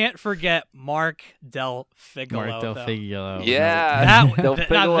 Oh, you can't forget Mark Del Figolo. Mark Del though. Figolo. Yeah. Now Del that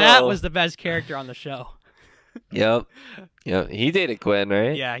Figolo. was the best character on the show. Yep. He dated Quinn,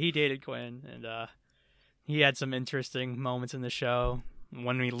 right? Yeah, he dated Quinn, and he had some interesting moments in the show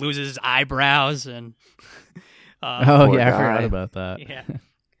when he loses his eyebrows and. Oh Poor yeah, I guy. forgot about that. Yeah.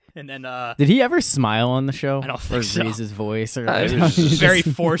 And then did he ever smile on the show? I don't think so. Or raise his voice? Or It was just- very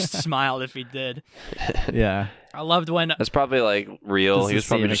forced smile if he did. Yeah. I loved when That's probably like real. Just He the was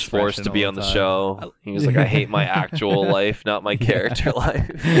probably same just forced to expression be all on the the time. show. He was like, I hate my actual life, not my character life.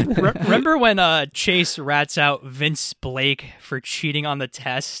 remember when Chase rats out Vince Blake for cheating on the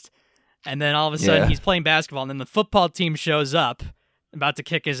test, and then all of a sudden Yeah. he's playing basketball, and then the football team shows up about to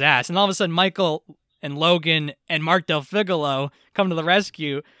kick his ass, and all of a sudden Michael and Logan and Mark Del Figolo come to the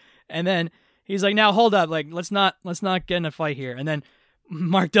rescue, and then he's like, now hold up, like let's not get in a fight here. And then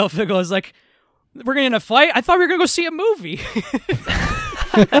Mark Del Figolo is like, we're getting in a fight? I thought we were gonna go see a movie.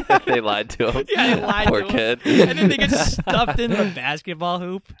 They lied to him. Yeah, they lied Poor to him. kid. And then they get stuffed in the basketball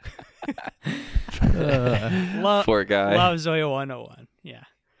hoop. Poor guy. Love Zoya 101. Yeah.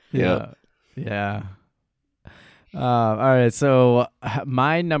 Yeah. Yeah. All right. So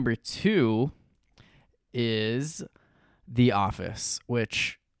my number 2 is The Office,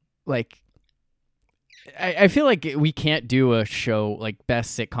 which, like, I feel like we can't do a show like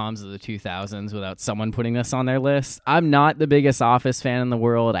best sitcoms of the 2000s without someone putting this on their list. I'm not the biggest Office fan in the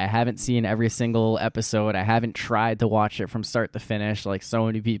world. I haven't seen every single episode. I haven't tried to watch it from start to finish like so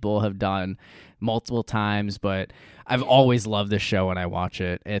many people have done multiple times, but I've always loved this show when I watch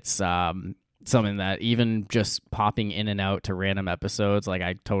it. It's something that even just popping in and out to random episodes, like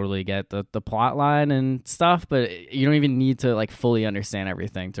I totally get the plot line and stuff, but you don't even need to like fully understand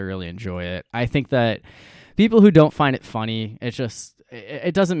everything to really enjoy it. I think that people who don't find it funny,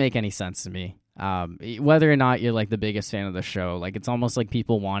 it doesn't make any sense to me. Whether or not you're like the biggest fan of the show, like it's almost like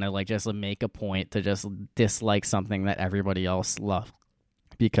people want to like just make a point to just dislike something that everybody else loves,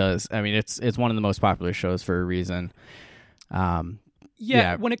 because I mean it's one of the most popular shows for a reason.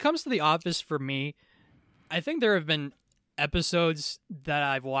 Yeah, when it comes to The Office, for me, I think there have been episodes that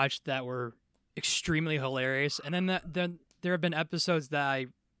I've watched that were extremely hilarious, and then there have been episodes that I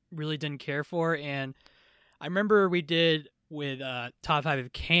really didn't care for. And I remember we did with Top 5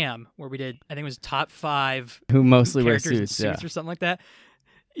 of Cam, where we did, I think it was Top 5 who mostly wear characters in suits, or something like that.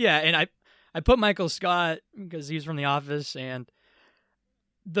 Yeah, and I put Michael Scott because he's from The Office, and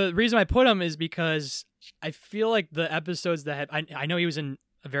the reason I put him is because I feel like the episodes that I know he was in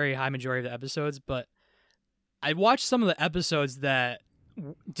a very high majority of the episodes, but I watched some of the episodes that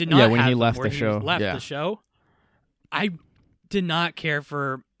did not when have he him, left where the he show. left Yeah. the show. I did not care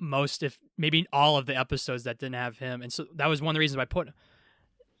for most, if maybe all of the episodes that didn't have him, and so that was one of the reasons I put him.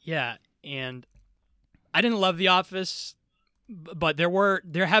 Yeah, and I didn't love The Office, but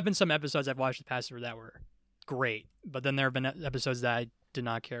there have been some episodes I've watched in the past that were great, but then there have been episodes that I did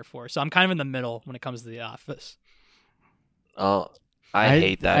not care for. So I'm kind of in the middle when it comes to The Office. Oh, I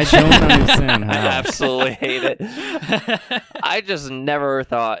hate that. I show. don't understand how. I absolutely hate it. I just never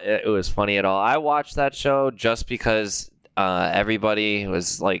thought it was funny at all. I watched that show just because everybody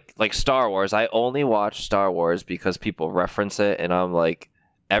was like Star Wars. I only watch Star Wars because people reference it, and I'm like,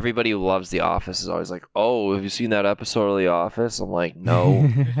 everybody who loves The Office is always like, oh, have you seen that episode of The Office? I'm like, no,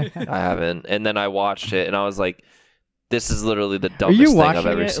 I haven't. And then I watched it, and I was like, this is literally the Are dumbest you thing watching I've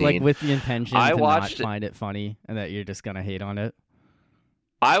ever it seen. like with the intention I to not watched it- find it funny and that you're just gonna hate on it?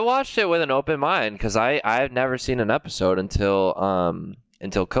 I watched it with an open mind because I've never seen an episode until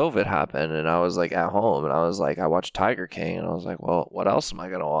COVID happened, and I was like at home, and I was like, I watched Tiger King, and I was like, well, what else am I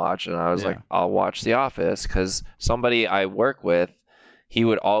gonna watch? And I was like, I'll watch The Office, because somebody I work with, he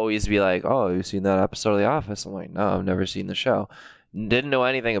would always be like, oh, have you seen that episode of The Office? I'm like, no, I've never seen the show. Didn't know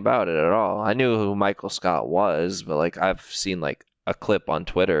anything about it at all. I knew who Michael Scott was, but like I've seen like a clip on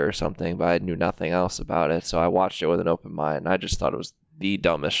Twitter or something, but I knew nothing else about it. So I watched it with an open mind, and I just thought it was the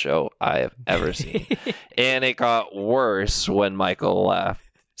dumbest show I have ever seen. And it got worse when Michael left,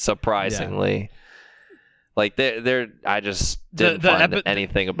 surprisingly. Like I just didn't find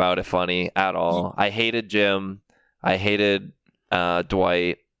anything about it funny at all. I hated Jim. I hated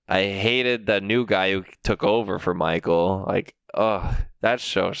Dwight. I hated the new guy who took over for Michael. Like, oh, that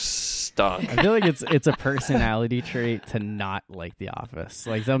show stunk. I feel like it's a personality trait to not like The Office.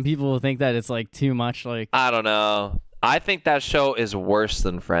 Like some people think that it's like too much. Like I don't know. I think that show is worse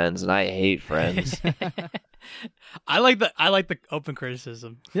than Friends, and I hate Friends. I like the open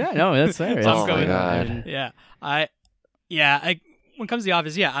criticism. yeah, no, that's fair. Oh It's- my God. Yeah. When it comes to The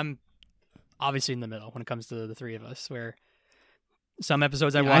Office, I'm obviously in the middle when it comes to the three of us, where some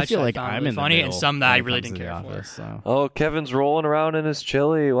episodes I watched I feel like found I'm really in the funny, middle and some that I when it really comes didn't to The care for. Office, so. Oh, Kevin's rolling around in his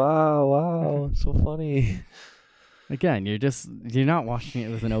chili. Wow, it's so funny. Again, you're not watching it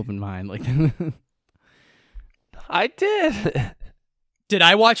with an open mind. Like I did. Did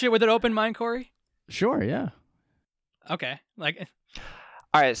I watch it with an open mind, Corey? sure, yeah. Okay, like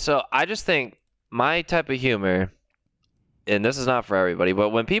All right, so I just think my type of humor and this is not for everybody, but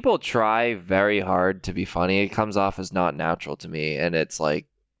when people try very hard to be funny, it comes off as not natural to me, and it's like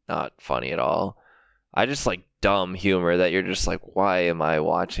not funny at all. I just like dumb humor that you're just like, why am I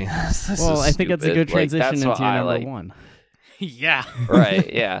watching this? Well, I think it's a good Like, transition that's into what your I number like. one. Yeah.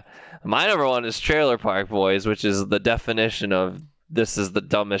 Right, yeah. My number one is Trailer Park Boys, which is the definition of this is the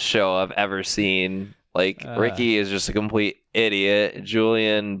dumbest show I've ever seen. Like, Ricky is just a complete idiot.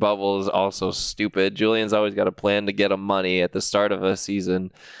 Julian Bubbles also stupid. Julian's always got a plan to get him money at the start of a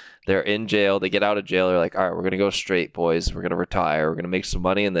season. They're in jail. They get out of jail. They're like, all right, we're going to go straight, boys. We're going to retire. We're going to make some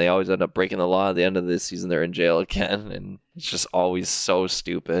money. And they always end up breaking the law. At the end of this season, they're in jail again. And it's just always so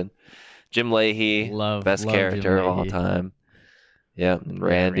stupid. Jim Leahy, best love character Jim of all Leahy. time. Yeah, and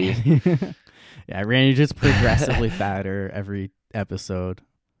Randy. Yeah, Randy just progressively fatter every episode.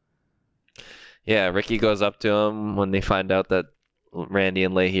 Yeah, Ricky goes up to him when they find out that Randy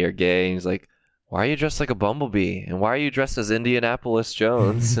and Leahy are gay. And he's like, why are you dressed like a bumblebee? And why are you dressed as Indianapolis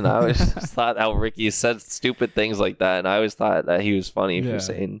Jones? And I always just thought how Ricky said stupid things like that. And I always thought that he was funny for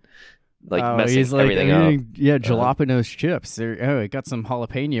saying, like, messing he's like, everything up. Yeah, jalapeno's chips. I got some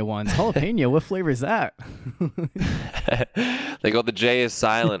jalapeno ones. Jalapeno, what flavor is that? They go, the J is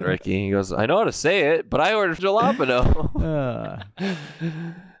silent, Ricky. He goes, I know how to say it, but I ordered jalapeno.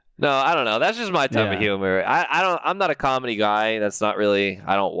 No, I don't know. That's just my type of humor. I'm not a comedy guy. That's not really.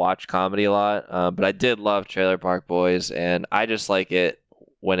 I don't watch comedy a lot. But I did love Trailer Park Boys, and I just like it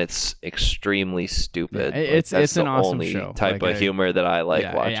when it's extremely stupid. Yeah, it's an the awesome only show. type of humor that I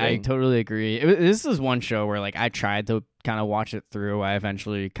like watching. I totally agree. This is one show where like I tried to kind of watch it through. I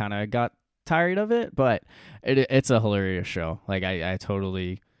eventually kind of got tired of it, but it's a hilarious show. Like I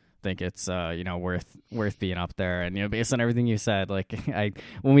totally think it's worth being up there. And based on everything you said, like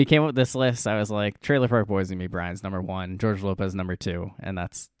when we came up with this list, I was like Trailer Park Boys and Me Brian's number one, George Lopez number two, and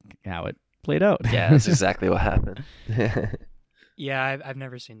that's how it played out. Yeah, that's exactly what happened. Yeah, I've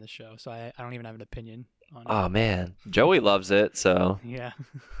never seen this show, so I don't even have an opinion on it. Oh man, Joey loves it, so Yeah.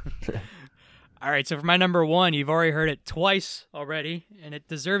 All right, so for my number one, you've already heard it twice already, and it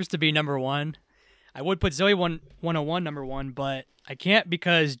deserves to be number one. I would put Zoe 101 number one, but I can't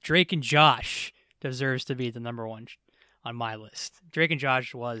because Drake and Josh deserves to be the number one on my list. Drake and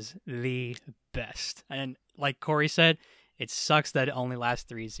Josh was the best. And like Corey said, it sucks that it only lasts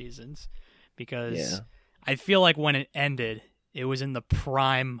 3 seasons because I feel like when it ended, it was in the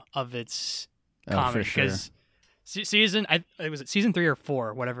prime of its comedy. For sure. Because was it season 3 or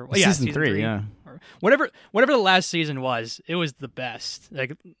 4, whatever. Well, season 3, yeah. Or whatever the last season was, it was the best.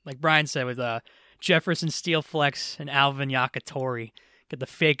 Like Brian said with Jefferson Steelflex and Alvin Yakitori get the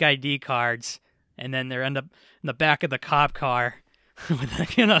fake ID cards, and then they end up in the back of the cop car with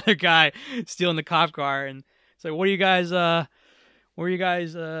like another guy stealing the cop car, and it's like, what are you guys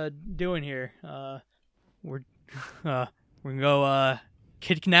doing here? We're gonna go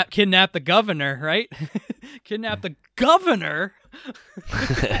kidnap the governor, right? Kidnap the governor.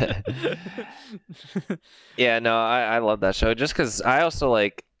 Yeah, no, I love that show just because I also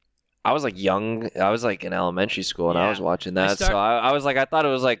like. I was like young. I was like in elementary school and I was watching that. So I was like, I thought it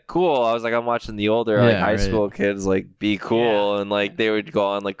was like cool. I was like, I'm watching the older like high school kids like be cool and like they would go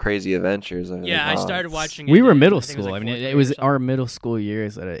on like crazy adventures. I started watching it. We were middle school. Like it was our middle school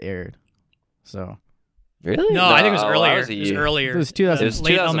years that it aired. So really? No, I think it was earlier. It was earlier. It was 2000. It was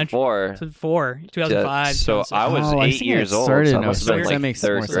 2004. 2005. So I was 8 years old. So I must have been, like, that makes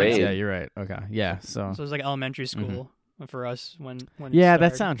third more sense. grade. Yeah, you're right. Okay, yeah. So it was like elementary school for us when yeah, it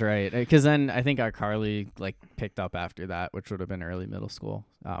that sounds right. Because then I think our Carly like picked up after that, which would have been early middle school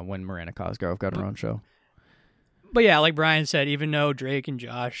when Miranda Cosgrove got her own show. But yeah, like Brian said, even though Drake and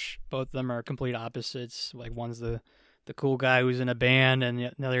Josh, both of them are complete opposites. Like one's the cool guy who's in a band, and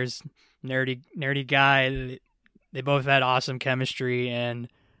the other's nerdy guy. They both had awesome chemistry and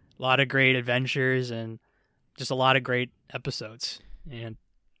a lot of great adventures and just a lot of great episodes. And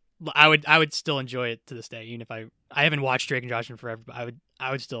I would still enjoy it to this day, even if I haven't watched Drake and Josh in forever, but I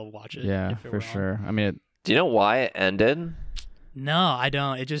would still watch it. Yeah, if it for were sure. on. I mean, Do you know why it ended? No, I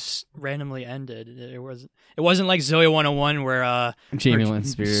don't. It just randomly ended. It wasn't like Zoe 101 where Jamie Lynn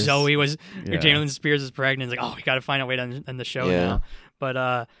Spears. Zoe was or Jamie Lynn Spears was pregnant. It's like, oh, we got to find a way to end the show now.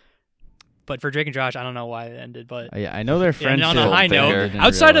 But for Drake and Josh, I don't know why it ended. But yeah, I know their friendship. And on a high note,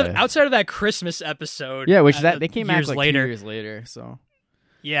 outside of that Christmas episode, which they came years out like later. 2 years later. So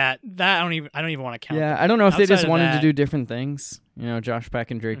yeah, that I don't even want to count. Yeah, I don't know if they just wanted to do different things. Josh Peck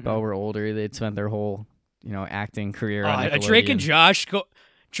and Drake Bell were older. They'd spent their whole acting career on Nickelodeon.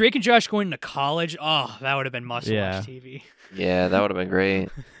 Drake and Josh going to college. Oh, that would have been must-watch TV. Yeah, that would have been great.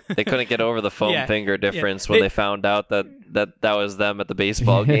 They couldn't get over the foam Yeah, finger yeah. difference when they found out that was them at the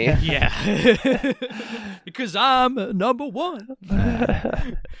baseball game. Yeah. Because I'm number one.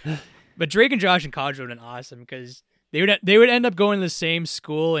 But Drake and Josh in college would have been awesome because they would end up going to the same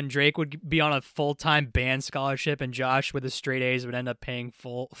school, and Drake would be on a full-time band scholarship, and Josh with his straight A's would end up paying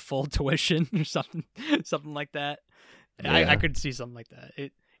full tuition or something like that. Yeah. I could see something like that.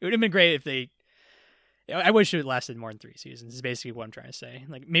 It would have been great if they. I wish it lasted more than 3 seasons. Is basically what I'm trying to say.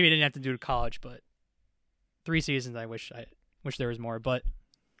 Like maybe they didn't have to do it college, but 3 seasons. I wish there was more. But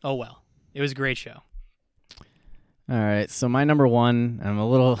oh well, it was a great show. All right, so my number one, I'm a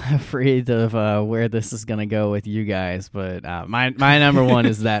little afraid of where this is going to go with you guys, but my number one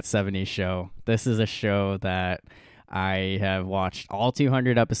is That 70s Show. This is a show that I have watched all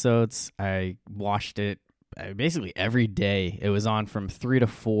 200 episodes. I watched it basically every day. It was on from 3 to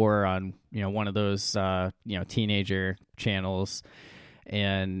 4 on one of those teenager channels,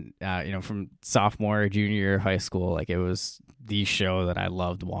 and from sophomore, junior year of high school, like it was the show that I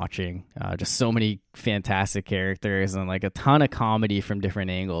loved watching. Just so many fantastic characters and like a ton of comedy from different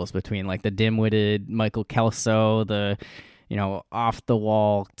angles between like the dim-witted Michael Kelso, the off the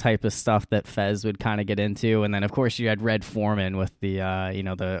wall type of stuff that Fez would kind of get into, and then of course you had Red Foreman with the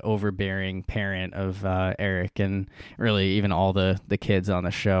the overbearing parent of Eric, and really even all the kids on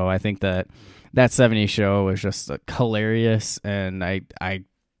the show. I think that 70s Show was just hilarious, and I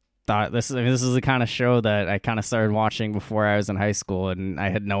thought this is the kind of show that I kind of started watching before I was in high school, and I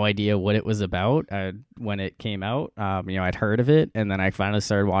had no idea what it was about when it came out. I'd heard of it, and then I finally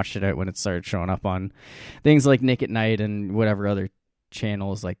started watching it when it started showing up on things like Nick at Night and whatever other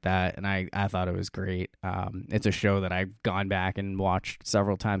channels like that, and I thought it was great. It's a show that I've gone back and watched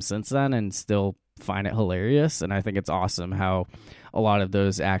several times since then and still find it hilarious, and I think it's awesome how a lot of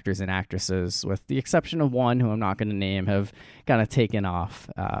those actors and actresses, with the exception of one who I'm not going to name, have kind of taken off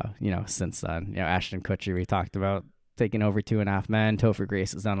since then. Ashton Kutcher, we talked about, taking over 2.5 Men. Topher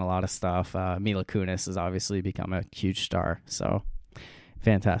Grace has done a lot of stuff. Mila Kunis has obviously become a huge star, so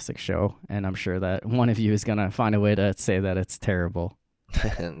fantastic show, and I'm sure that one of you is going to find a way to say that it's terrible.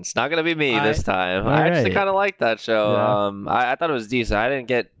 It's not going to be me this time. All I actually right. kind of liked that show. Yeah. I thought it was decent. I didn't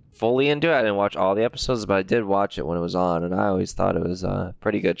get fully into it. I didn't watch all the episodes, but I did watch it when it was on, and I always thought it was a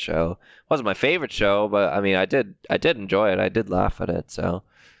pretty good show. It wasn't my favorite show, but I mean, I did enjoy it. I did laugh at it. So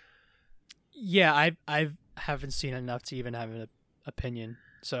Yeah, I haven't seen enough to even have an opinion,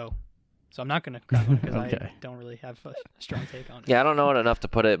 so I'm not going to crap on it because Okay. I don't really have a strong take on it. yeah, I don't know it enough to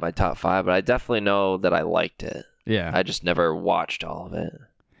put it in my top 5, but I definitely know that I liked it. Yeah. I just never watched all of it.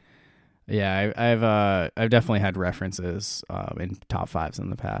 Yeah, I've definitely had references in top 5s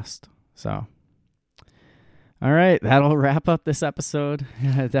in the past. So, all right, that'll wrap up this episode.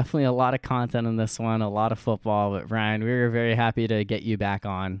 Definitely a lot of content in this one, a lot of football. But Ryan, we were very happy to get you back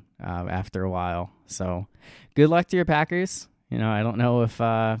on after a while. So, good luck to your Packers. I don't know if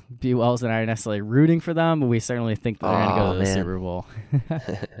B. Wells and I are necessarily rooting for them, but we certainly think that they're going to go to the Super Bowl.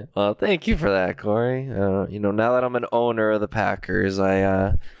 Well, thank you for that, Corey. Now that I'm an owner of the Packers,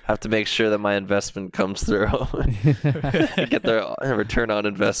 I have to make sure that my investment comes through. Get their return on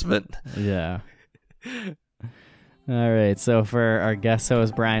investment. Yeah. All right, so for our guest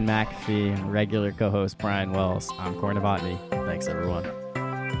host, Brian McAfee, and regular co-host, Brian Wells, I'm Corey Novotny. Thanks, everyone.